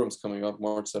know Purim's coming up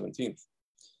March 17th?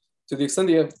 To the extent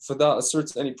the Fada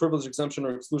asserts any privilege, exemption,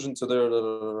 or exclusion to their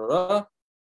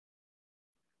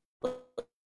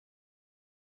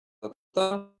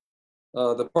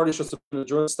the party shall submit a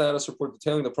joint status report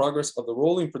detailing the progress of the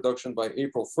rolling production by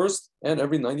April 1st and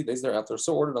every 90 days thereafter,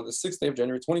 so ordered on the 6th day of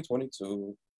January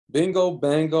 2022. Bingo,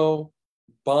 bango,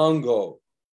 bongo.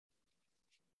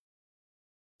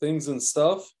 Things and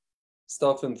stuff,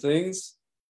 stuff and things.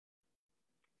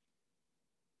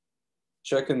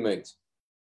 Check and mate.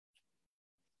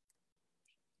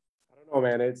 I don't know,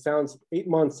 man. It sounds 8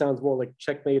 months sounds more like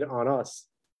checkmate on us.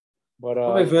 But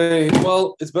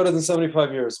well, it's better than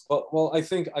 75 years. But well, I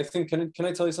think can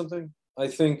I tell you something? I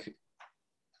think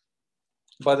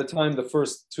by the time the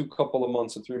first couple of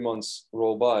months or 3 months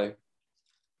roll by,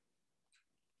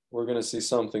 we're gonna see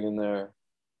something in there.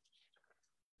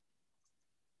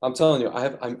 I'm telling you,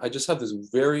 I just have this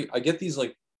I get these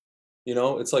like,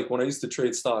 it's like when I used to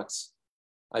trade stocks,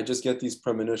 I just get these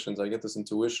premonitions. I get this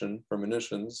intuition,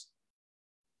 premonitions,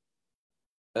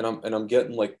 and I'm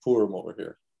getting like Purim over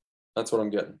here. That's what I'm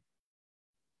getting.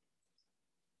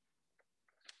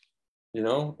 And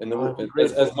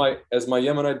as my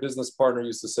Yemenite business partner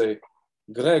used to say,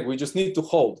 Greg, we just need to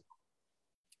hold.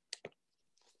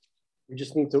 We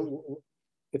just need to.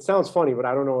 It sounds funny, but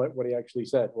I don't know what he actually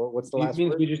said. What's the last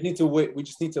word? We just need to wait. We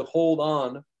just need to hold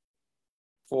on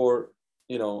for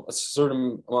a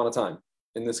certain amount of time.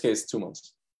 In this case, 2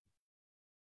 months.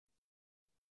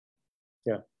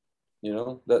 Yeah.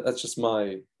 That's just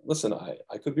listen, I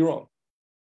could be wrong.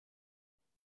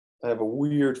 I have a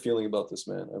weird feeling about this,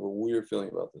 man. I have a weird feeling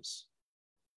about this.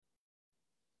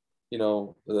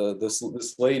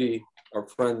 This lady, our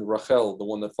friend Rachel, the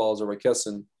one that follows Rabbi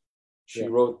Kessin, she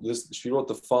wrote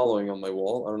the following on my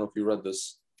wall. I don't know if you read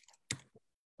this.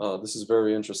 This is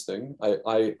very interesting.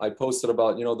 I posted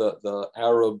about, the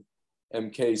Arab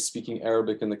MK speaking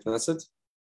Arabic in the Knesset.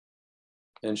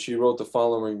 And she wrote the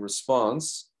following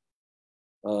response.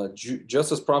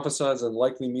 Just as prophesied and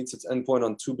likely meets its endpoint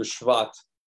on Tu B'Shvat,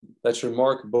 that should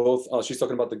mark both, she's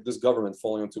talking about this government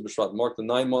falling on Tu B'Shvat, mark the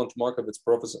 9-month mark of its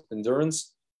prophet's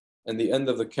endurance and the end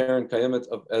of the Karen Kayemet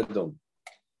of Edom.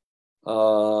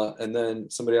 And then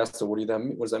somebody asked her, what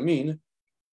does that mean?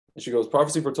 And she goes,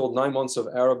 prophecy foretold 9 months of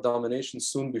Arab domination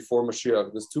soon before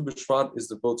Mashiach. This Tu B'Shvat is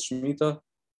the both Shemitah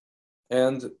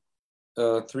and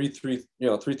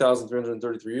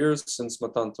 3,333 years since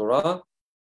Matan Torah.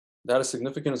 That is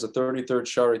significant as the 33rd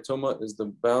Shari Toma is the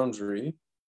boundary.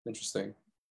 Interesting.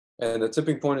 And the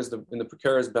tipping point is in the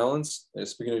precarious balance,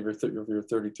 speaking of your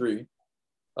 33,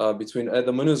 between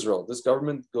Edom and Israel. This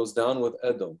government goes down with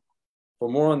Edom. For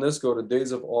more on this, go to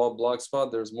Days of Awe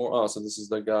blogspot. There's more. So this is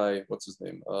the guy, what's his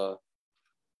name?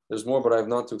 There's more, but I have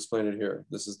not to explain it here.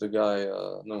 This is the guy,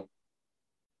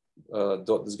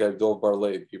 this guy, Dov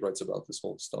Bar-Lev. He writes about this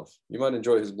whole stuff. You might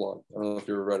enjoy his blog. I don't know if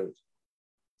you ever read it.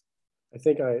 I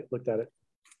think I looked at it.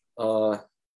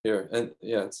 Here, and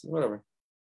yeah, it's whatever.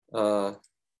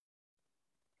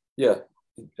 Yeah,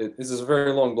 this is a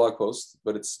very long blog post,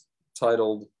 but it's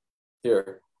titled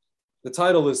here. The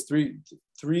title is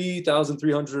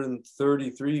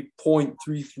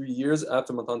 3,333.33 years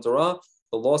after Matan Torah,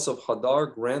 the loss of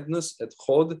Hadar, grandness at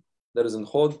Chod, that is in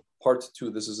Chod, part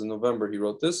 2. This is in November, he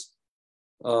wrote this.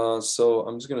 So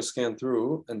I'm just going to scan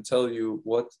through and tell you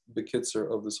what the kitzer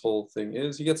of this whole thing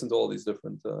is. He gets into all these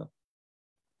different,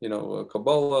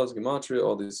 Kabbalahs, Gematria,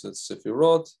 all these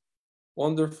Sefirot.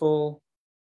 Wonderful.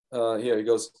 Here he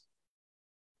goes.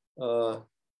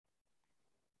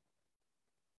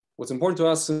 What's important to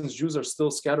ask, since Jews are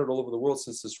still scattered all over the world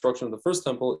since the destruction of the first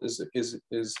temple, is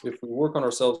if we work on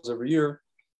ourselves every year,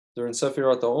 during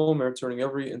Sefirat HaOmer, turning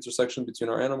every intersection between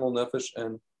our animal nefesh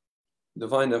and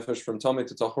divine nefesh, from Tameh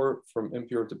to Tahor, from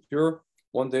impure to pure,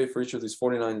 one day for each of these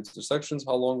 49 intersections.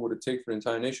 How long would it take for the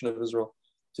entire nation of Israel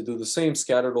to do the same,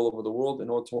 scattered all over the world in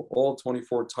all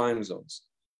 24 time zones?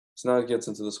 So now it gets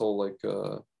into this whole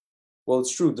Well,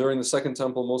 it's true. During the Second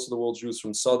Temple, most of the world's Jews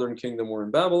from Southern Kingdom were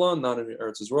in Babylon, not in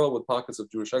Eretz Israel, with pockets of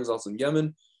Jewish exiles in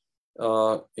Yemen,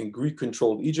 in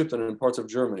Greek-controlled Egypt, and in parts of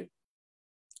Germany.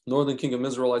 Northern Kingdom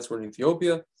Israelites were in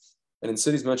Ethiopia, and in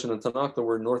cities mentioned in Tanakh that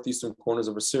were in northeastern corners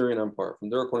of Assyrian Empire. From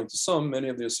there, according to some, many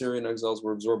of the Assyrian exiles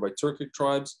were absorbed by Turkic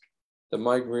tribes that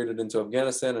migrated into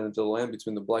Afghanistan and into the land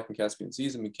between the Black and Caspian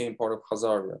Seas and became part of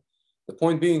Khazaria. The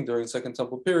point being, during the Second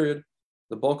Temple period,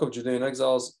 the bulk of Judean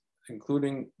exiles,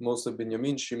 including most of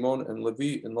Benjamin, Shimon, and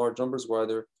Levi in large numbers, were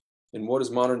either in what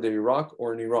is modern-day Iraq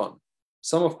or in Iran.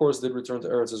 Some, of course, did return to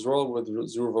Eretz Israel with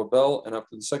Zerubbabel, and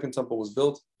after the Second Temple was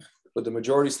built, but the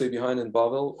majority stayed behind in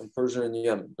Babel, in Persia, and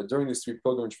Yemen. But during these three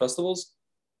pilgrimage festivals,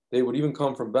 they would even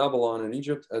come from Babylon and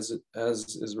Egypt, as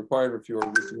is required if you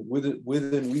are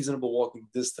within reasonable walking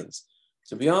distance.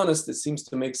 To be honest, it seems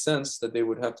to make sense that they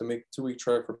would have to make a 2-week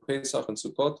trek for Pesach and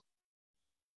Sukkot,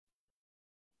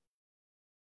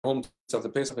 home after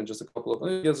Pesach, and just a couple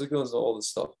of years ago, all this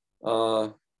stuff.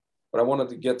 But I wanted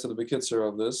to get to the Bekitzer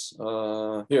of this.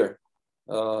 Here.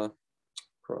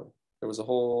 There was a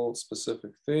whole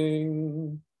specific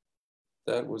thing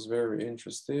that was very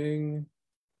interesting.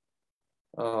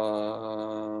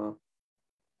 1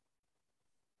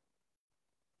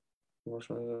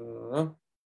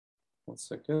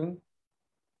 second.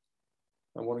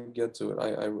 I want to get to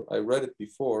it. I read it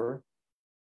before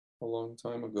a long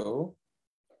time ago.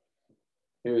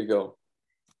 Here you go.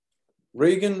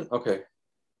 Reagan. Okay.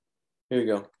 Here you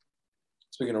go.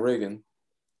 Speaking of Reagan.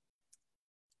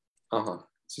 So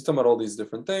he's talking about all these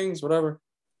different things, whatever.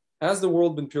 Has the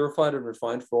world been purified and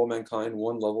refined for all mankind,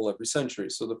 one level every century?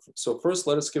 So first,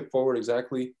 let us skip forward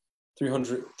exactly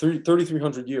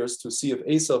 3,300 years to see if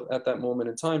Esau at that moment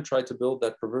in time tried to build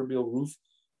that proverbial roof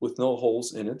with no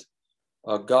holes in it,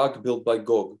 Gog built by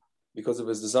Gog, because of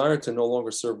his desire to no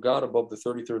longer serve God above the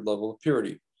 33rd level of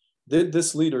purity. Did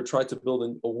this leader try to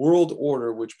build a world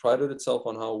order which prided itself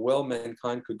on how well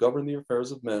mankind could govern the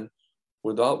affairs of men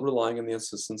without relying on the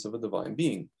assistance of a divine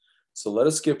being? So let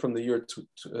us skip from the year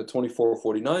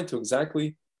 2449 to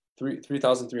exactly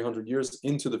 3,300 years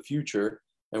into the future,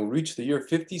 and we reach the year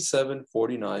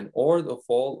 5749, or the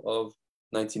fall of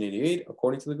 1988,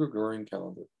 according to the Gregorian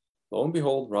calendar. Lo and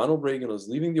behold, Ronald Reagan was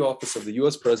leaving the office of the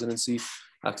US presidency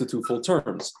after 2 full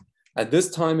terms. At this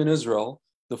time in Israel,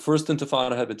 the first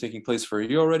intifada had been taking place for a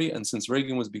year already, and since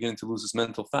Reagan was beginning to lose his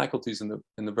mental faculties in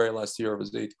the very last year of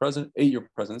his 8-year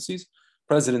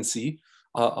presidency,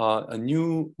 a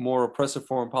new, more oppressive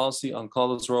foreign policy on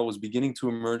Klal Yisrael was beginning to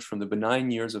emerge from the benign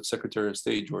years of Secretary of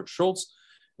State George Shultz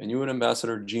and UN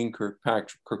Ambassador Jean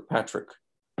Kirkpatrick.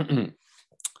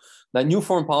 That new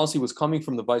foreign policy was coming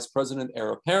from the vice president, heir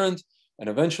apparent, and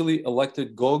eventually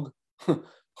elected Gog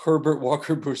Herbert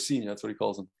Walker Bush Sr., that's what he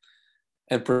calls him.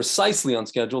 And precisely on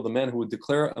schedule, the man who would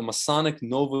declare a Masonic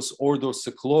Novus Ordo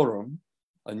Seclorum,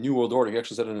 a new world order, he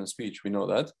actually said it in a speech, we know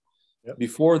that,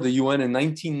 before the UN in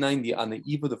 1990, on the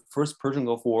eve of the first Persian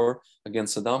Gulf War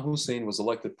against Saddam Hussein, was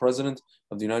elected president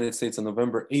of the United States on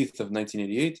November 8th of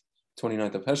 1988,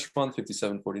 29th of Heshvan,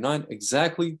 5749,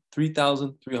 exactly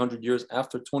 3,300 years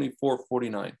after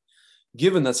 2449.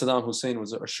 Given that Saddam Hussein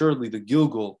was assuredly the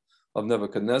Gilgal of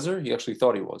Nebuchadnezzar, he actually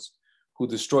thought he was, who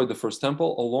destroyed the first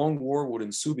temple, a long war would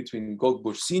ensue between Gog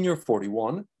Bush Sr.,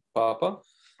 41, Papa,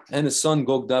 and his son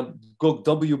Gog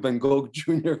W. Ben Gog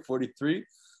Jr., 43,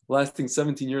 lasting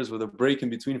 17 years with a break in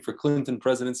between for Clinton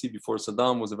presidency before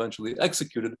Saddam was eventually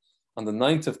executed on the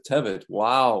 9th of Tevet.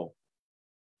 Wow.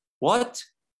 What?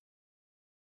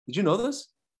 Did you know this?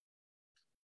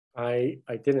 I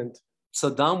didn't.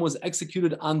 Saddam was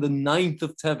executed on the 9th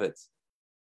of Tevet,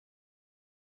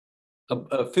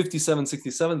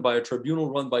 5767, by a tribunal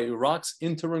run by Iraq's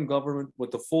interim government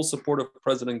with the full support of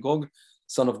President Gog,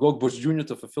 son of Gog Bush Jr.,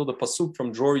 to fulfill the pasuk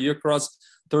from Dror Yikra's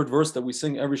 3rd verse that we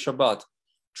sing every Shabbat.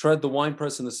 Tread the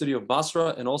winepress in the city of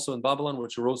Basra and also in Babylon,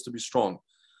 which arose to be strong.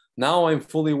 Now I am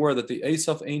fully aware that the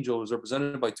Asaph Angel was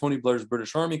represented by Tony Blair's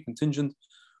British Army contingent,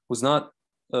 was not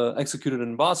executed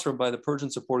in Basra by the Persian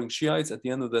supporting Shiites at the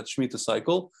end of that Shemitah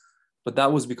cycle, but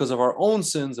that was because of our own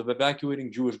sins of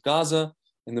evacuating Jewish Gaza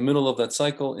in the middle of that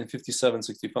cycle in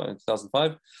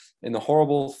 2005, in the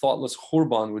horrible, thoughtless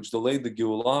Khurban, which delayed the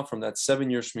Geulah from that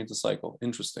 7-year Shemitah cycle.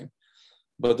 Interesting.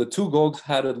 But the two Gogs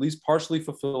had at least partially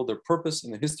fulfilled their purpose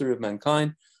in the history of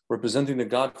mankind, representing the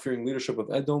God-fearing leadership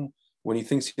of Edom when he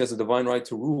thinks he has a divine right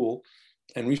to rule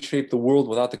and reshape the world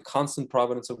without the constant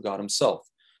providence of God himself.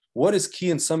 What is key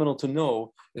and seminal to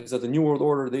know is that the New World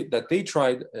Order that they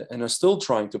tried and are still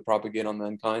trying to propagate on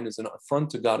mankind is an affront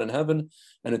to God in heaven,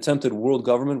 an attempted world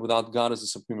government without God as the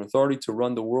supreme authority to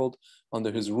run the world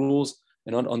under his rules,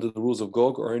 and not under the rules of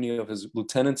Gog or any of his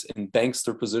lieutenants in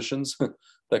bankster positions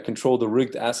that control the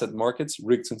rigged asset markets,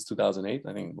 rigged since 2008,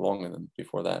 I think longer than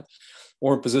before that,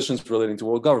 or in positions relating to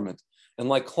world government. And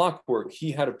like clockwork,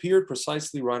 he had appeared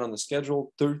precisely right on the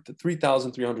schedule,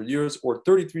 3,300 years or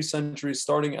 33 centuries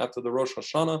starting after the Rosh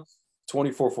Hashanah,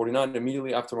 2449,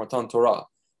 immediately after Matan Torah.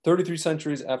 33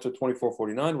 centuries after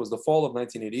 2449 was the fall of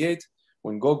 1988,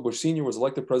 when Gog Bush Sr. was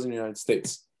elected president of the United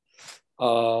States.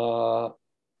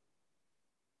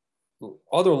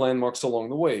 Other landmarks along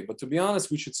the way, but to be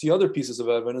honest, we should see other pieces of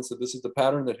evidence that this is the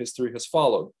pattern that history has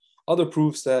followed. Other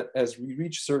proofs that as we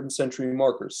reach certain century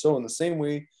markers, so in the same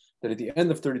way that at the end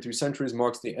of 33 centuries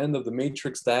marks the end of the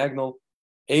matrix diagonal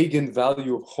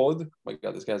eigenvalue of Chod, my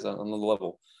God, this guy's on another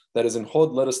level, that is in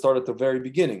Chod, let us start at the very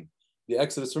beginning. The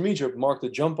Exodus from Egypt marked a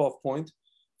jump-off point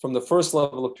from the first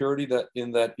level of purity, that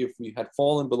if we had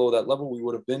fallen below that level, we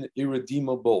would have been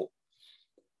irredeemable.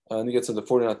 And he gets to the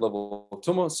 49th level of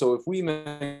Tumah. So if we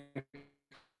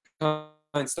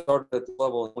started at the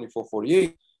level in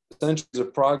 2448, the centuries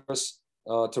of progress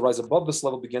to rise above this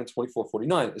level began in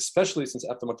 2449, especially since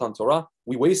after Matan Torah,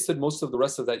 we wasted most of the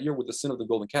rest of that year with the sin of the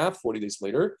golden calf 40 days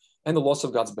later, and the loss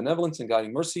of God's benevolence and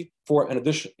guiding mercy for an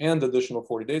additional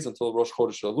 40 days until Rosh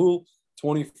Chodesh Elul,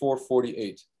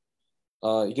 2448.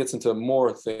 He gets into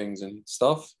more things and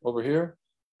stuff over here.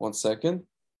 One second.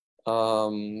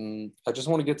 I just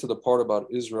want to get to the part about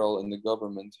Israel and the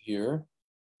government here.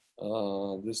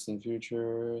 Distant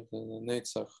future, the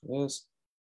Netzach is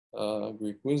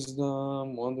Greek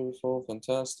wisdom, wonderful,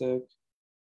 fantastic.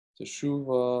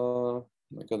 Teshuvah.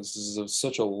 My God, this is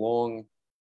such a long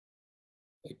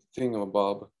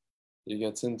thingamabob he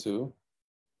gets into.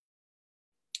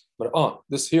 But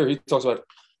this here he talks about.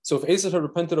 So if Asaph had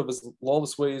repented of his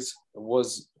lawless ways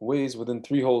within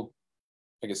 3 whole,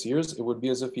 years, it would be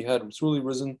as if he had truly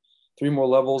risen 3 more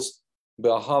levels,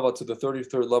 be'ahava, to the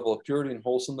 33rd level of purity and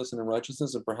wholesomeness and in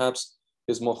righteousness, and perhaps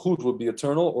his malchut would be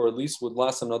eternal, or at least would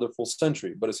last another full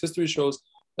century. But as history shows,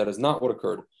 that is not what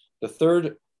occurred. The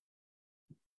 3rd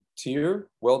tear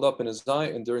welled up in his eye,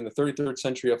 and during the 33rd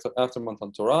century after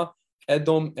Matan Torah,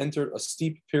 Edom entered a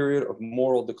steep period of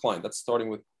moral decline. That's starting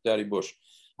with Daddy Bush.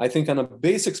 I think on a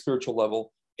basic spiritual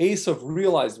level, Asaph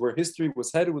realized where history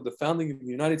was headed with the founding of the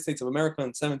United States of America in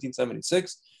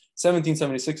 1776.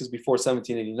 1776 is before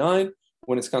 1789,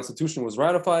 when its constitution was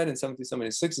ratified, and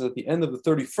 1776 is at the end of the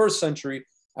 31st century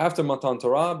after Matan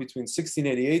Torah, between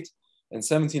 1688 and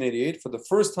 1788. For the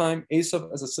first time,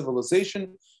 Asaph as a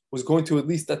civilization was going to at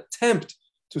least attempt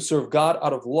to serve God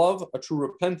out of love, a true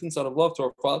repentance out of love to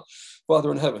our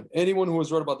Father in heaven. Anyone who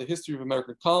has read about the history of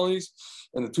American colonies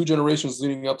and the 2 generations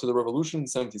leading up to the revolution in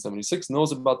 1776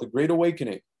 knows about the Great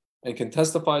Awakening and can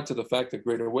testify to the fact that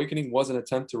Great Awakening was an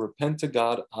attempt to repent to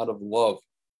God out of love.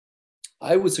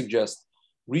 I would suggest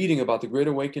reading about the Great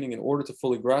Awakening in order to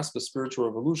fully grasp the spiritual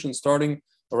revolution starting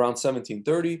around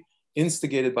 1730,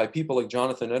 instigated by people like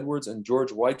Jonathan Edwards and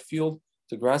George Whitefield,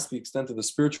 to grasp the extent of the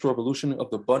spiritual revolution of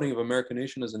the budding of American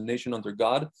nation as a nation under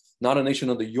God, not a nation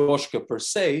under Yoshka per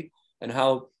se, and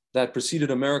how that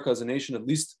preceded America as a nation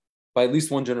by at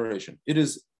least 1 generation. It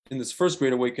is in this first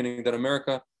Great Awakening that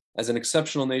America, as an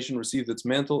exceptional nation, received its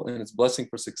mantle and its blessing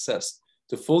for success.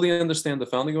 To fully understand the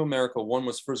founding of America, one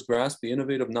must first grasp the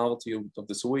innovative novelty of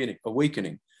this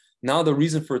awakening. Now, the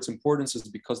reason for its importance is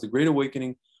because the Great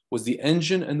Awakening was the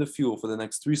engine and the fuel for the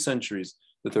next 3 centuries,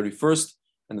 the 31st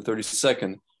and the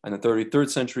 32nd and the 33rd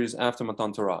centuries after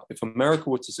Matan Torah. If America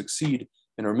were to succeed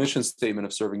in her mission statement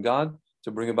of serving God,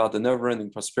 to bring about the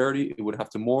never-ending prosperity, it would have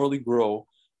to morally grow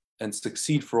and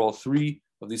succeed for all 3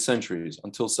 of these centuries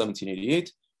until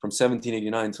 1788, from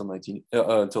 1789 until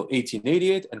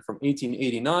 1888, and from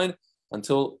 1889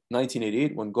 until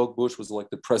 1988, when Gog Bush was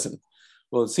elected president.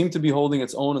 Well, it seemed to be holding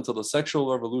its own until the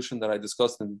sexual revolution that I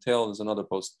discussed in detail is another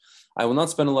post. I will not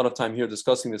spend a lot of time here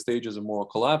discussing the stages of moral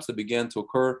collapse that began to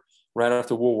occur right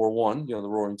after World War I, the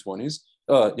Roaring 20s.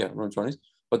 Roaring 20s.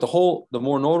 But the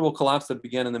more notable collapse that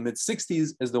began in the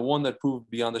mid-60s is the one that proved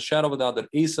beyond a shadow of a doubt that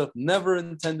Asaph never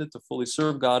intended to fully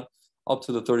serve God up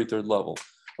to the 33rd level.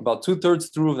 About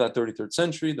 2/3 through of that 33rd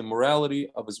century, the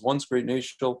morality of his once great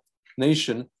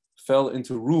nation fell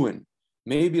into ruin.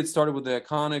 Maybe it started with the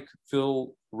iconic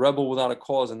film Rebel Without a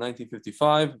Cause in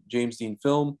 1955, James Dean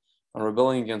film on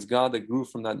rebelling against God, that grew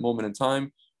from that moment in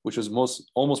time, which was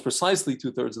almost precisely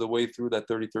 2/3 of the way through that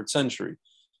 33rd century.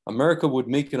 America would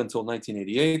make it until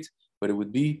 1988, but it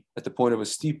would be at the point of a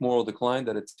steep moral decline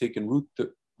that had taken root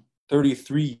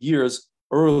 33 years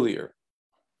earlier.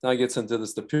 Now it gets into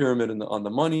this, the pyramid on the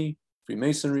money,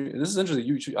 Freemasonry. This is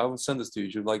interesting. I will send this to you.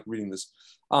 You should like reading this.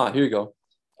 Here you go.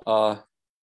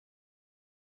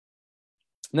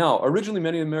 Now, originally,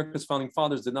 many of America's founding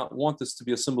fathers did not want this to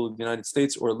be a symbol of the United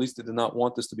States, or at least they did not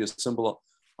want this to be a symbol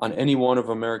on any one of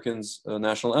Americans'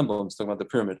 national emblems, talking about the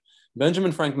pyramid.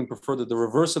 Benjamin Franklin preferred that the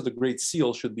reverse of the Great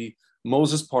Seal should be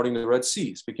Moses parting the Red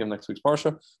Sea, speaking of next week's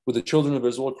Parsha, with the children of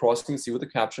Israel crossing the sea with the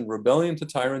caption, "Rebellion to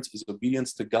tyrants is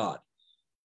obedience to God."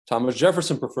 Thomas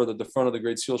Jefferson preferred that the front of the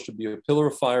Great Seal should be a pillar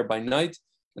of fire by night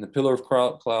and a pillar of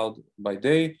cloud by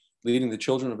day, leading the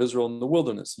children of Israel in the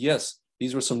wilderness. Yes,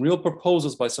 these were some real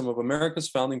proposals by some of America's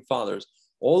founding fathers.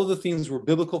 All of the themes were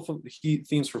biblical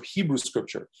themes from Hebrew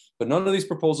scripture, but none of these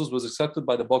proposals was accepted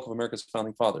by the bulk of America's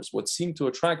founding fathers. What seemed to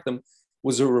attract them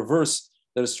was a reverse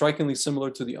that is strikingly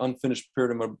similar to the unfinished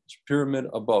pyramid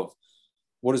above.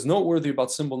 What is noteworthy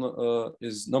about symbol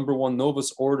is number one,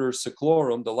 Novus Order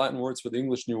Seclorum, the Latin words for the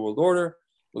English New World Order,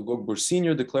 Gogh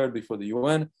Sr. declared before the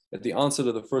UN at the onset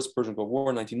of the First Persian Gulf War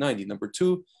in 1990. Number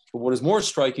two, but what is more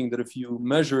striking that if you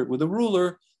measure it with a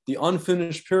ruler, the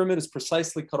unfinished pyramid is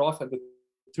precisely cut off at the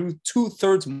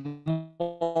two-thirds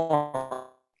mark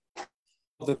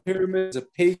of the pyramid is a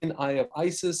pagan eye of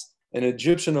Isis, an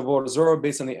Egyptian of Zora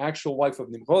based on the actual wife of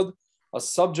Nimrod, a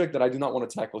subject that I do not want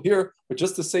to tackle here, but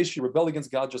just to say she rebelled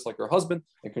against God just like her husband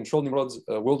and controlled Nimrod's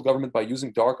world government by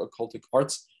using dark occultic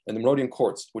arts and Nimrodian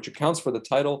courts, which accounts for the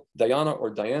title Diana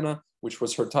or Diana, which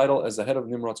was her title as the head of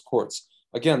Nimrod's courts.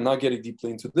 Again, not getting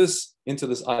deeply into this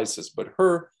ISIS, but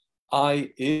her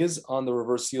eye is on the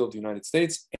reverse seal of the United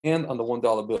States and on the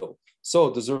 $1 bill. So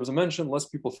it deserves a mention,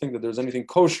 lest people think that there's anything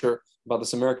kosher about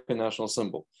this American national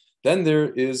symbol. Then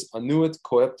there is Anuit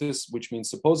Coeptis, which means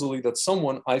supposedly that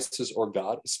someone, ISIS or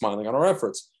God, is smiling on our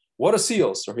efforts. What a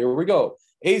seal. So here we go.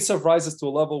 Asaph rises to a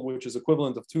level which is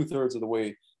equivalent of 2/3 of the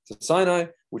way to Sinai,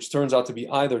 which turns out to be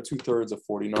either 2/3 of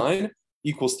 49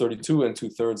 equals 32 and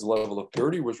 2/3 level of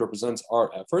purity, which represents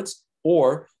our efforts,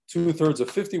 or 2/3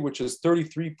 of 50, which is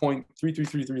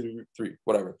 33.33333,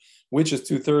 whatever, which is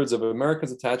 2/3 of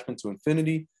America's attachment to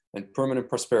infinity and permanent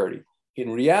prosperity.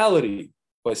 In reality,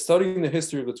 by studying the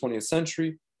history of the 20th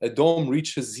century, Edom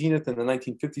reached his zenith in the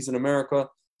 1950s in America,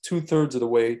 2/3 of the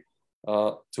way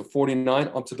to 49,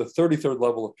 up to the 33rd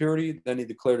level of purity. Then he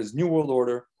declared his New World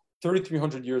Order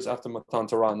 3,300 years after Matan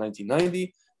Torah in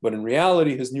 1990. But in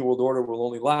reality, his New World Order will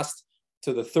only last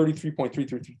to the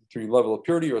 33.333 level of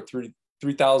purity, or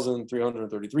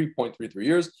 3,333.33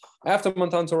 years after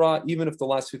Matan Torah, even if the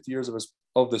last 50 years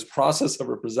of this process have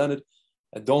represented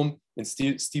Edom in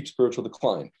steep spiritual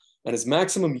decline. And his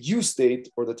maximum use date,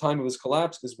 or the time of his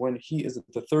collapse, is when he is at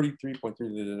the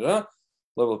 33.3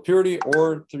 level of purity,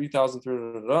 or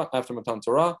 3,300 after Matan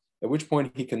Torah, at which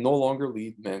point he can no longer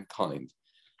lead mankind.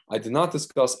 I did not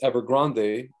discuss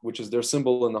Evergrande, which is their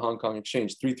symbol in the Hong Kong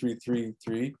Exchange,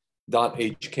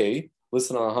 3333.HK,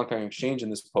 listed on the Hong Kong Exchange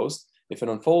in this post. If it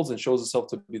unfolds and shows itself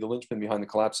to be the linchpin behind the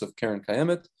collapse of Karen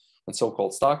Kayemet and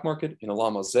so-called stock market in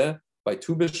Olam Hazeh by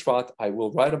Tu B'Shvat, I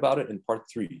will write about it in part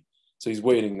 3. So he's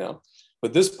waiting now.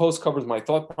 But this post covers my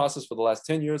thought process for the last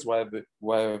 10 years, where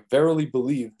I verily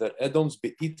believe that Edom's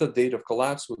Be'ita date of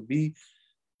collapse would be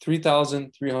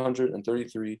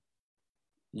 3,333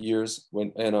 years,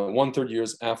 and 1/3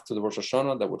 years after the Rosh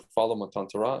Hashanah that would follow Matan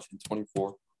Torah in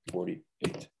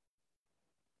 2448.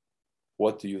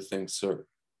 What do you think, sir?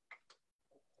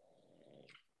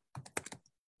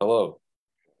 Hello.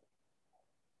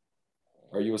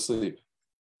 Are you asleep?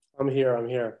 I'm here.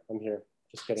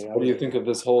 Just kidding. What do you think of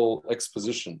this whole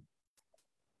exposition?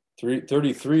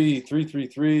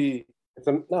 333.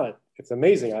 It's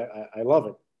amazing. I love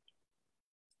it.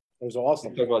 It was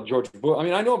awesome. Talk about George Bush. I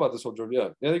mean, I know about this whole George. Yeah,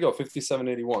 there you go.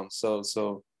 5781. So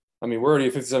I mean, we're already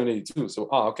at 5782. So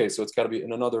okay. So it's got to be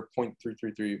in another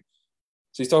 0.333.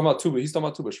 So he's talking about Tu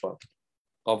B'Shvat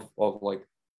of like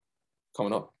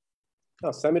coming up.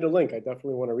 Oh, send me the link. I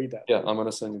definitely want to read that. Yeah, I'm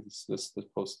gonna send you this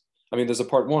post. I mean, there's a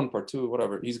part 1, part 2,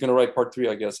 whatever. He's gonna write part 3,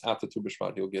 I guess, after Tu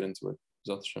B'Shvat. He'll get into it.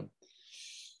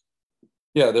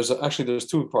 Yeah, there's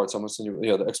 2 parts. I'm gonna send you.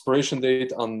 Yeah, the expiration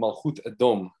date on Malchut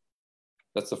Edom.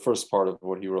 That's the first part of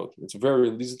what he wrote.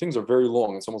 These things are very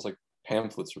long. It's almost like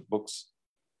pamphlets or books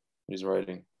he's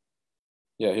writing.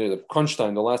 Yeah, here, the crunch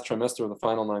time, the last trimester of the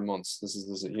final 9 months. This.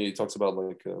 He talks about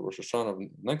like Rosh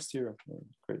Hashanah next year.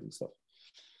 Crazy stuff.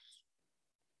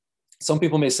 Some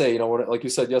people may say, like you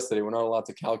said yesterday, we're not allowed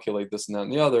to calculate this and that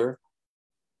and the other.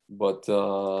 But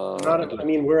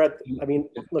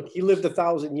look, he lived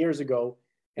 1,000 years ago,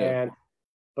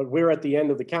 but we're at the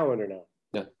end of the calendar now.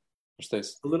 Yeah, it's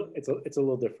a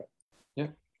little different. Yeah.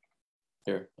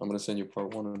 Here, I'm going to send you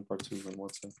part 1 and part 2 in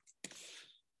WhatsApp.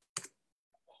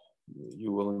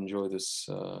 You will enjoy this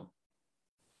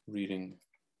reading.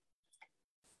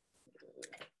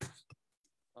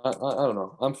 I don't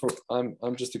know.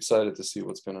 I'm just excited to see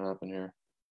what's going to happen here.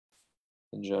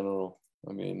 in general.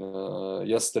 I mean,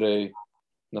 yesterday,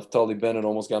 Naftali Bennett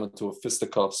almost got into a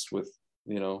fisticuffs with,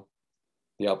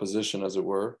 the opposition, as it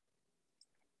were,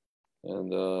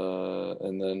 and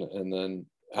then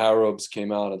Arabs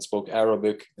came out and spoke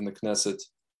Arabic in the Knesset,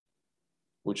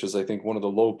 which is, I think, one of the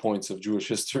low points of Jewish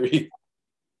history.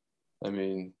 I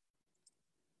mean,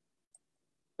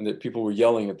 and that people were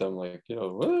yelling at them like,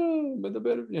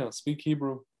 speak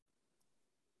Hebrew.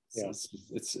 Yeah.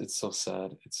 It's so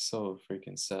sad. It's so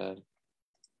freaking sad.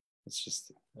 It's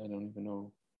just, I don't even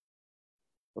know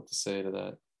what to say to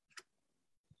that.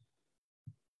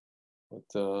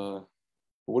 But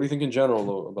what do you think in general,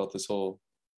 though, about this whole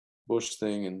Bush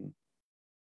thing and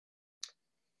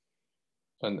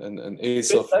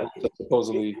Asaph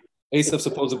supposedly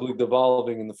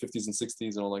devolving in the 50s and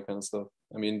 60s and all that kind of stuff?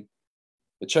 I mean,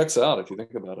 it checks out if you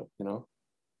think about it,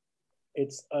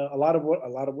 It's a lot of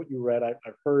what you read. I've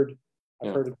heard it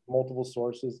from multiple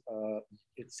sources.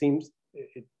 It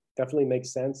definitely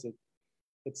makes sense.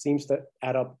 It seems to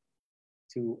add up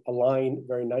to align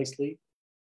very nicely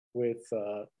with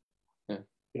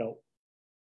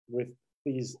with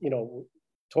these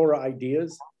Torah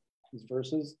ideas, these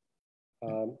verses,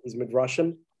 these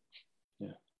midrashim.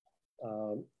 Yeah.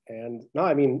 And no,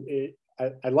 I mean,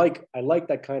 I like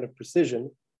that kind of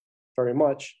precision very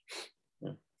much.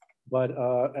 Yeah. But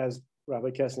as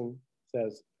Rabbi Kessin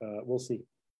says, we'll see.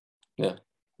 Yeah,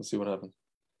 we'll see what happens.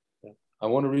 Yeah. I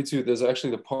want to read to you. There's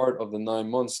actually the part of the 9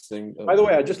 months thing. By the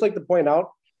way, I'd just like to point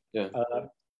out, yeah,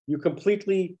 you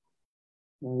completely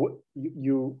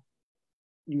you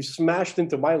smashed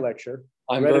into my lecture.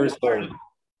 I'm very sorry.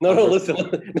 No, listen.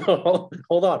 No,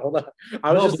 hold on.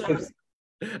 I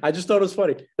just thought it was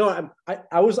funny. No,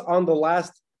 I was on the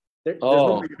last. There's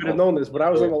no way you could have known this, but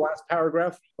I was on the last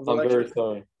paragraph of the lecture. I'm very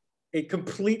sorry. It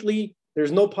completely.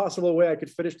 There's no possible way I could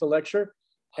finish the lecture,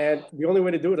 and the only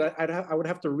way to do it, I would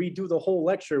have to redo the whole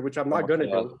lecture, which I'm not going to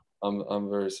do. I'm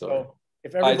very sorry. So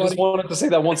if everybody, I just wanted to say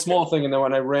that one small thing, and then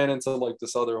when I ran into like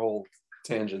this other whole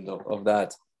tangent of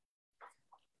that,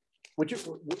 which is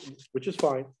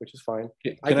fine.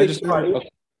 Can I just? Okay.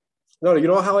 No, you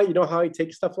know how I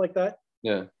take stuff like that.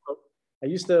 Yeah. I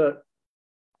used to,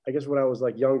 I guess when I was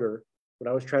like younger, when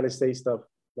I was trying to say stuff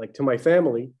like to my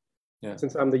family,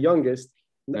 since I'm the youngest,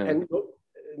 and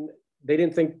they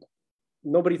didn't think,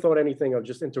 nobody thought anything of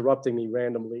just interrupting me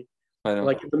randomly,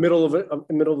 like in the middle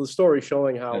of the story,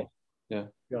 showing how,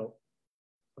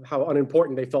 how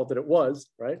unimportant they felt that it was,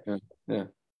 right? Yeah.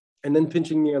 And then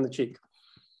pinching me on the cheek.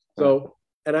 So,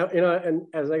 and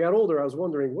as I got older, I was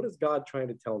wondering, what is God trying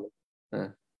to tell me?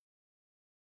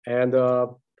 And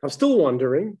I'm still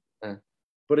wondering,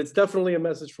 but it's definitely a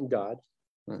message from God.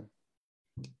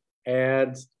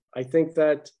 And I think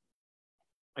the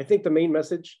main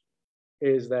message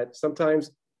is that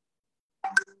sometimes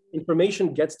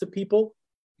information gets to people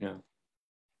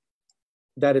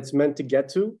that it's meant to get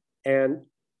to, and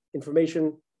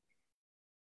information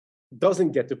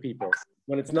doesn't get to people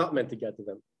when it's not meant to get to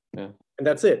them. And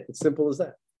that's it. It's simple as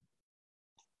that.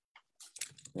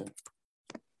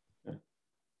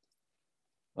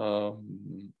 I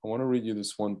want to read you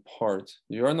this one part.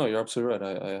 You're absolutely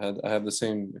right. I have the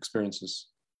same experiences,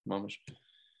 Mamash.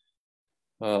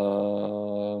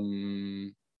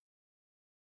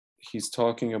 He's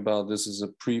talking about, this is a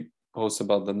pre-post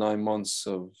about the 9 months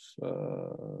of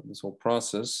this whole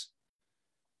process,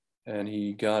 and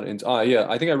he got into.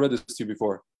 I think I read this to you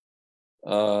before.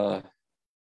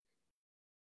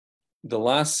 The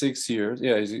last 6 years,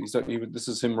 this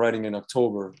is him writing in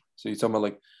October. So he's talking about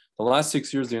like the last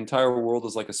 6 years, the entire world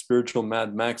is like a spiritual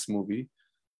Mad Max movie.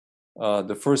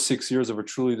 The first 6 years of a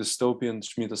truly dystopian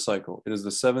Shemitah cycle. It is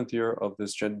the 7th year of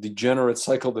this degenerate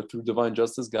cycle that through divine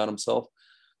justice, God himself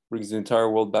brings the entire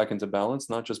world back into balance,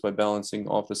 not just by balancing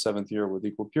off the 7th year with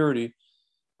equal purity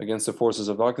against the forces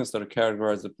of darkness that are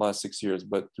categorized the last 6 years,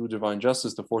 but through divine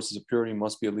justice, the forces of purity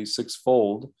must be at least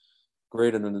 6-fold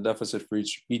greater than the deficit for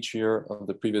each year of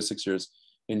the previous 6 years.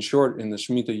 In short, in the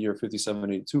Shemitah year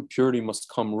 5782, purity must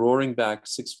come roaring back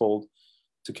 6-fold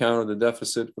to counter the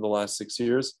deficit for the last 6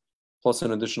 years, plus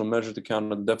an additional measure to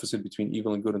counter the deficit between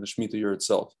evil and good in the Shemitah year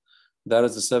itself. That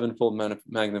is the 7-fold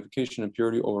magnification and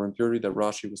purity over impurity that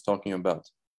Rashi was talking about.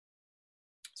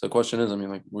 So the question is,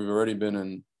 we've already been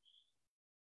in,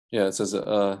 it says,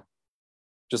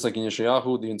 just like in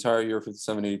Yeshayahu, the entire year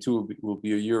 5782 will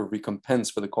be a year of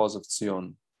recompense for the cause of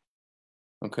Tzion.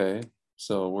 Okay,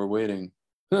 so we're waiting.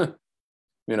 I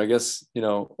guess,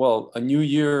 a new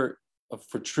year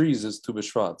for trees is Tu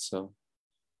B'Shvat, so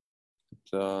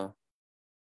I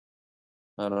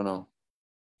don't know.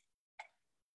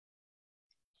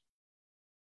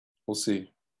 We'll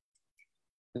see.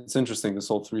 It's interesting, this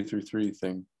whole 333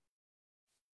 thing,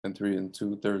 and 3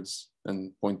 2/3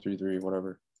 and 0.33,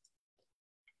 whatever.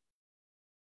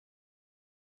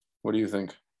 What do you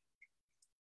think?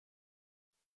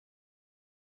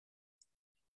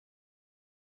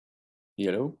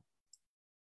 Hello?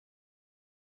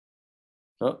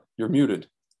 Oh, you're muted.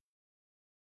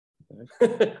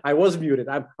 I was muted.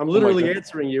 I'm literally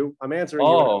answering you. I'm answering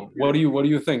you. Oh, what do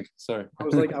you think? Sorry. I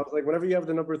was like, whenever you have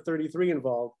the number 33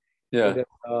 involved, Yeah. then,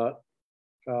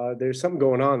 there's something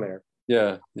going on there.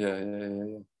 Yeah.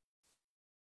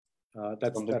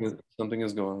 Something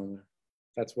is going on there.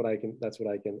 That's what I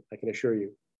can assure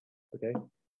you. Okay.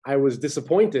 I was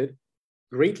disappointed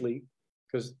greatly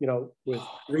because, with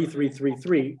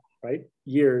 3333, right,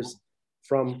 years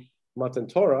from Matan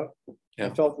Torah, I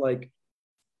felt like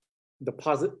the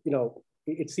positive,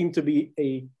 it seemed to be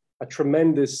a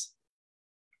tremendous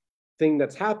thing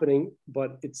that's happening,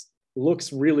 but it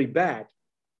looks really bad.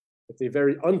 It's a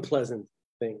very unpleasant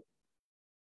thing.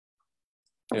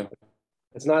 Yeah.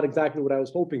 It's not exactly what I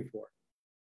was hoping for,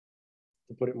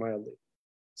 to put it mildly.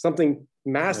 Something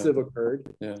massive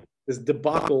occurred. Yeah. This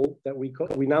debacle that we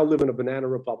now live in a banana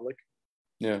republic.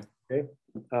 Yeah. Okay.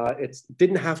 It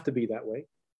didn't have to be that way.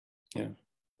 Yeah.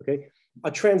 Okay.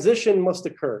 A transition must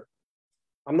occur.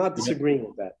 I'm not disagreeing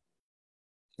with that.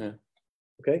 Yeah.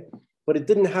 Okay. But it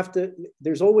didn't have to.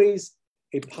 There's always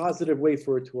a positive way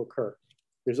for it to occur.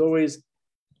 There's always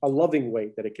a loving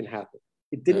way that it can happen.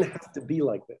 It didn't have to be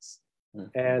like this. Yeah.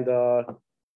 And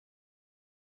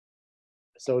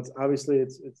so it's obviously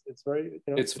it's very.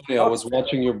 It's funny. I was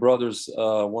watching your brother's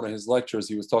one of his lectures.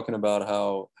 He was talking about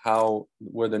how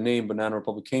where the name Banana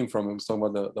Republic came from. He was talking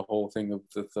about the whole thing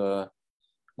with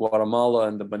Guatemala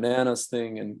and the bananas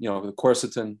thing, and the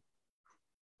quercetin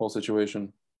whole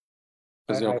situation.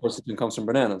 Because quercetin comes from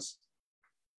bananas.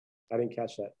 I didn't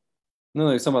catch that. No,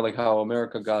 it's talking about like how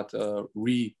America got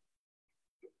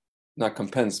not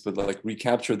compensed, but like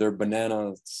recaptured their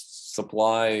banana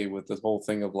supply with this whole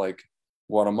thing of like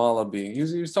Guatemala being. He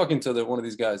was talking to one of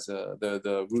these guys,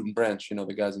 the Root and Branch,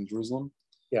 the guys in Jerusalem.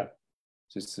 Yeah.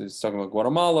 He's talking about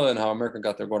Guatemala and how America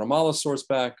got their Guatemala source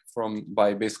back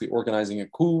by basically organizing a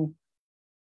coup.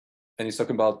 And he's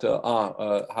talking about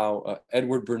how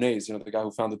Edward Bernays, the guy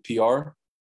who founded PR,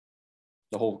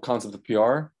 the whole concept of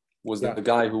PR, was the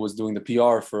guy who was doing the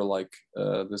PR for like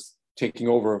this taking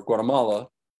over of Guatemala.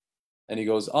 And he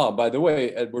goes, by the way,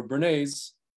 Edward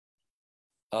Bernays,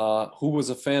 who was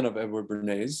a fan of Edward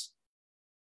Bernays,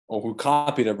 or who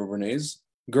copied Edward Bernays?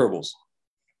 Goebbels.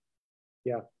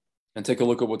 Yeah. And take a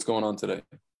look at what's going on today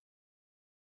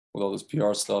with all this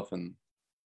PR stuff and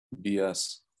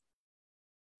BS.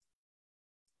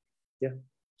 Yeah.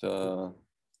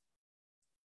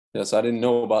 Yes, I didn't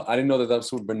know that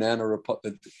that's what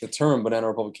the term Banana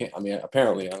Republic came. I mean,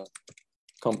 apparently,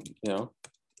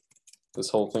 this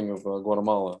whole thing of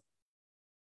Guatemala.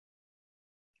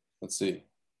 Let's see.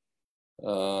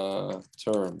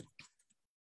 Term.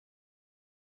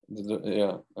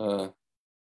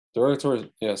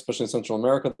 Territory, especially in Central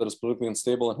America, that is politically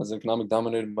unstable and has economic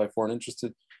dominated by foreign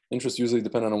interests usually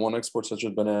dependent on one export, such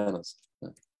as bananas.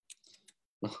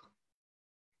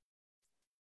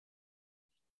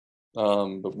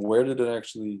 But where did it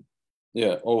actually?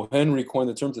 O. Henry coined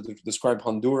the term to describe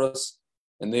Honduras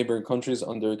and neighboring countries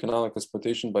under economic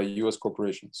exploitation by U.S.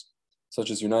 corporations,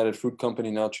 such as United Fruit Company,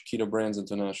 now Chiquita Brands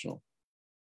International.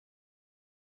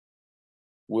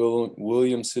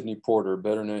 William Sidney Porter,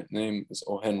 better name is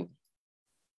O. Henry,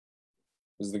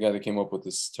 is the guy that came up with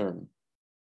this term.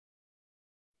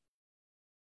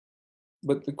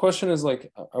 But the question is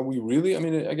like, are we really? I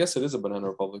mean, I guess it is a banana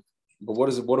republic, but what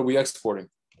is it? What are we exporting?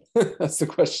 That's the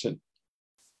question.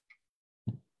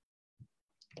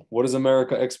 What is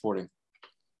America exporting?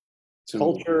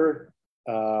 Culture,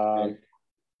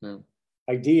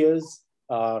 ideas.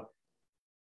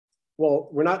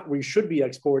 We should be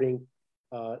exporting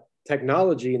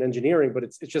technology and engineering, but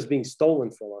it's just being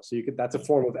stolen from us. So that's a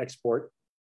form of export.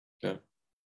 Yeah.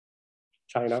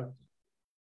 China.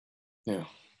 Yeah.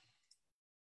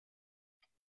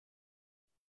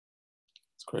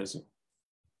 It's crazy.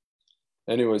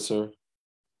 Anyway, sir,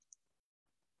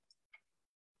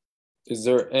 is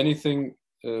there anything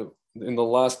in the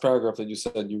last paragraph that you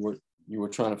said you were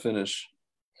trying to finish?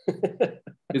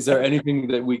 Is there anything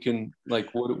that we can like?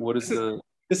 What is the?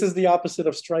 This is the opposite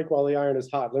of strike while the iron is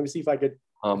hot. Let me see if I could.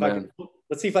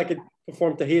 Let's see if I could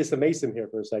perform Tahiyas Mason here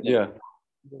for a second. Yeah.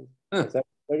 Is that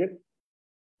good?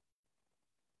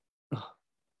 A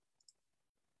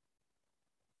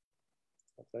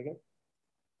second.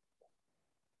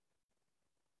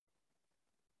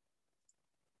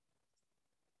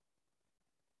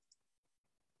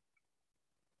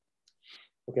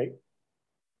 Okay.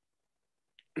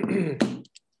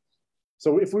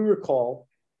 So if we recall,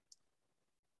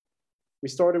 we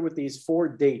started with these 4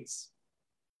 dates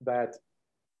that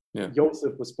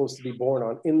Yosef was supposed to be born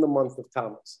on in the month of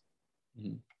Tammuz.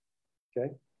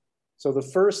 Okay. So the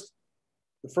first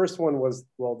one was,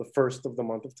 well, the first of the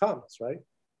month of Tammuz, right?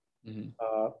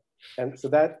 And so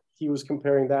that he was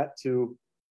comparing that to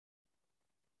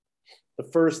the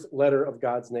first letter of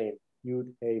God's name,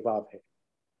 Yud He Vav He,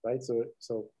 right? So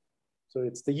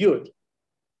it's the Yud,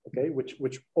 okay,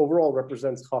 which overall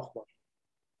represents Chachma.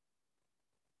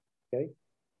 Okay.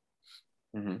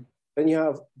 Then you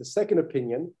have the second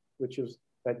opinion, which is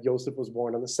that Yosef was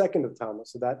born on the 2nd of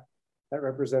Tammuz. So that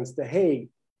represents the Hey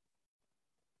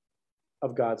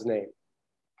of God's name.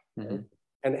 Right?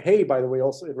 And Hey, by the way,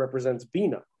 also it represents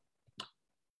Bina.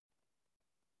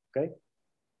 Okay.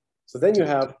 So then you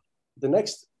have the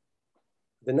next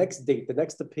date, the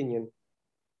next opinion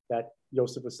that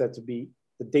Yosef was said to be,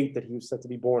 the date that he was said to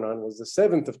be born on was the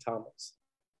 7th of Tammuz.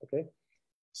 Okay.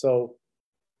 So,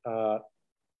 so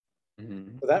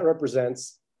that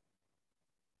represents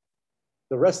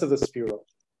the rest of the Sefirot.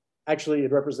 Actually,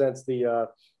 it represents the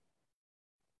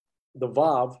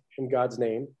Vav in God's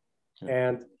name,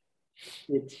 and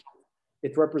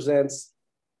it represents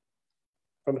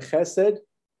from Chesed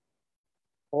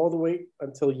all the way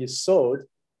until Yesod,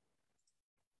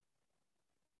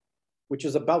 which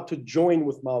is about to join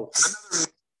with Malchut.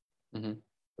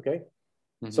 Okay,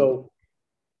 so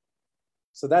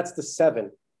that's the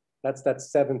 7. That's that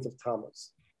 7th of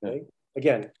Tammuz. Okay,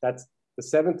 again, that's the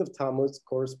 7th of Tammuz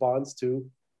corresponds to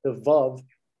the Vav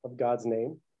of God's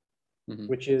name,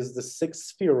 which is the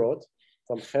 6 Sefirot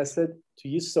from Chesed to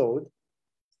Yesod,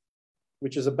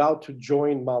 which is about to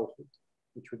join Malchut,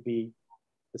 which would be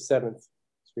the 7th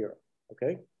Sefirah.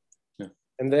 Okay,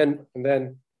 and then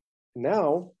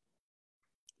now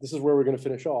this is where we're going to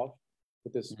finish off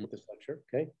with this lecture.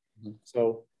 Okay,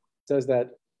 so it says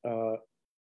that.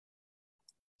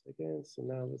 Again, so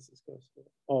now let's discuss.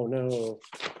 Oh no!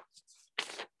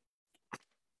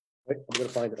 Wait, I'm gonna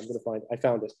find it. I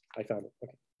found it. Okay.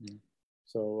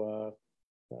 So,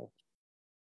 okay,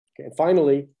 and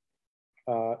finally,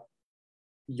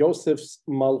 Yosef's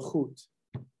Malchut.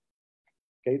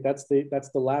 Okay, that's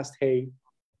the last Hey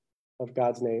of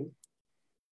God's name.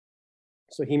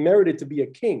 So he merited to be a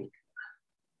king.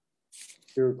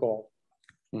 If you recall,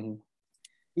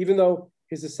 even though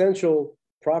his essential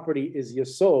property is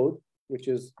Yesod, which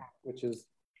is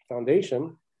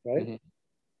foundation, right?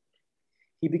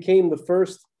 He became the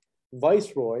first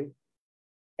viceroy,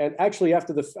 and actually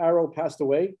after the Pharaoh passed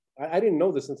away, I didn't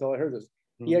know this until I heard this.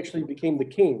 He actually became the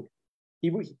king.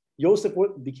 Yosef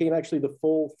became actually the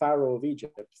full Pharaoh of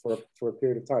Egypt for a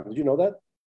period of time. Did you know that?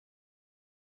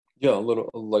 Yeah, a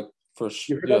little like first.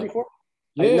 You heard that before?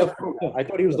 Yeah, I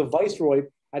thought he was the viceroy.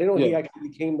 I didn't know he actually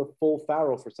became the full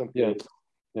Pharaoh for some period.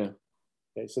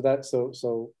 Okay, so that's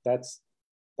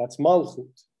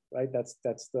Malchut, right? That's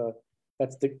the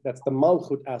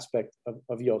Malchut aspect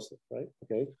of Yosef, right?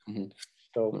 Okay,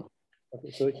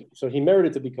 so he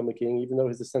merited to become a king, even though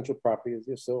his essential property is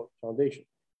Yosef foundation.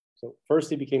 So first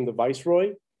he became the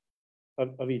viceroy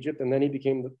of Egypt, and then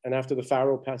and after the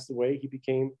Pharaoh passed away, he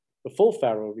became the full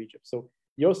Pharaoh of Egypt. So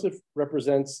Yosef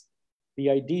represents the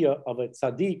idea of a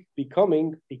tzaddik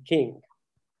becoming a king.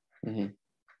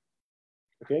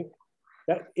 Okay.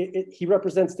 He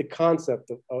represents the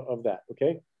concept of that,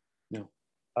 okay?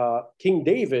 King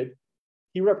David,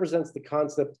 he represents the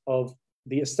concept of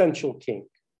the essential king.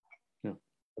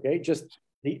 Okay, just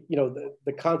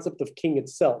the concept of king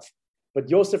itself. But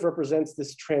Yosef represents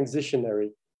this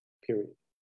transitionary period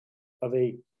of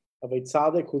a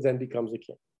tzaddik who then becomes a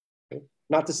king. Okay?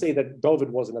 Not to say that David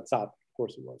wasn't a tzaddik, of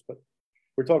course he was, but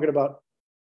we're talking about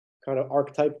kind of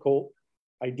archetypical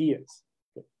ideas.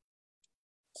 Okay?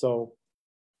 So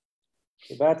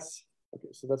that's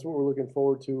what we're looking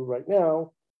forward to right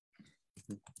now.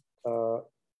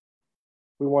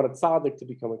 We want a tzaddik to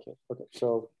become a king. Okay,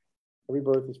 so every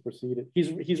birth is preceded.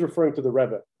 He's referring to the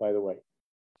Rebbe, by the way.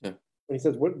 When he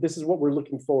says this is what we're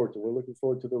looking forward to. We're looking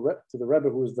forward to the Rebbe,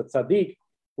 who is the tzaddik,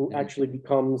 who actually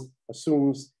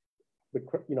assumes the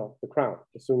crown,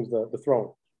 assumes the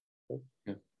throne. Okay?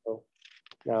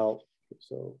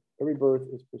 So every birth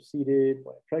is preceded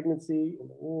by a pregnancy in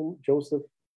the womb. Joseph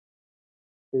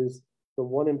is the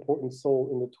one important soul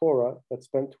in the Torah that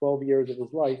spent 12 years of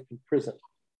his life in prison.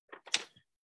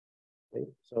 Okay?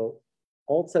 So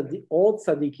all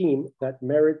tzaddikim that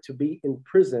merit to be in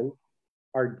prison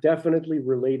are definitely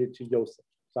related to Yosef.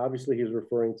 So obviously he's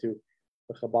referring to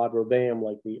the Chabad Rebbeim,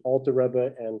 like the Alter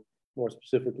Rebbe, and more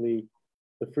specifically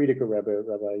the Frierdiker Rebbe,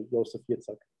 Rabbi Yosef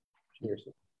HaTzadik.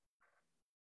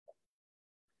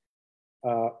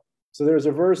 So there's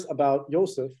a verse about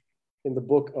Yosef in the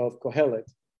book of Kohelet.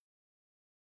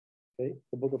 Okay,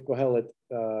 the book of Kohelet,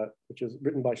 which is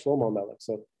written by Shlomo Melech.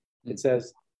 So it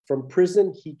says, from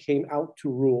prison he came out to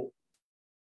rule.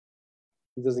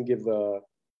 He doesn't give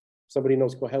somebody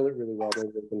knows Kohelet really well,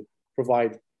 they can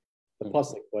provide the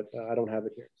pasuk, but I don't have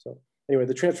it here. So anyway,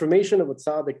 the transformation of a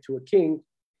tzaddik to a king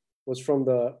was from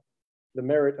the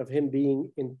merit of him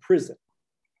being in prison.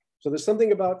 So there's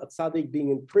something about a tzaddik being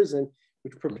in prison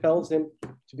which propels him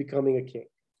to becoming a king.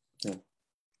 Yeah.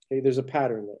 Okay, there's a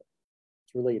pattern there.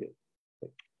 It's related.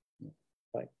 Okay.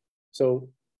 Right. So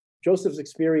Joseph's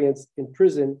experience in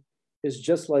prison is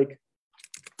just like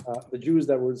the Jews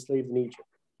that were enslaved in Egypt.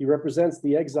 He represents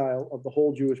the exile of the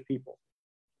whole Jewish people.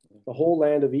 The whole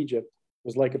land of Egypt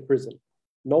was like a prison.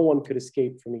 No one could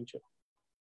escape from Egypt.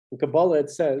 In Kabbalah,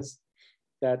 it says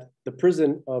that the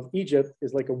prison of Egypt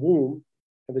is like a womb,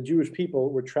 and the Jewish people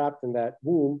were trapped in that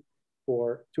womb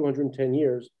for 210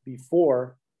 years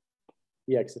before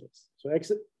the Exodus. So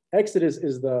Exodus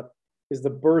is the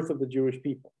birth of the Jewish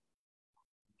people.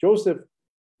 Joseph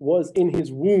was in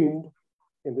his womb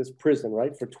in this prison,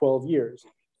 right, for 12 years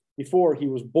before he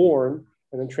was born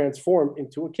and then transformed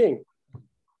into a king.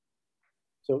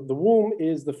 So the womb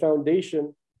is the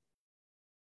foundation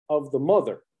of the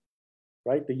mother,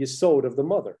 right, the yesod of the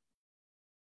mother,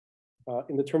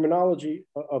 in the terminology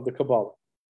of the Kabbalah.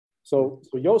 So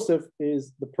Yosef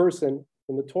is the person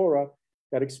in the Torah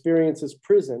that experiences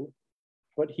prison,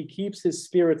 but he keeps his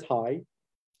spirits high,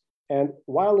 and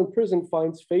while in prison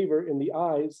finds favor in the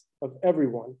eyes of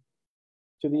everyone,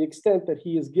 to the extent that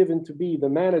he is given to be the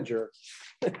manager.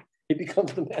 He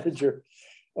becomes the manager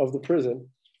of the prison,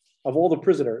 of all the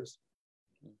prisoners,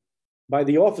 by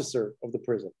the officer of the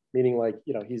prison, meaning like,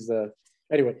 he's the,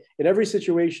 anyway, in every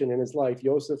situation in his life,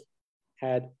 Yosef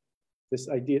had this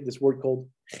idea, this word called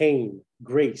chen,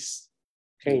 grace,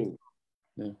 chen.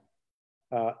 Yeah.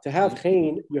 To have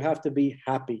chen, you have to be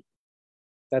happy.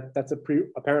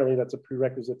 Apparently that's a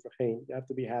prerequisite for chen. You have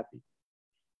to be happy.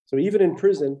 So even in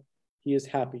prison, he is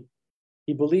happy.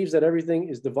 He believes that everything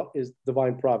is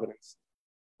divine providence.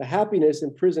 The happiness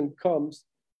in prison comes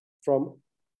from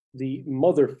the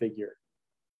mother figure,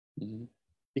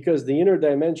 because the inner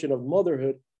dimension of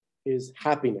motherhood is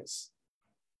happiness.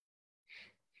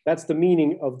 That's the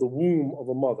meaning of the womb of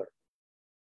a mother.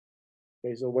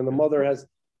 Okay, so when a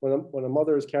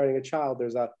mother is carrying a child,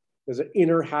 there's an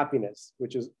inner happiness,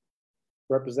 which is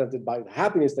represented by the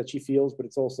happiness that she feels, but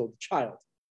it's also the child.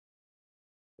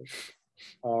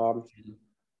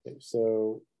 Okay,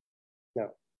 so now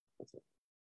that's it.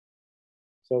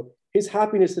 So his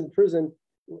happiness in prison,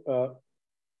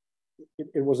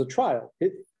 it was a trial.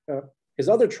 His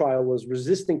other trial was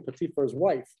resisting Potiphar's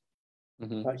wife.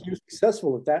 He was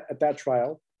successful at that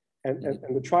trial, and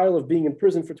the trial of being in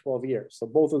prison for 12 years. So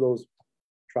both of those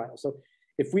trials. So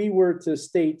if we were to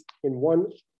state in one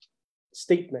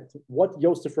statement what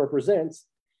Yosef represents,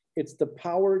 it's the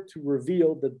power to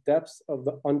reveal the depths of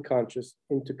the unconscious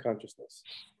into consciousness.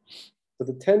 So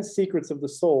the 10 secrets of the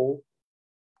soul,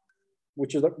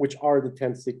 which are the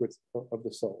 10 secrets of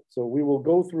the soul. So we will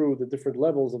go through the different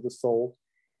levels of the soul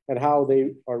and how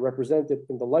they are represented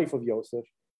in the life of Yosef.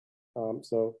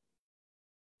 So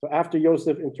after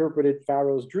Yosef interpreted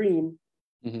Pharaoh's dream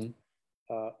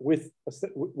with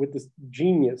this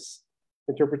genius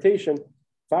interpretation,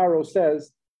 Pharaoh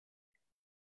says,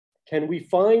 "Can we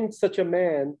find such a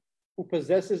man who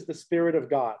possesses the spirit of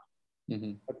God?"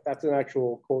 That's an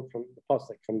actual quote from the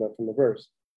pasuk, from the verse.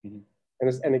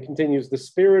 And it continues, "The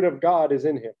spirit of God is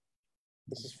in him."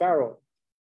 This is Pharaoh.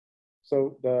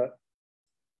 So the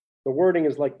wording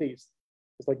is like this.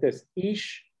 It's like this: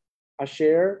 Ish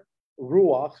asher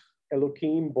ruach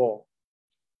Elokim bo.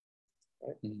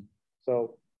 Right?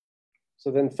 So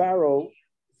then Pharaoh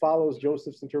follows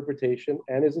Joseph's interpretation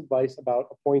and his advice about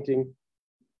appointing,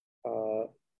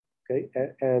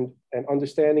 and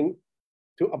understanding,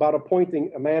 about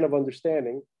appointing a man of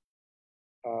understanding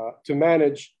to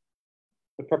manage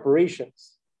the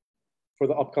preparations for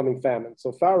the upcoming famine.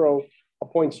 So Pharaoh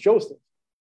appoints Joseph,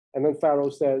 and then Pharaoh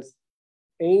says,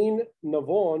 "Ein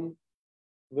navon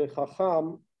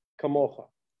v'chacham kamocha."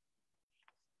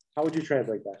 How would you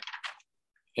translate that?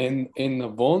 In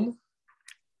navon?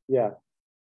 Yeah.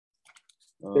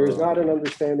 There is not an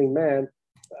understanding man.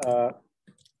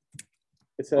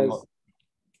 It says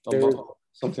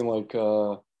something like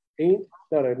ein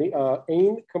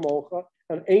kamocha,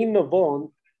 and ein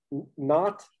navon,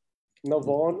 not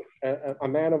navon, a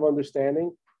man of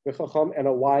understanding, v'chacham, and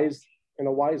a wise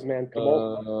man,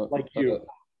 kamocha, like you.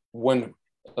 When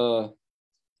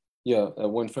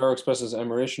Pharaoh expresses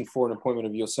admiration for an appointment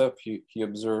of Yosef, he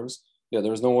observes, Yeah,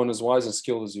 there is no one as wise and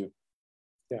skilled as you.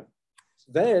 Yeah.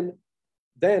 Then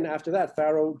after that,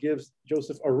 Pharaoh gives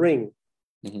Joseph a ring,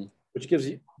 which gives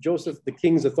Joseph the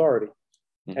king's authority.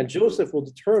 And Joseph will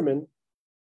determine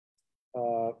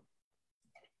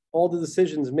all the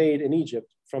decisions made in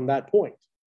Egypt from that point.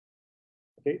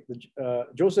 Okay,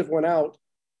 Joseph went out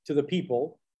to the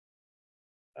people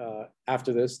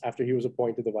after he was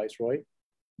appointed the viceroy,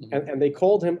 and they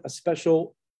called him a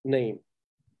special name.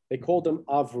 They called him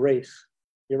Avrech.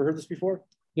 You ever heard this before?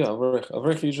 Yeah, Avrech.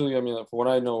 Avrech usually, I mean, from what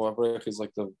I know, Avrech is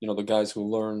like the guys who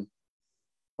learn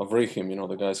Avrechim,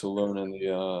 the guys who learn in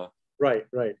the right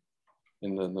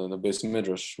in the Beis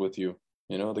Midrash with you,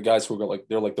 the guys who are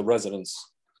they're like the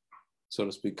residents, so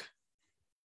to speak,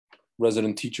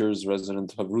 resident teachers,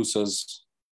 resident havrusas.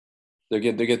 They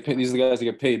get paid. These are the guys that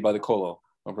get paid by the kolo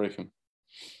Avrechim.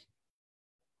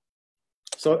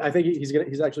 So I think he's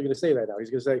actually going to say that now.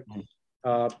 He's going to say,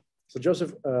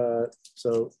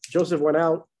 so Joseph went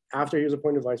out after he was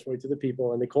appointed viceroy to the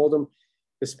people, and they called him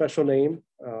his special name,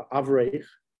 Avrech,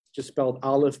 just spelled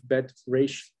Aleph Bet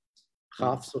Resh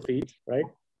Chaf Sofit, right?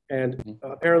 And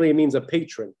apparently it means a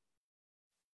patron.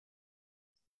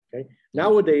 Okay.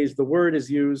 Nowadays, the word is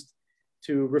used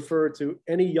to refer to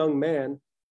any young man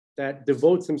that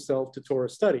devotes himself to Torah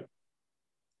study.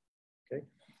 Okay.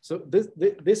 So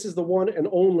this is the one and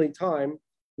only time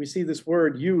we see this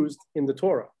word used in the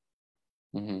Torah.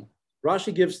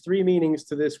 Rashi gives three meanings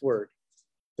to this word.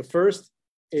 The first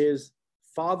is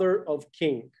father of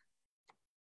king,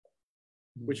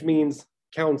 which means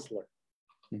counselor.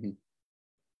 The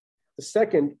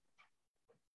second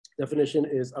definition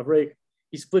is Avrech.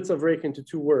 He splits Avrech into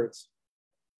two words,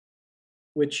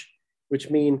 which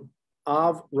mean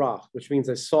Av Rach, which means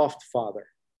a soft father.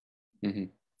 And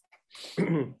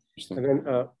then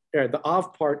the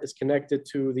Av part is connected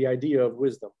to the idea of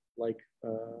wisdom, like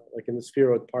in the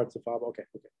Sphirot parts of Av. Okay.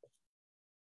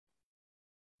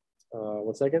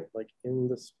 1 second. Like in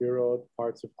the Sphirot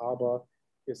parts of Abba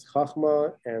is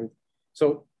Chachma, and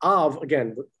so Av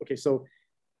again. Okay, so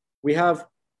we have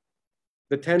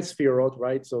the 10th Sphirot,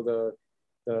 right? So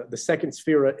the second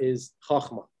Sphira is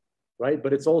Chachma, right?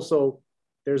 But it's also,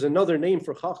 there's another name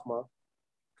for Chachma.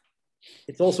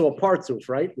 It's also a partzuf,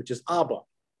 right? Which is Abba,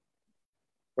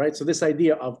 right? So this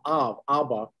idea of Av,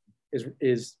 Abba,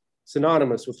 is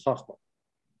synonymous with Chachma.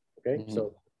 Okay,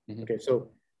 so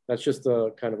that's just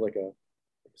a kind of like a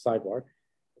sidebar.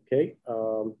 Okay,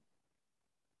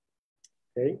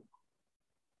 okay,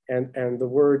 and the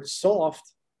word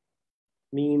soft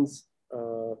means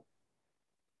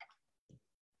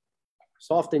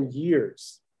soft in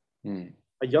years,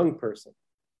 a young person.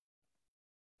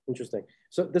 Interesting.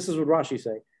 So this is what Rashi is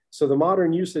saying. So the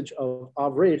modern usage of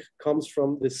Avrech comes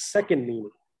from the second meaning,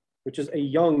 which is a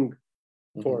young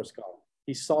Torah scholar.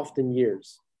 He's soft in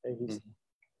years. And he's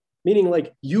meaning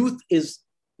like youth is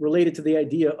related to the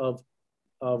idea of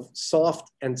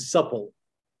soft and supple,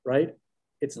 right?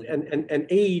 It's and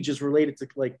age is related to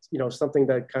like, something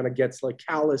that kind of gets like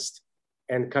calloused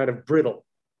and kind of brittle.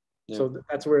 Yeah. So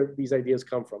that's where these ideas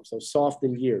come from. So soft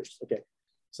in years. Okay.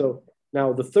 So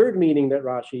now the third meaning that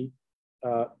Rashi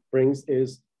brings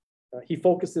is he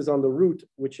focuses on the root,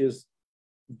 which is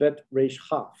bet reish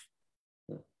chaf.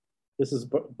 This is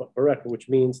barek, which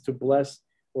means to bless,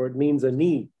 or it means a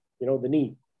knee, the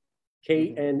knee,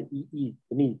 Knee,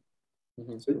 the knee.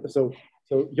 So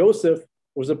Yosef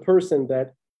was a person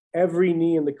that every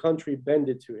knee in the country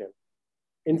bended to him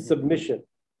in submission.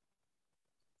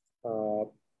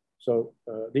 So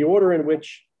the order in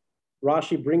which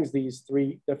Rashi brings these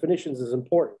three definitions is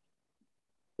important.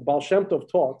 The Baal Shem Tov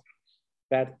taught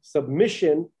that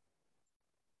submission,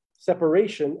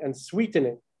 separation, and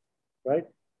sweetening, right?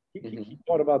 He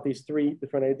taught about these three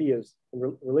different ideas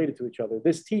and related to each other.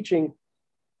 This teaching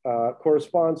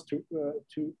corresponds to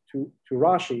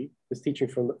Rashi, this teaching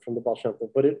from the Baal Shem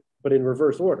Tov, but in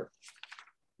reverse order.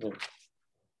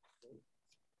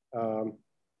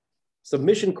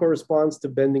 Submission corresponds to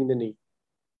bending the knee.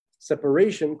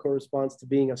 Separation corresponds to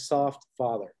being a soft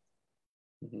father.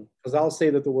 Because I'll say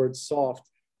that the word soft,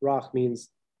 rach, means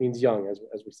young,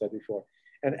 as we said before.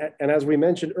 And as we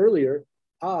mentioned earlier,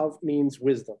 Av means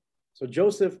wisdom. So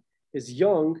Joseph is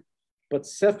young, but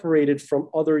separated from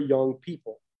other young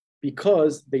people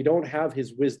because they don't have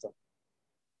his wisdom.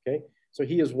 Okay, so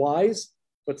he is wise,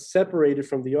 but separated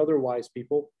from the other wise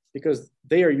people because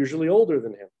they are usually older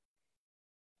than him.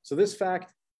 So this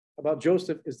fact about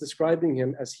Joseph is describing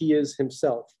him as he is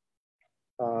himself.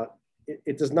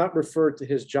 It does not refer to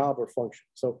his job or function.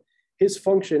 So his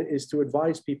function is to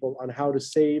advise people on how to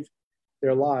save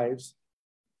their lives,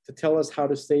 to tell us how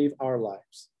to save our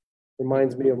lives.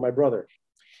 Reminds me of my brother.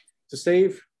 To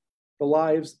save the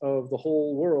lives of the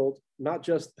whole world, not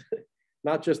just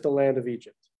the land of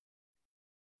Egypt.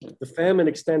 The famine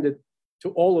extended to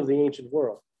all of the ancient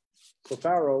world. So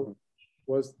Pharaoh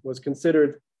was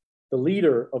considered the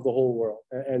leader of the whole world.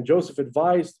 And Joseph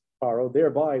advised Pharaoh,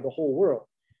 thereby the whole world.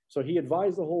 So he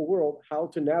advised the whole world how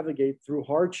to navigate through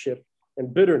hardship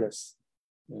and bitterness.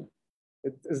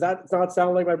 Does that not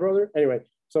sound like my brother? Anyway,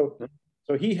 so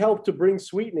he helped to bring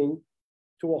sweetening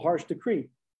to a harsh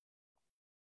decree.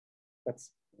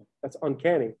 That's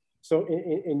uncanny. So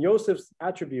in Yosef's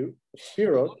attribute,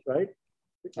 Sphirot, right?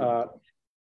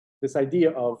 This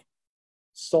idea of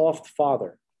soft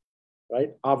father,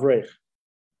 right? Avrech,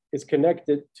 is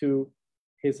connected to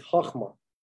his Chachma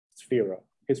Sphira,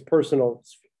 his personal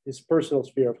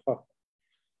sphere of Chachma.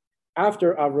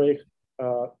 After Avrech,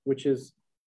 which is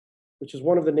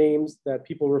one of the names that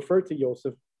people refer to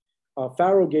Yosef,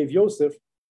 Pharaoh gave Yosef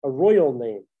a royal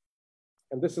name.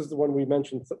 And this is the one we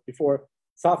mentioned before,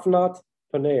 Tzafnat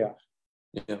Paneach.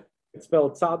 Yeah. It's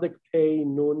spelled Tzadik Pei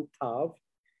Nun Tav,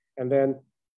 and then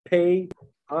Pei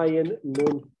Ayin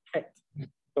Nun Het.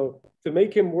 So to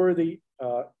make him worthy,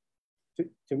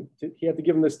 he had to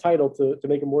give him this title to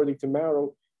make him worthy to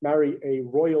marry a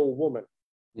royal woman.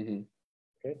 Mm-hmm.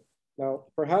 Okay. Now,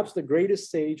 perhaps the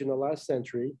greatest sage in the last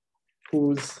century,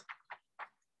 whose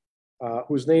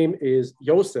name is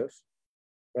Yosef,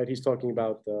 right? He's talking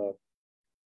about the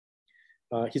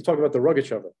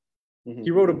Rogachover. Mm-hmm.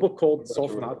 He wrote a book called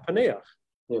Tzafnat Paneach.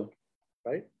 Yeah.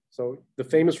 Right? So the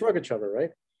famous Rogachover,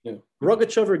 right? Yeah.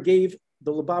 Rogachover gave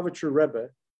the Lubavitcher Rebbe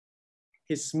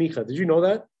his smicha. Did you know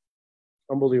that?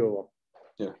 Unbelievable.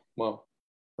 Yeah. Wow.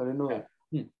 I didn't know that.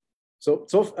 So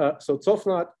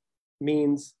Tzafnat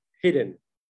means hidden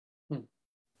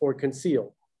or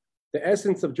conceal. The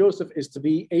essence of Joseph is to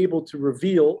be able to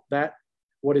reveal that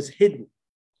what is hidden,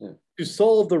 to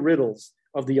solve the riddles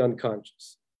of the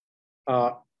unconscious.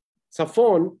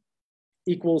 Tzafon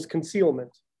equals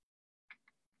concealment,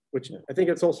 which I think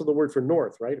it's also the word for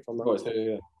north, right? If I'm not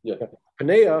mistaken. Yeah.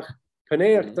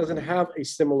 Paneach doesn't have a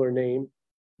similar name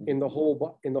in the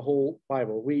whole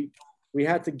Bible. We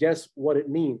had to guess what it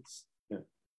means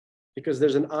because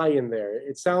there's an I in there.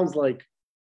 It sounds like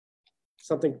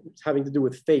something having to do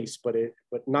with face, but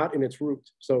not in its root.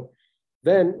 So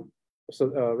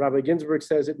Rabbi Ginsburg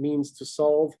says it means to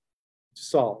solve.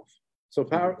 So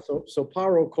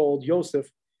Paro called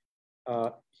Yosef.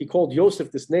 He called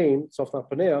Yosef this name, Tzafnat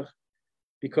Paneach,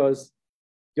 because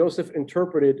Yosef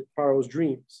interpreted Pharaoh's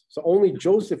dreams. So only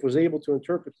Joseph was able to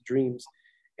interpret the dreams,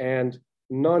 and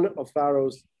none of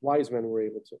Pharaoh's wise men were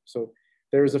able to. So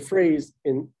there is a phrase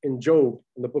in Job,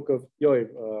 in the book of Job,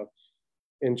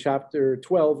 in chapter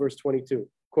 12, verse 22,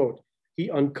 quote, he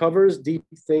uncovers deep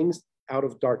things out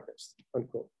of darkness,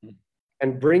 unquote,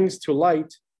 and brings to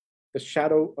light the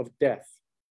shadow of death.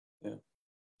 Yeah.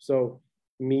 So,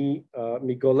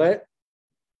 Migolet,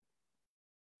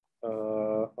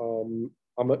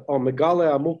 Megale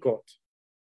Amukot,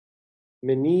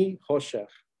 Mini Hoshech,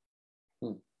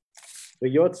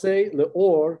 V'yotze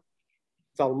Leor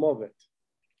Talmovet.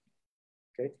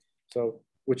 Okay, so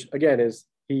which again is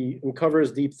he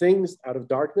uncovers deep things out of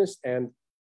darkness, and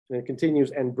it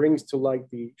continues and brings to light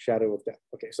the shadow of death.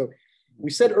 Okay, so we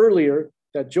said earlier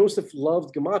that Joseph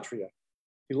loved gematria.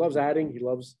 He loves adding, he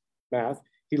loves math,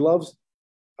 he loves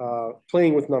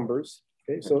playing with numbers.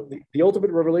 Okay, so the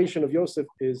ultimate revelation of Yosef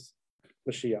is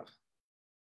Mashiach,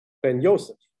 Ben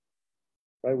Yosef,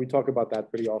 right? We talk about that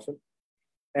pretty often.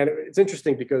 And it's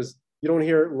interesting because you don't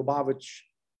hear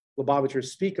Lubavitchers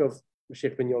speak of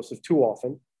Mashiach Ben Yosef too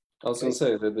often. I was going to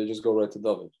say that they just go right to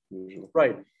David usually.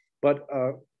 Right, but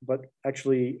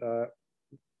actually, I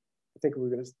think we were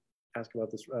going to ask about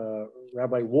this.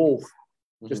 Rabbi Wolf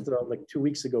just like 2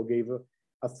 weeks ago gave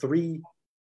a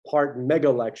 3-part mega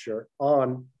lecture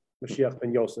on Mashiach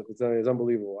Ben Yosef. It's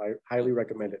unbelievable. I highly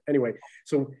recommend it. Anyway,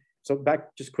 so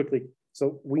back just quickly.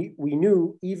 So we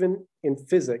knew even in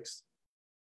physics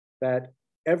that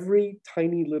every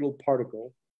tiny little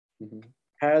particle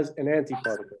has an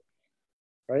antiparticle,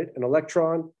 right? An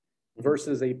electron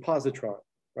versus a positron,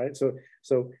 right? So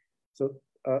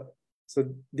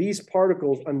these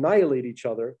particles annihilate each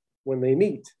other when they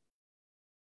meet.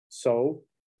 So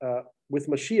with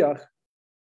Mashiach,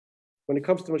 when it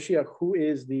comes to Mashiach, who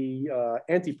is the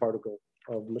antiparticle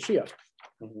of Mashiach?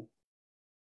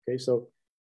 Okay, so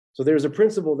there's a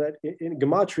principle that in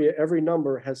gematria, every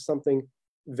number has something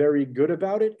very good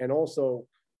about it and also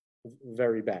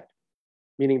very bad,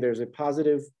 meaning there's a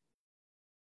positive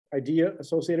idea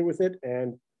associated with it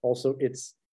and also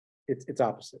its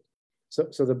opposite.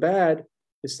 So the bad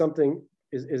is something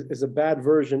is a bad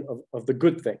version of the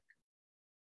good thing.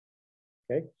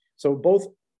 Okay, so both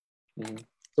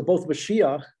So both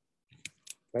Mashiach,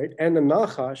 right, and the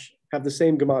Nachash have the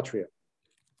same gematria.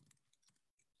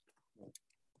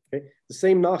 Okay, the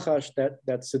same Nachash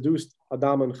that seduced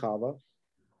Adam and Chava,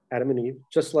 Adam and Eve,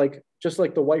 just like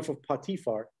the wife of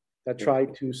Potiphar that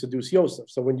tried to seduce Yosef.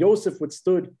 So when Yosef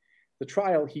withstood the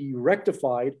trial, he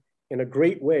rectified in a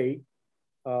great way.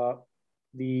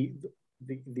 He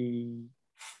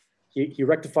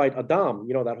rectified Adam.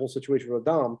 You know, that whole situation with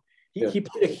Adam. He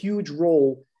played a huge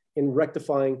role in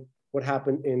rectifying what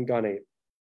happened in Gan Eden,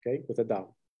 okay, with Adam,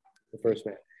 the first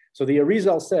man. So the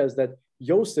Arizal says that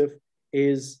Yosef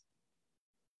is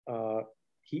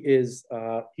he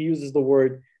uses the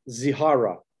word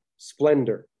zihara,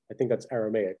 splendor. I think that's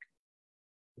Aramaic.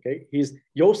 Okay,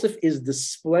 Yosef is the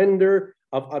splendor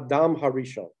of Adam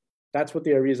Harishon. That's what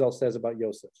the Arizal says about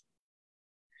Yosef.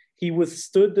 He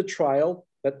withstood the trial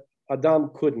that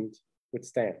Adam couldn't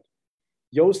withstand.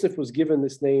 Yosef was given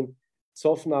this name,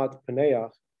 Tzofnat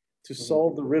Paneach, to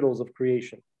solve the riddles of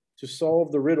creation, to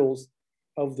solve the riddles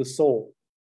of the soul.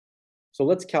 So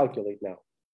let's calculate now.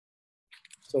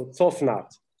 So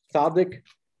Tzofnat, Tzadik,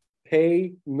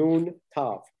 Pei, Nun,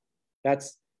 Tav.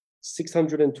 That's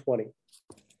 620.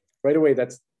 Right away,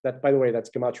 by the way, that's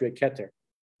Gematria Keter.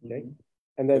 Okay?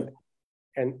 And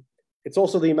it's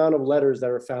also the amount of letters that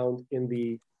are found in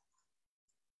the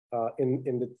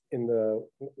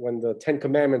when the 10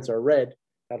 Commandments are read.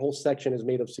 That whole section is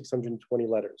made of 620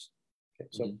 letters. Okay,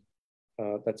 so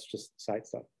that's just side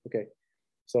stuff. Okay,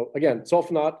 so again,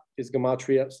 Tzofnat is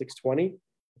Gematria 620.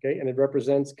 Okay, and it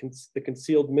represents the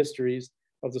concealed mysteries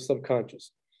of the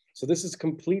subconscious. So this is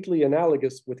completely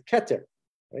analogous with Keter,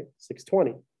 right?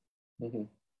 620.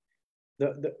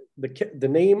 The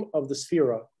name of the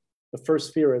Sphira, the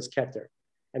first Sphira, is Keter,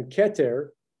 and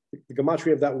Keter, the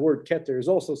gematria of that word Keter, is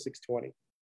also 620.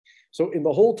 So in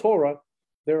the whole Torah,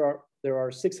 there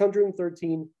are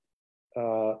 613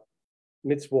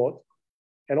 mitzvot,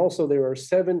 and also there are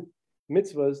 7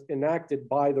 mitzvahs enacted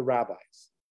by the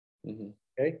rabbis.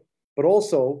 Okay, but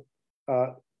also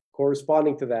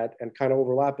corresponding to that and kind of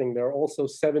overlapping, there are also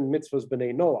 7 mitzvahs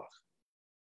b'nei Noach.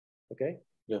 Okay,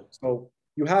 so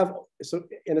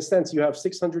in a sense, you have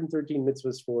 613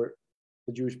 mitzvahs for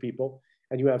the Jewish people,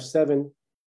 and you have 7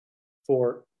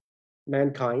 for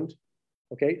mankind.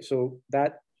 Okay, so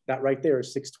that right there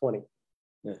is 620.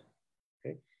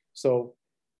 Okay, so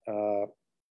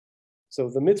the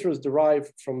mitzvahs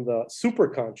derive from the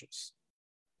superconscious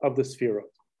of the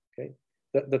Sphirot. Okay,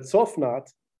 the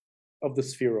tzofnat of the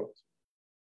Sphirot,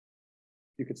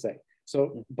 you could say.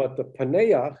 So, but the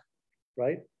paneach,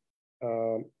 right?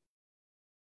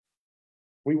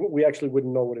 We actually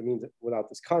wouldn't know what it means without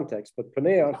this context. But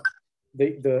paneach,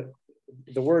 the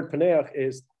word paneach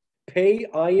is pei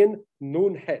ayin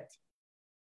nun het.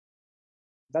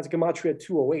 That's gematria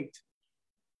 208.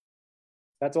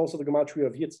 That's also the gematria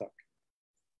of Yitzhak.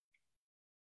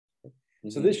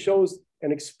 So this shows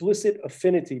an explicit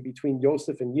affinity between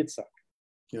Yosef and Yitzhak.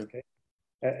 Okay,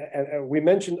 and we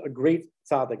mentioned a great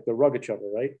tzaddik, the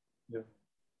Rogachover, right?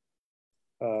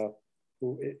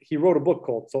 He wrote a book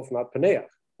called Tzofnat Paneach,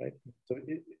 right?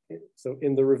 So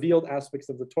in the revealed aspects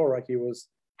of the Torah, he was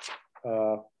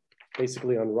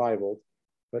basically unrivaled.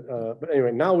 But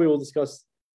anyway, now we will discuss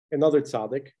another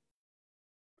tzaddik.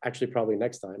 Actually, probably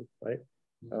next time, right?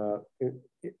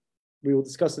 We will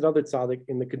discuss another tzaddik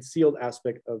in the concealed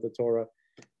aspect of the Torah,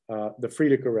 the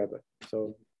Frierdiker Rebbe.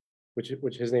 So,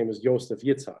 which his name is Yosef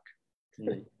Yitzhak.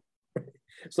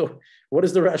 So, what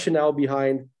is the rationale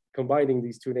behind combining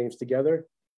these two names together?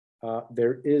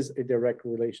 There is a direct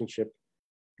relationship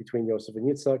between Yosef and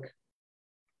Yitzhak,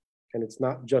 and it's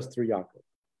not just through Yaakov.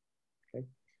 Okay,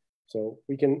 so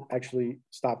we can actually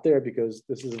stop there because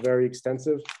this is very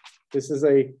extensive.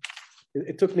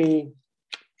 It took me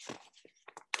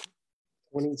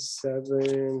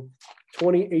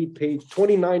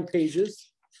 29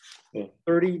 pages,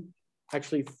 30,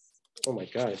 actually, oh my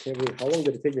God, I can't believe, how long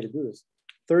did it take me to do this?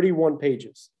 31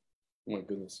 pages. Oh my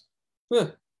goodness.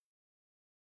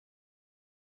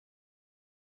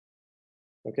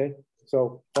 Okay,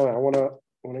 so I want to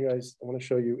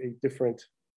show you a different,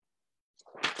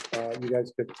 you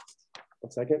guys could,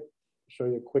 1 second, show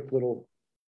you a quick little,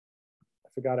 I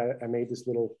forgot I made this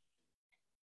little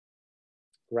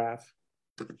graph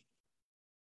to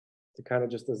kind of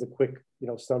just as a quick,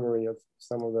 summary of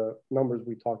some of the numbers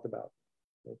we talked about.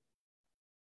 Okay.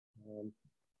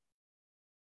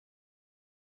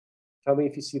 Tell me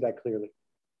if you see that clearly.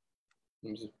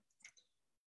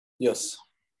 Yes,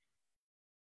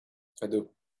 I do.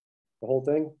 The whole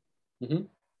thing?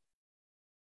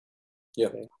 Yeah.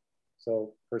 Okay.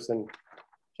 So person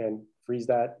can freeze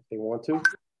that if they want to.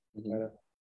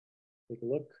 Take a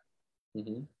look.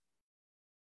 Mm-hmm.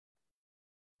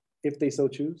 if they so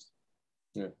choose.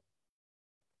 Yeah.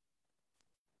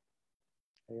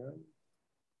 Hang on.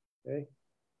 Okay.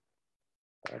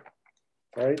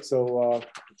 All right. So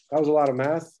that was a lot of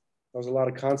math. That was a lot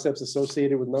of concepts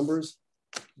associated with numbers.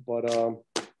 But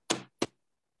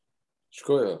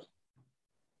Shkoya.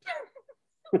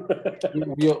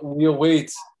 we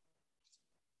await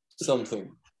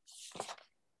something.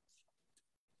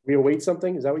 We await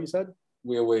something. Is that what you said?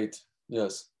 We await.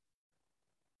 Yes.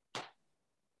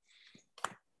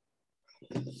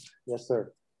 Yes,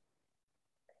 sir.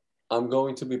 I'm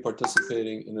going to be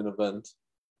participating in an event.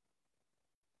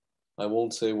 I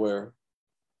won't say where.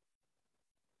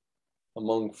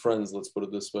 Among friends, let's put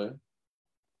it this way,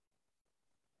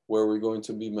 where we're going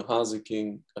to be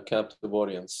mehaziking a captive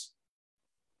audience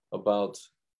about,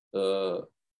 in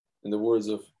the words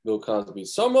of Bill Cosby,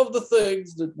 some of the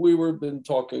things that we were been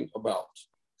talking about.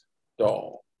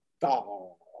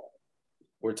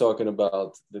 We're talking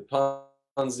about the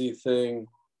Ponzi thing,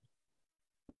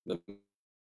 the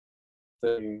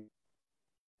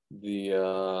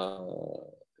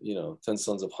 10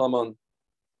 sons of Haman,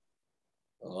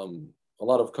 a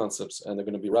lot of concepts, and they're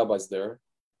going to be rabbis there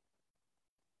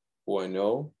who I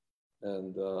know,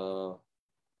 and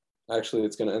actually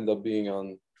it's going to end up being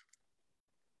on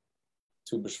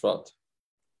Tu B'Shvat.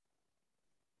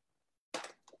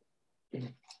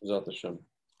 Zat Hashem.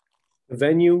 The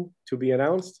venue to be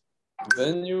announced.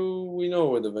 Venue, we know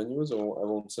where the venue is, or I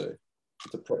won't say.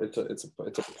 It's a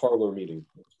parlor meeting.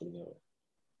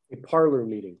 A parlor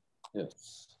meeting.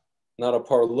 Yes, not a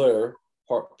parlor.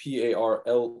 Parlor.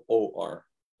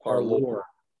 Parlor.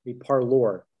 A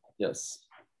parlor. Yes.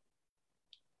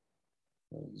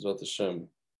 Zat Hashem.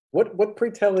 What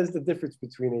pray tell is the difference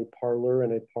between a parlor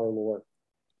and a parlor?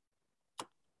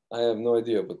 I have no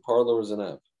idea, but parlor is an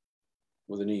app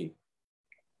with an E.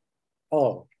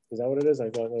 Oh, is that what it is? I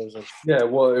thought it was a... Yeah,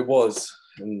 well, it was,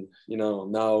 and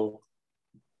now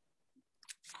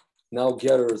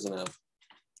Getter is an app.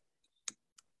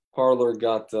 Parlor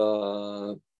got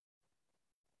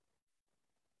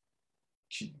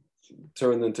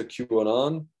turned into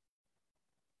QAnon.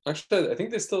 Actually, I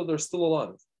think they're still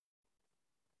alive.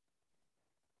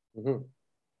 Mm-hmm.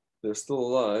 They're still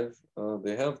alive.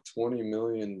 They have 20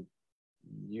 million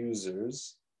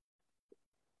users.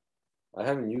 I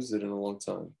haven't used it in a long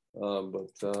time,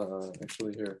 but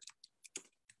actually here,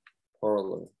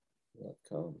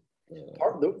 Parler.com.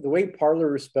 The way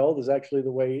parlor is spelled is actually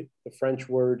the way the French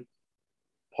word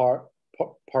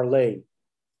parler.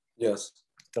 Yes.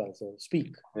 So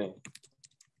speak. Yeah.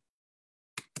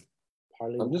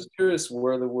 Parler. I'm just curious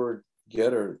where the word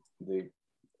getter,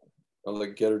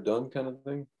 like getter done kind of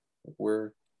thing, like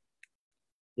where.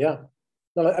 Yeah.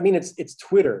 No, I mean it's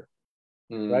Twitter,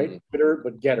 right? Twitter,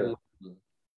 but getter. Mm.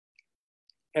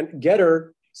 And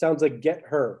getter sounds like get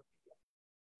her.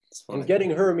 And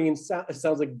getting her means it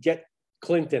sounds like get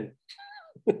Clinton.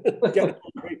 That's get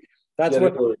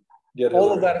what her.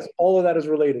 All of that is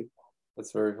related.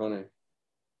 That's very funny.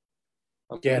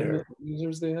 Getter.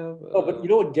 Users they have. Oh, but you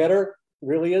know what getter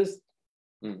really is?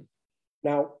 Mm.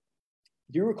 Now,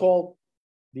 do you recall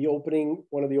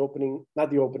not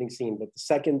the opening scene, but the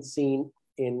second scene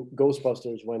in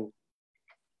Ghostbusters when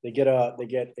they get a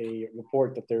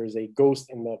report that there is a ghost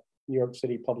in the New York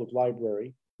City Public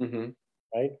Library,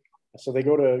 right? So they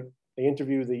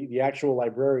interview the actual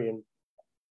librarian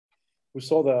who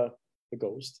saw the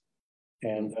ghost,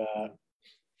 and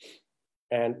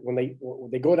when they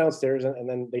go downstairs and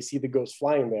then they see the ghost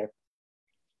flying there,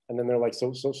 and then they're like,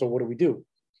 so what do we do?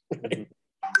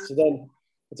 So then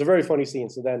it's a very funny scene.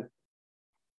 So then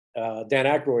Dan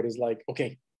Aykroyd is like,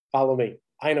 okay, follow me.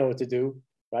 I know what to do,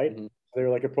 right? They're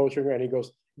like approaching her, and he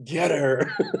goes, "Get her!"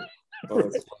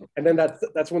 And then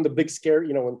that's when the big scare,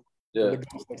 when the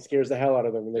ghost like scares the hell out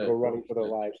of them, and they go running for their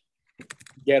lives.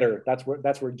 Get her. That's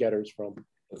where getter's from.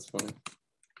 That's funny.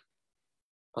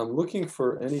 I'm looking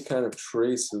for any kind of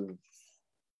trace of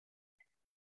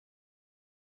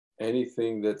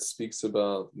anything that speaks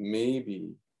about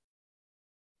maybe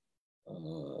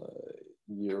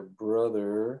your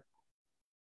brother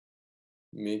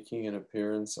making an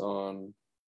appearance on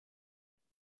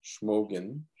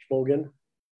Schmogan.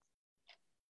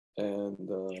 And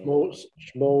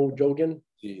Schmo Jogan.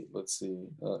 Let's see.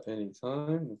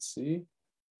 Anytime. Let's see.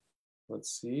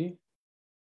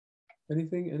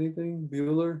 Anything?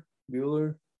 Bueller?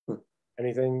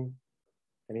 Anything?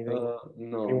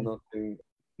 No,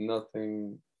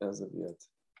 nothing as of yet.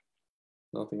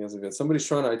 Nothing as of yet. Somebody's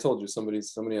trying to, I told you, somebody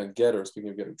on Getter, speaking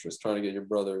of Getter, just trying to get your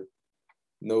brother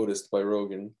noticed by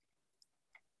Rogan.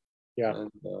 Yeah.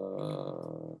 And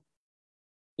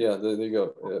Yeah, there you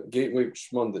go. Gateway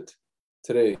Schmundit.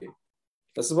 Today.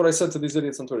 This is what I said to these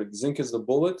idiots on Twitter. Zinc is the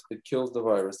bullet. It kills the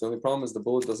virus. The only problem is the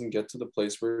bullet doesn't get to the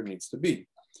place where it needs to be.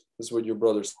 This is what your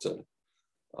brother said.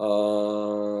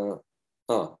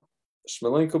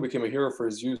 Shmelenko became a hero for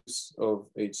his use of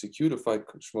HCQ to fight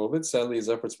Shmovit. Sadly, his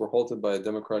efforts were halted by a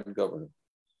Democratic governor.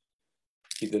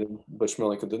 But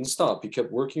Shmelenko didn't stop. He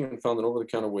kept working and found an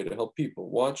over-the-counter way to help people.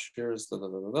 Watch, here's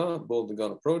bullet the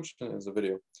gun approach, and there's a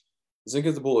video. Zinc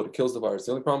is the bullet, it kills the virus.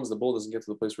 The only problem is the bullet doesn't get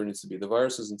to the place where it needs to be. The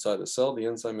virus is inside the cell, the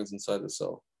enzyme is inside the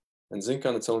cell. And zinc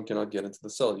on its own cannot get into the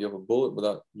cell. You have a bullet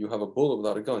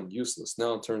without a gun, useless.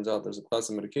 Now it turns out there's a class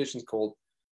of medications called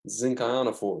zinc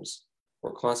ionophores,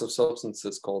 or a class of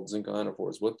substances called zinc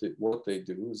ionophores. What they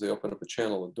do is they open up a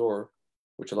channel, a door,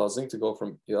 which allows zinc to go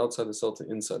from outside the cell to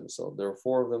inside the cell. There are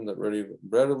 4 of them that are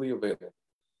readily available.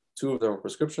 2 of them are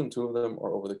prescription, 2 of them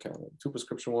are over the counter. 2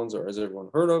 prescription ones are, as everyone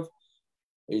heard of,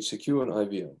 HCQ and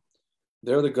IVM.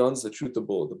 They're the guns that shoot the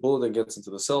bullet. The bullet then gets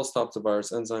into the cell, stops the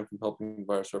virus enzyme from helping the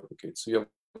virus replicate. So you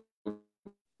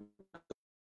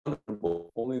have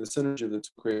only the synergy of the 2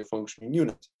 create a functioning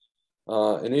unit.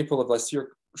 In April of last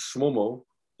year, Fredo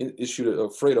issued an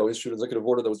executive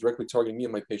order that was directly targeting me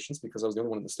and my patients because I was the only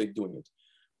one in the state doing it,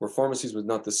 where pharmacies would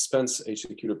not dispense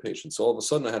HCQ to patients. So all of a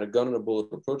sudden I had a gun and a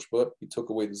bullet approach, but he took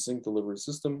away the zinc delivery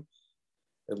system.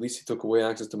 At least he took away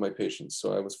access to my patients.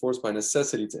 So I was forced by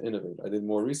necessity to innovate. I did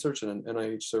more research, and on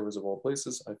NIH servers of all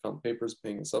places, I found papers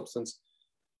saying a substance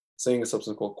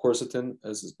called quercetin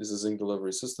is a zinc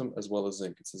delivery system, as well as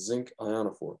zinc. It's a zinc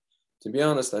ionophore. To be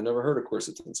honest, I never heard of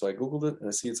quercetin, so I Googled it, and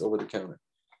I see it's over the counter.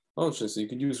 Oh, interesting. So you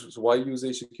could use, so why use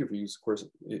HCQ if you use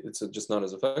quercetin? It's just not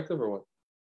as effective, or what?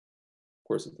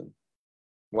 Quercetin.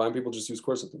 Why don't people just use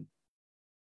quercetin?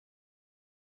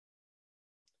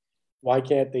 Why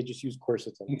can't they just use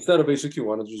quercetin? Instead of HCQ,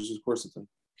 why don't you just use quercetin?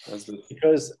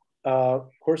 Because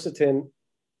quercetin,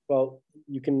 well,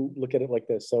 you can look at it like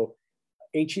this. So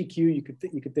HEQ, you could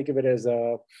think of it as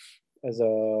a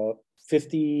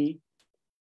 50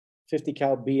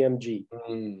 cal BMG,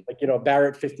 like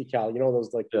Barrett 50 cal.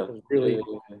 Those those really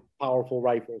powerful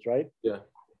rifles, right? Yeah.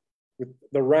 With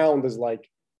the round is like,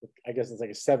 I guess it's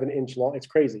like a 7-inch long. It's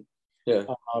crazy. Yeah.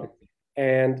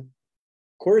 And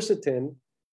quercetin,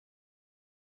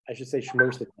 I should say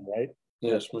shmercetin, right?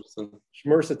 Yeah, shmercetin.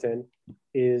 Shmercetin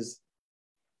is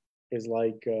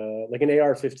like an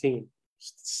AR-15,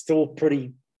 still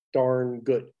pretty darn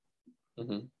good.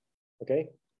 Mm-hmm. Okay,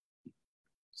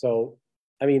 so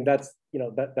I mean that's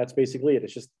that's basically it.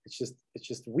 It's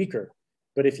just weaker.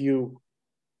 But if you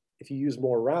use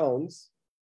more rounds,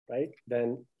 right,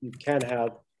 then you can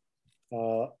have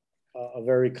a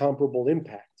very comparable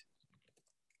impact.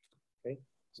 Okay,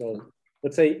 so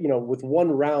let's say with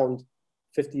 1 round,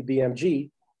 50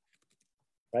 BMG,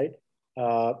 right?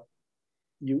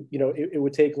 It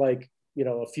would take like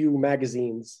a few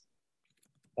magazines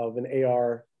of an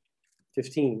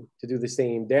AR-15 to do the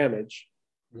same damage.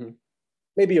 Mm-hmm.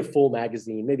 Maybe a full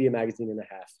magazine, maybe a magazine and a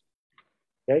half.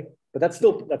 Okay, but that's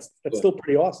still still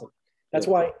pretty awesome. That's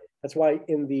why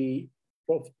in the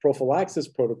prophylaxis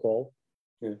protocol,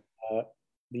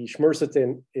 the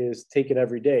shmercetin is taken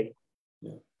every day.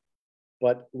 Yeah.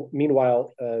 But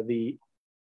meanwhile, the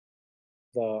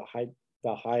high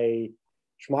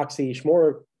schmoxy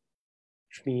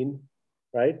schmorschmeen,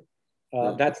 right?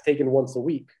 That's taken once a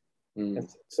week. And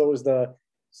so is the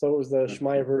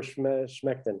Schmeiver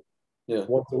schmectin. Yeah.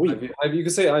 Once a week. You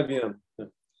could say IBM. Yeah.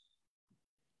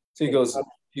 So he goes.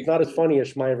 It's not as funny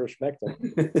as Schmeiver schmectin.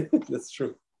 That's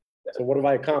true. So what have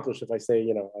I accomplished if I say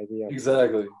IBM?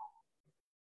 Exactly.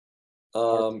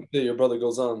 Your brother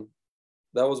goes on.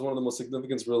 That was one of the most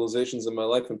significant realizations in my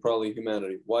life and probably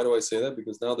humanity. Why do I say that?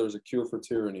 Because now there's a cure for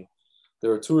tyranny.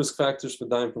 There are 2 risk factors for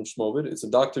dying from Shmovid. It's a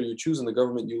doctor you choose and the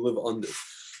government you live under.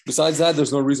 Besides that,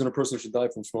 there's no reason a person should die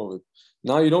from Shmovid.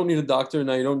 Now you don't need a doctor.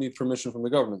 Now you don't need permission from the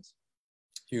government.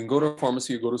 You can go to a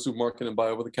pharmacy, you go to a supermarket and buy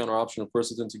over-the-counter option of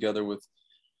quercetin together with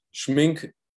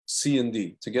Schmink C and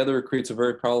D. Together it creates a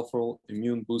very powerful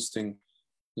immune-boosting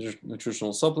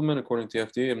nutritional supplement. According to the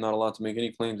FDA, I'm not allowed to make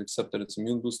any claims except that it's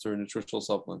immune booster and nutritional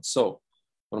supplement. So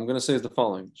what I'm going to say is the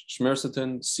following.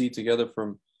 Shmercetin, C together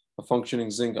from a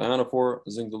functioning zinc ionophore,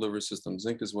 a zinc delivery system.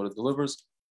 Zinc is what it delivers.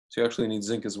 So you actually need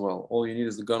zinc as well. All you need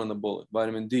is the gun and the bullet.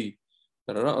 Vitamin D.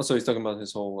 So he's talking about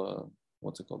his whole,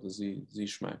 what's it called? The Z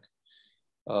schmack.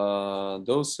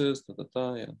 Doses,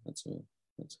 yeah, that's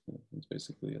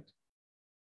basically it.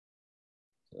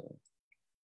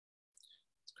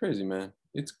 It's crazy, man.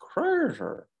 It's crazy.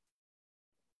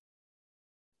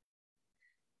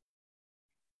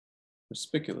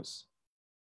 Ridiculous.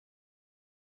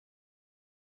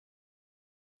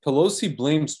 Pelosi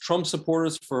blames Trump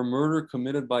supporters for a murder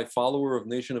committed by follower of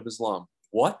Nation of Islam.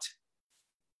 What?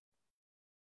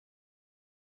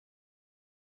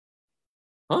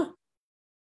 Huh?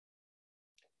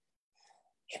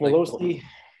 Shmalosi.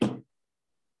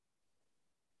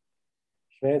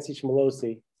 Shmancy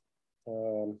Shmalosi.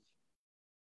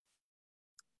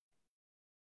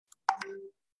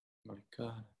 My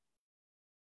God.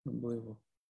 Unbelievable.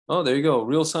 Oh, there you go.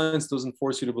 Real science doesn't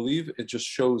force you to believe. It just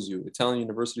shows you. Italian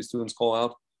university students call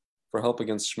out for help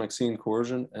against Schmexian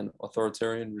coercion and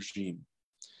authoritarian regime.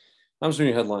 I'm just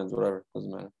reading headlines, whatever.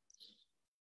 Doesn't matter.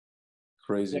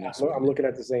 Crazy. Yeah, I'm looking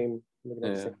at the same.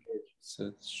 Page.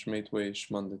 It's Schmeitway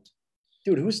Schmundit.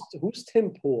 Dude, who's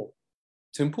Tim Pool?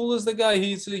 Tim Pool is the guy.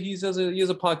 He has a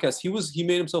podcast. He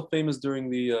made himself famous during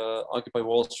the Occupy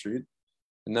Wall Street,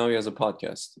 and now he has a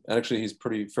podcast. And actually, he's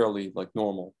fairly like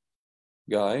normal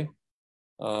guy.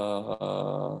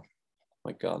 My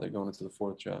God, they're going into the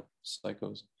fourth job.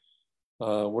 Psychos.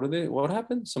 What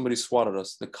happened? Somebody swatted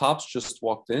us. The cops just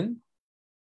walked in.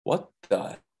 What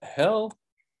the hell?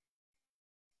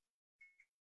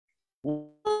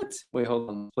 What? Wait, hold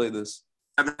on. Play this.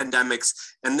 Pandemics,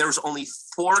 and there was only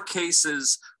 4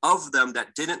 cases of them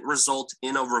that didn't result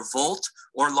in a revolt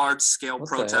or large-scale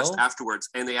protest afterwards.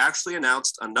 And they actually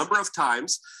announced a number of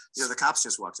times. The cops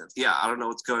just walked in. Yeah, I don't know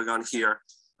what's going on here.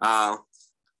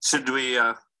 Should we?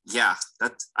 I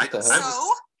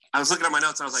was looking at my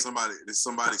notes. And I was like, did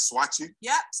somebody swat you?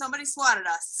 Yep, somebody swatted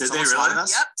us. Did they really?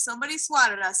 Yep, somebody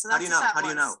swatted us. So that's How do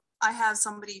you know? I have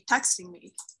somebody texting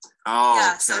me. Oh,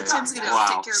 yeah. Okay. So Tim's gonna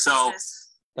take care of business.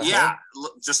 Yeah,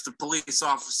 just a police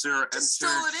officer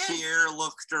entered here,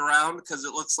 looked around because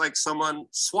it looks like someone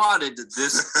swatted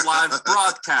this live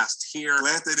broadcast here.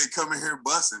 Glad they didn't come in here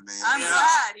busting, man. I'm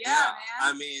glad, man.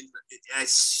 I mean,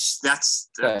 that's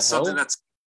something that's.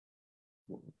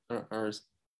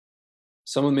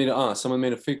 Someone made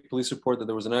a fake police report that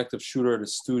there was an active shooter at a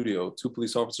studio. 2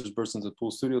 police officers burst into the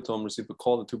pool studio, told them received a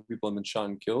call that 2 people had been shot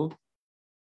and killed.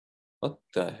 What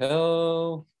the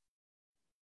hell?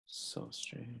 So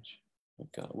strange. Oh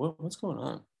God, what's going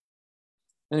on?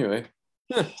 Anyway,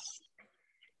 that's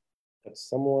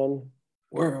someone.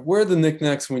 Where are the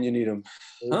knickknacks when you need them?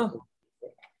 Huh?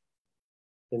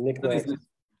 The knickknacks.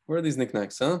 Where are these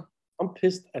knickknacks? Huh? I'm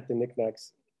pissed at the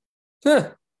knickknacks.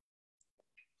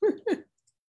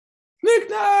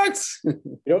 Knickknacks.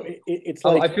 It's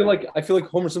like I feel like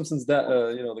Homer Simpson's dad.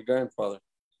 The grandfather.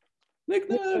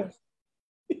 Knickknacks.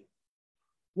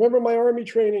 Remember my army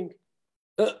training?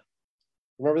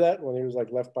 Remember that when he was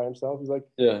like left by himself? He's like,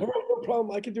 "Yeah, no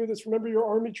problem. I can do this. Remember your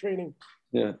army training?"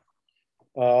 Yeah.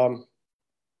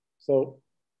 So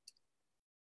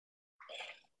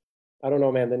I don't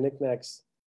know, man. The knickknacks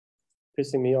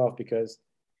pissing me off because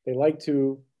they like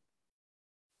to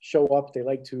show up. They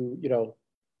like to,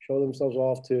 show themselves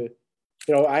off to,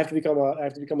 I have to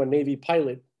become a Navy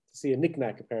pilot to see a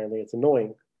knickknack. Apparently, it's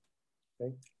annoying.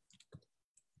 Okay.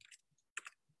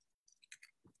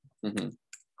 Mm-hmm.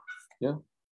 Yeah.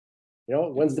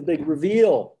 When's the big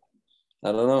reveal?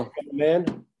 I don't know,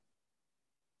 man.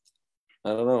 I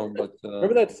don't know, but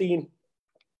remember that scene?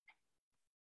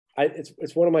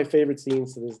 It's one of my favorite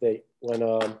scenes to this day when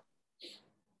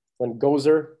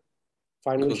Gozer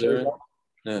finally shows up.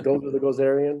 Yeah. Gozer the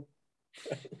Gozerian.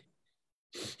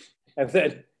 and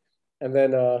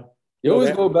then you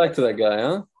always go back to that guy,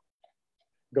 huh?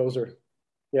 Gozer.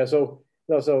 Yeah, so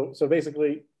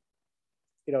basically,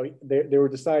 they were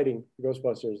deciding, the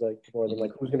Ghostbusters, like before them,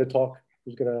 like who's gonna talk,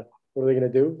 what are they gonna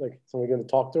do? Like someone gonna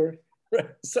talk to her?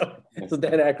 so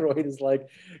Dan Aykroyd is like,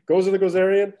 Gozer the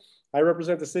Gozerian, I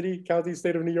represent the city, county,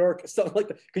 state of New York, something like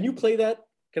that. Can you play that?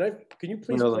 Can you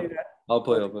please play that? I'll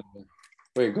play.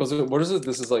 Wait, Gozer, what is it?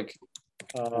 This is like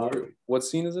what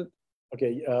scene is it?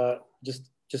 Okay,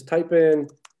 just type in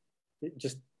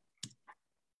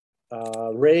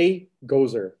Ray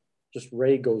Gozer. Just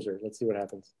Ray Gozer. Let's see what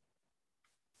happens.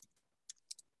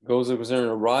 Gozer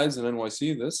arrives in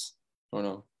NYC. This or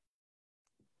no?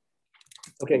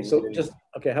 Okay, so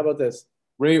how about this?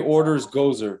 Ray orders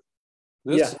Gozer.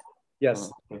 This? Yeah. Yes.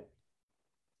 Oh, okay.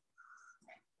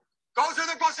 Gozer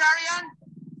the Gozerian.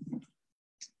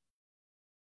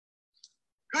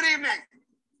 Good evening.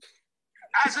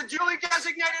 As a duly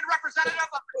designated representative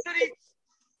of the city,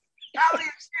 county,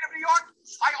 and state of New York,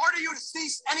 I order you to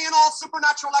cease any and all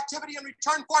supernatural activity and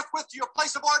return forthwith to your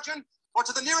place of origin or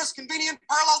to the nearest convenient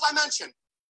parallel dimension.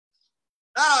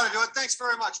 That ought to do it. Thanks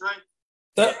very much,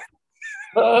 Ray.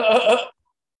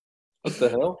 What the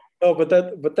hell? Oh,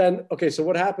 but then, okay, so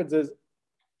what happens is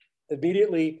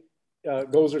immediately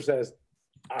Gozer says,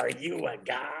 "Are you a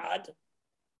god?"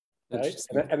 Right?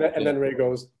 And then Ray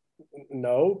goes,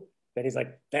 "No." Then he's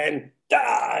like, then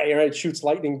die, right? Shoots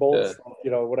lightning bolts,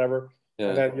 whatever. Yeah.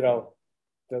 And then,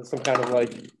 there's some kind of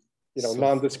like,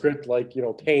 nondescript, like,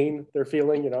 pain they're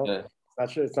feeling, Yeah.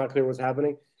 It's not clear what's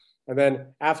happening. And then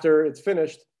after it's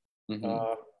finished,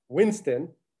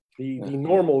 Winston, the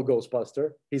normal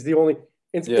Ghostbuster, he's the only,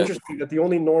 it's interesting that the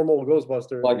only normal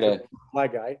Ghostbuster is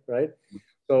black guy, right?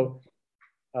 So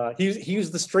he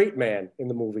was the straight man in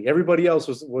the movie. Everybody else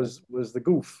was the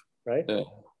goof, right? Yeah.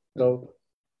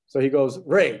 So he goes,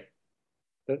 Ray,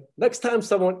 the next time if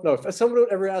someone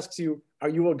ever asks you, are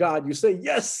you a god? You say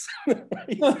yes.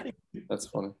 That's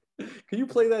funny. Can you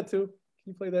play that too? Can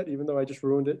you play that even though I just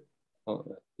ruined it? Oh,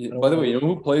 yeah. By the way, you know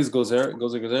who plays Gozer?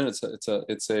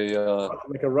 It's a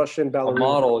like a Russian ballerina. A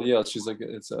model. Yeah, she's like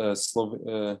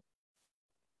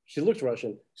she looks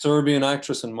Russian. Serbian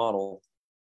actress and model,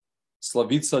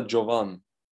 Slavica Jovan.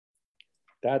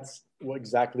 That's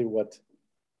exactly what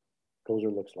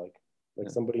Gozer looks like. Like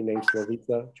somebody named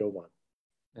Slavica Jovan.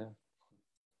 Yeah.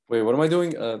 Wait, what am I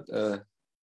doing?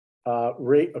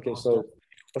 Ray. Okay, so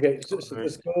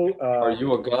let's go. Are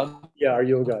you a god? Yeah, are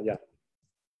you a god? Yeah.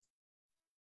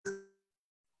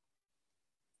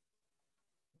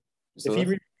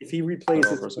 If he replays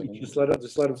it,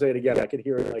 just let him say it again. I could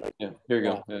hear it. Like, yeah, here you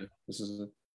go. Yeah, this is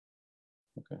it.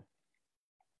 Okay.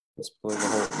 Let's play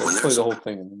the whole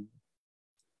thing.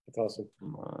 That's awesome.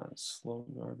 Come on, slow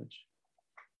garbage.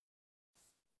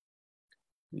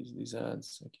 These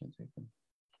ads, I can't take them.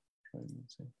 Try and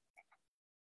see.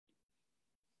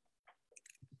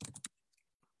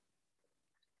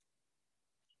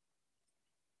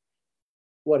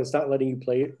 What? It's not letting you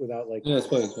play it without like. Yeah, it's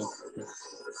playing. Yeah.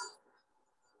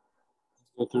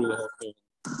 Let's go through the whole thing.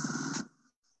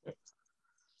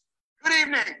 Good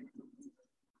evening.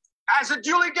 As a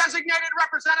duly designated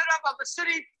representative of the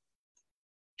city,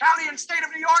 county, and state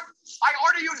of New York, I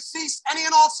order you to cease any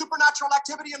and all supernatural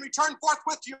activity and return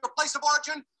forthwith to your place of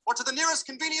origin or to the nearest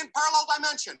convenient parallel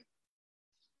dimension.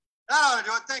 That ought to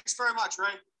do it. Thanks very much,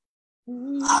 Ray.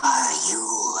 Are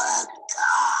you a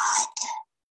god?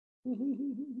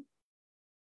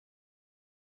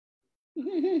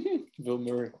 Bill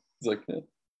Murray. He's like that.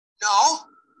 No.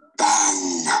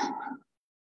 Then.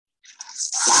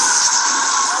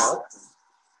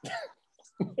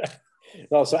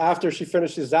 No, so after she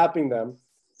finishes zapping them,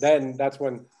 then that's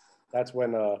when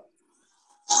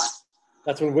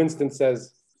Winston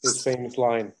says his famous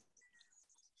line.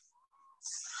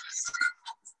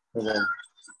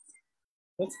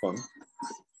 That's fun.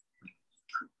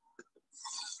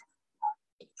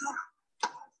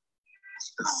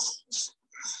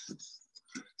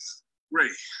 Ray,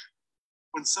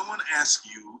 when someone asks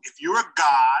you if you're a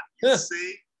god, you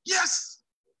say yes.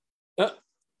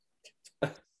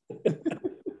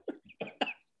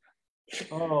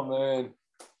 Oh man,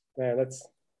 that's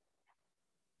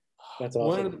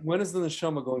awesome. When is the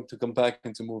neshama going to come back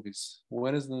into movies?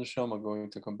 When is the neshama going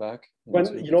to come back? When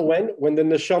the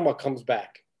neshama comes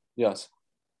back. Yes.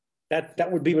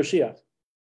 That would be Mashiach.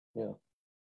 Yeah.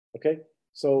 Okay,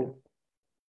 so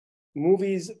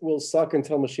movies will suck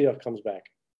until Mashiach comes back.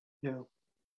 Yeah.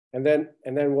 And then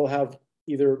we'll have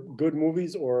either good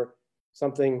movies or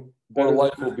something better. Or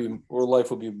life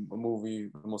will be a movie,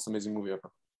 the most amazing movie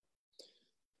ever.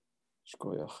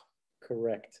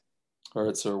 Correct. All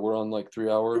right, sir. We're on like 3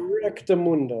 hour.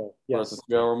 Correctamundo. Yes. We're at the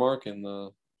 3 hour mark, and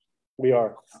we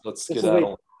are. Let's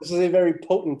skedaddle. This is a very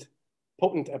potent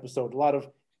episode. A lot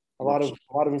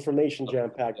of information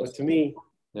jam packed. But to me,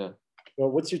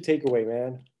 what's your takeaway,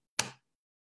 man?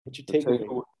 What's your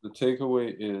takeaway? The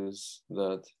takeaway is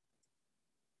that,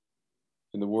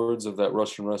 in the words of that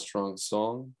Russian restaurant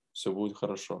song, "Всё будет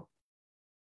хорошо."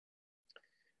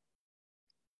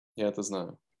 Yeah, it does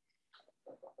not.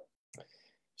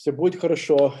 "Всё будет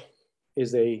хорошо"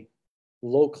 is a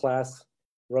low-class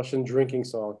Russian drinking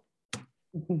song,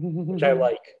 which I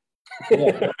like.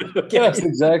 Yeah. Yes,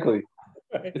 exactly.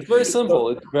 It's very simple.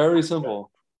 It's very simple.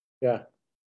 Yeah.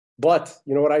 But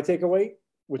you know what I take away?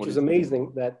 Which is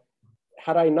amazing, that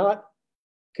had I not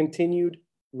continued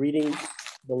reading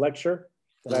the lecture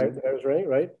that I was reading,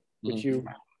 right? Which you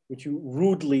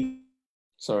rudely.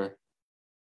 Sorry.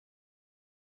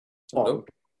 Hello?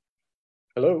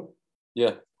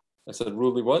 Yeah. I said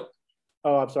rudely what?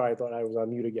 Oh, I'm sorry. I thought I was on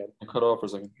mute again. I cut off for a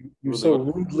second. You so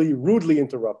rudely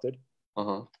interrupted.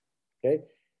 Uh-huh. Okay.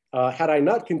 Had I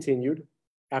not continued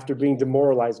after being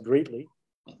demoralized greatly,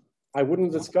 I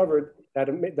wouldn't have discovered that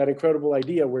incredible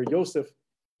idea where Yosef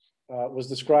was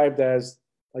described as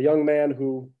a young man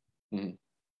who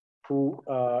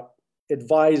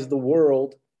advised the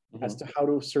world as to how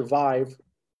to survive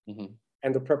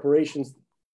and the preparations,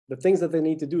 the things that they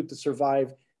need to do to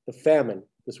survive the famine,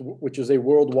 which is a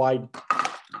worldwide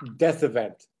death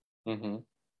event. Mm-hmm.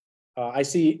 I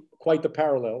see quite the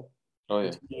parallel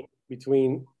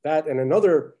between that and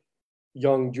another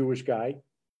young Jewish guy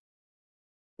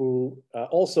who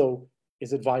also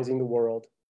is advising the world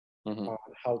on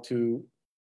how to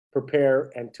prepare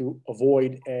and to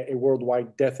avoid a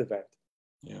worldwide death event.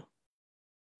 Yeah.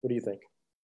 What do you think?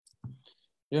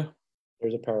 Yeah.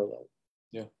 There's a parallel.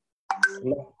 Yeah.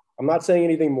 I'm not saying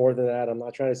anything more than that. I'm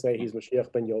not trying to say he's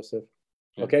Mashiach ben Yosef.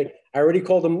 Yeah. Okay? I already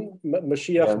called him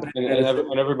Mashiach. Yeah,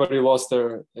 and everybody lost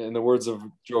their, in the words of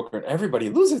Joker, everybody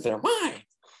loses their mind.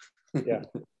 Yeah.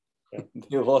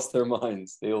 They lost their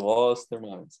minds. They lost their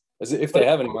minds. As if they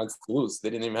have any minds to lose. They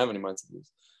didn't even have any minds to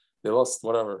lose. They lost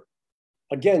whatever.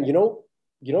 Again,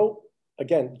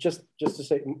 again, just to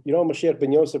say, Mashiach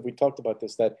ben Yosef, we talked about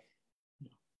this, that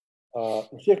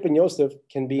Mashiach ben Yosef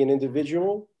can be an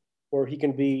individual or he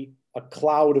can be a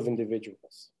cloud of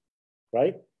individuals,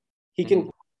 right? He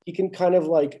can kind of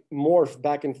like morph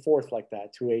back and forth like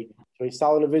that to a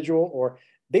solid individual, or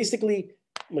basically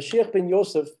Mashiach ben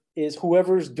Yosef is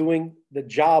whoever's doing the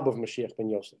job of Mashiach ben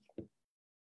Yosef.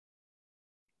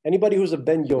 Anybody who's a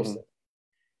ben Yosef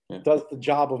does the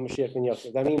job of Mashiach ben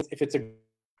Yosef. That means if it's a...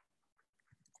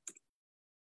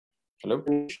 Hello?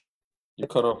 You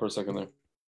cut off for a second there.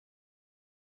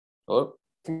 Hello?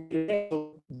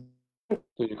 Dude,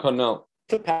 you're cutting out.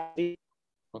 Capacity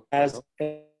as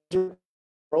what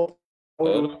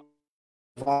the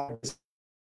fuck?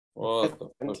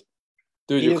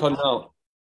 Dude, you're cutting out.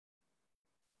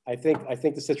 I think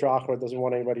the Sitra Achra doesn't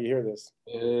want anybody to hear this.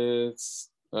 It's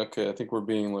okay. I think we're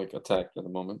being like attacked at the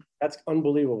moment. That's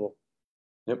unbelievable.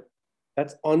 Yep.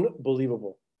 That's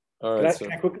unbelievable. All right.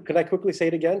 Can I quickly say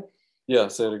it again? Yeah,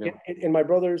 say it again. In my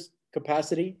brother's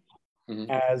capacity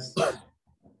as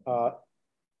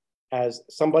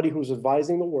somebody who's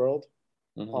advising the world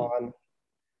on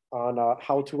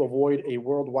how to avoid a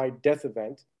worldwide death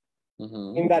event,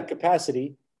 in that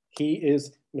capacity, he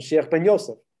is Mashiach ben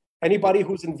Yosef. Anybody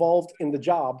who's involved in the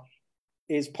job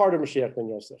is part of Mashiach ben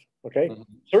Yosef. Okay,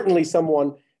 certainly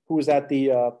someone who is at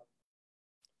the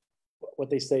what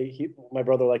they say. My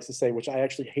brother likes to say, which I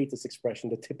actually hate this expression,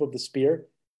 the tip of the spear.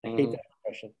 I hate that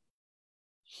expression.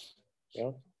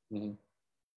 Yeah.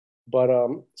 But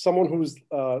someone who's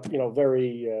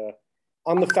very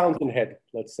on the fountainhead,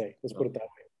 let's say. Let's put it that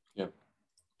way. Yeah.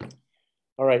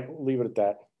 All right, we'll leave it at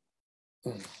that.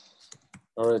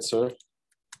 All right, sir.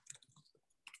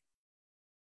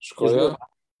 Shkoya.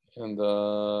 And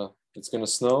it's gonna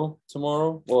snow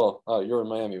tomorrow. Well, you're in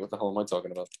Miami. What the hell am I talking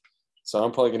about? So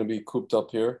I'm probably gonna be cooped up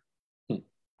here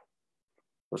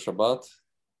for Shabbat.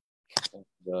 And,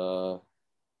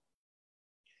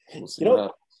 we'll see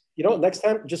what happens. Next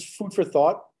time, just food for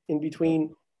thought in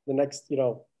between the next,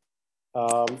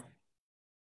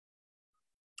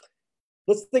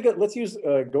 let's use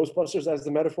Ghostbusters as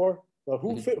the metaphor.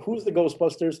 Who's the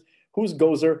Ghostbusters? Who's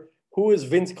Gozer? Who is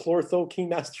Vince Clortho,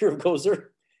 Kingmaster of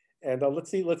Gozer? And let's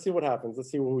see what happens.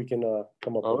 Let's see what we can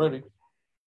come up with.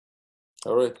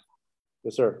 All right.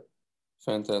 Yes, sir.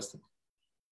 Fantastic.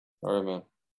 All right, man.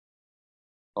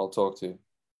 I'll talk to you.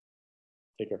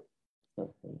 Take care.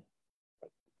 Okay.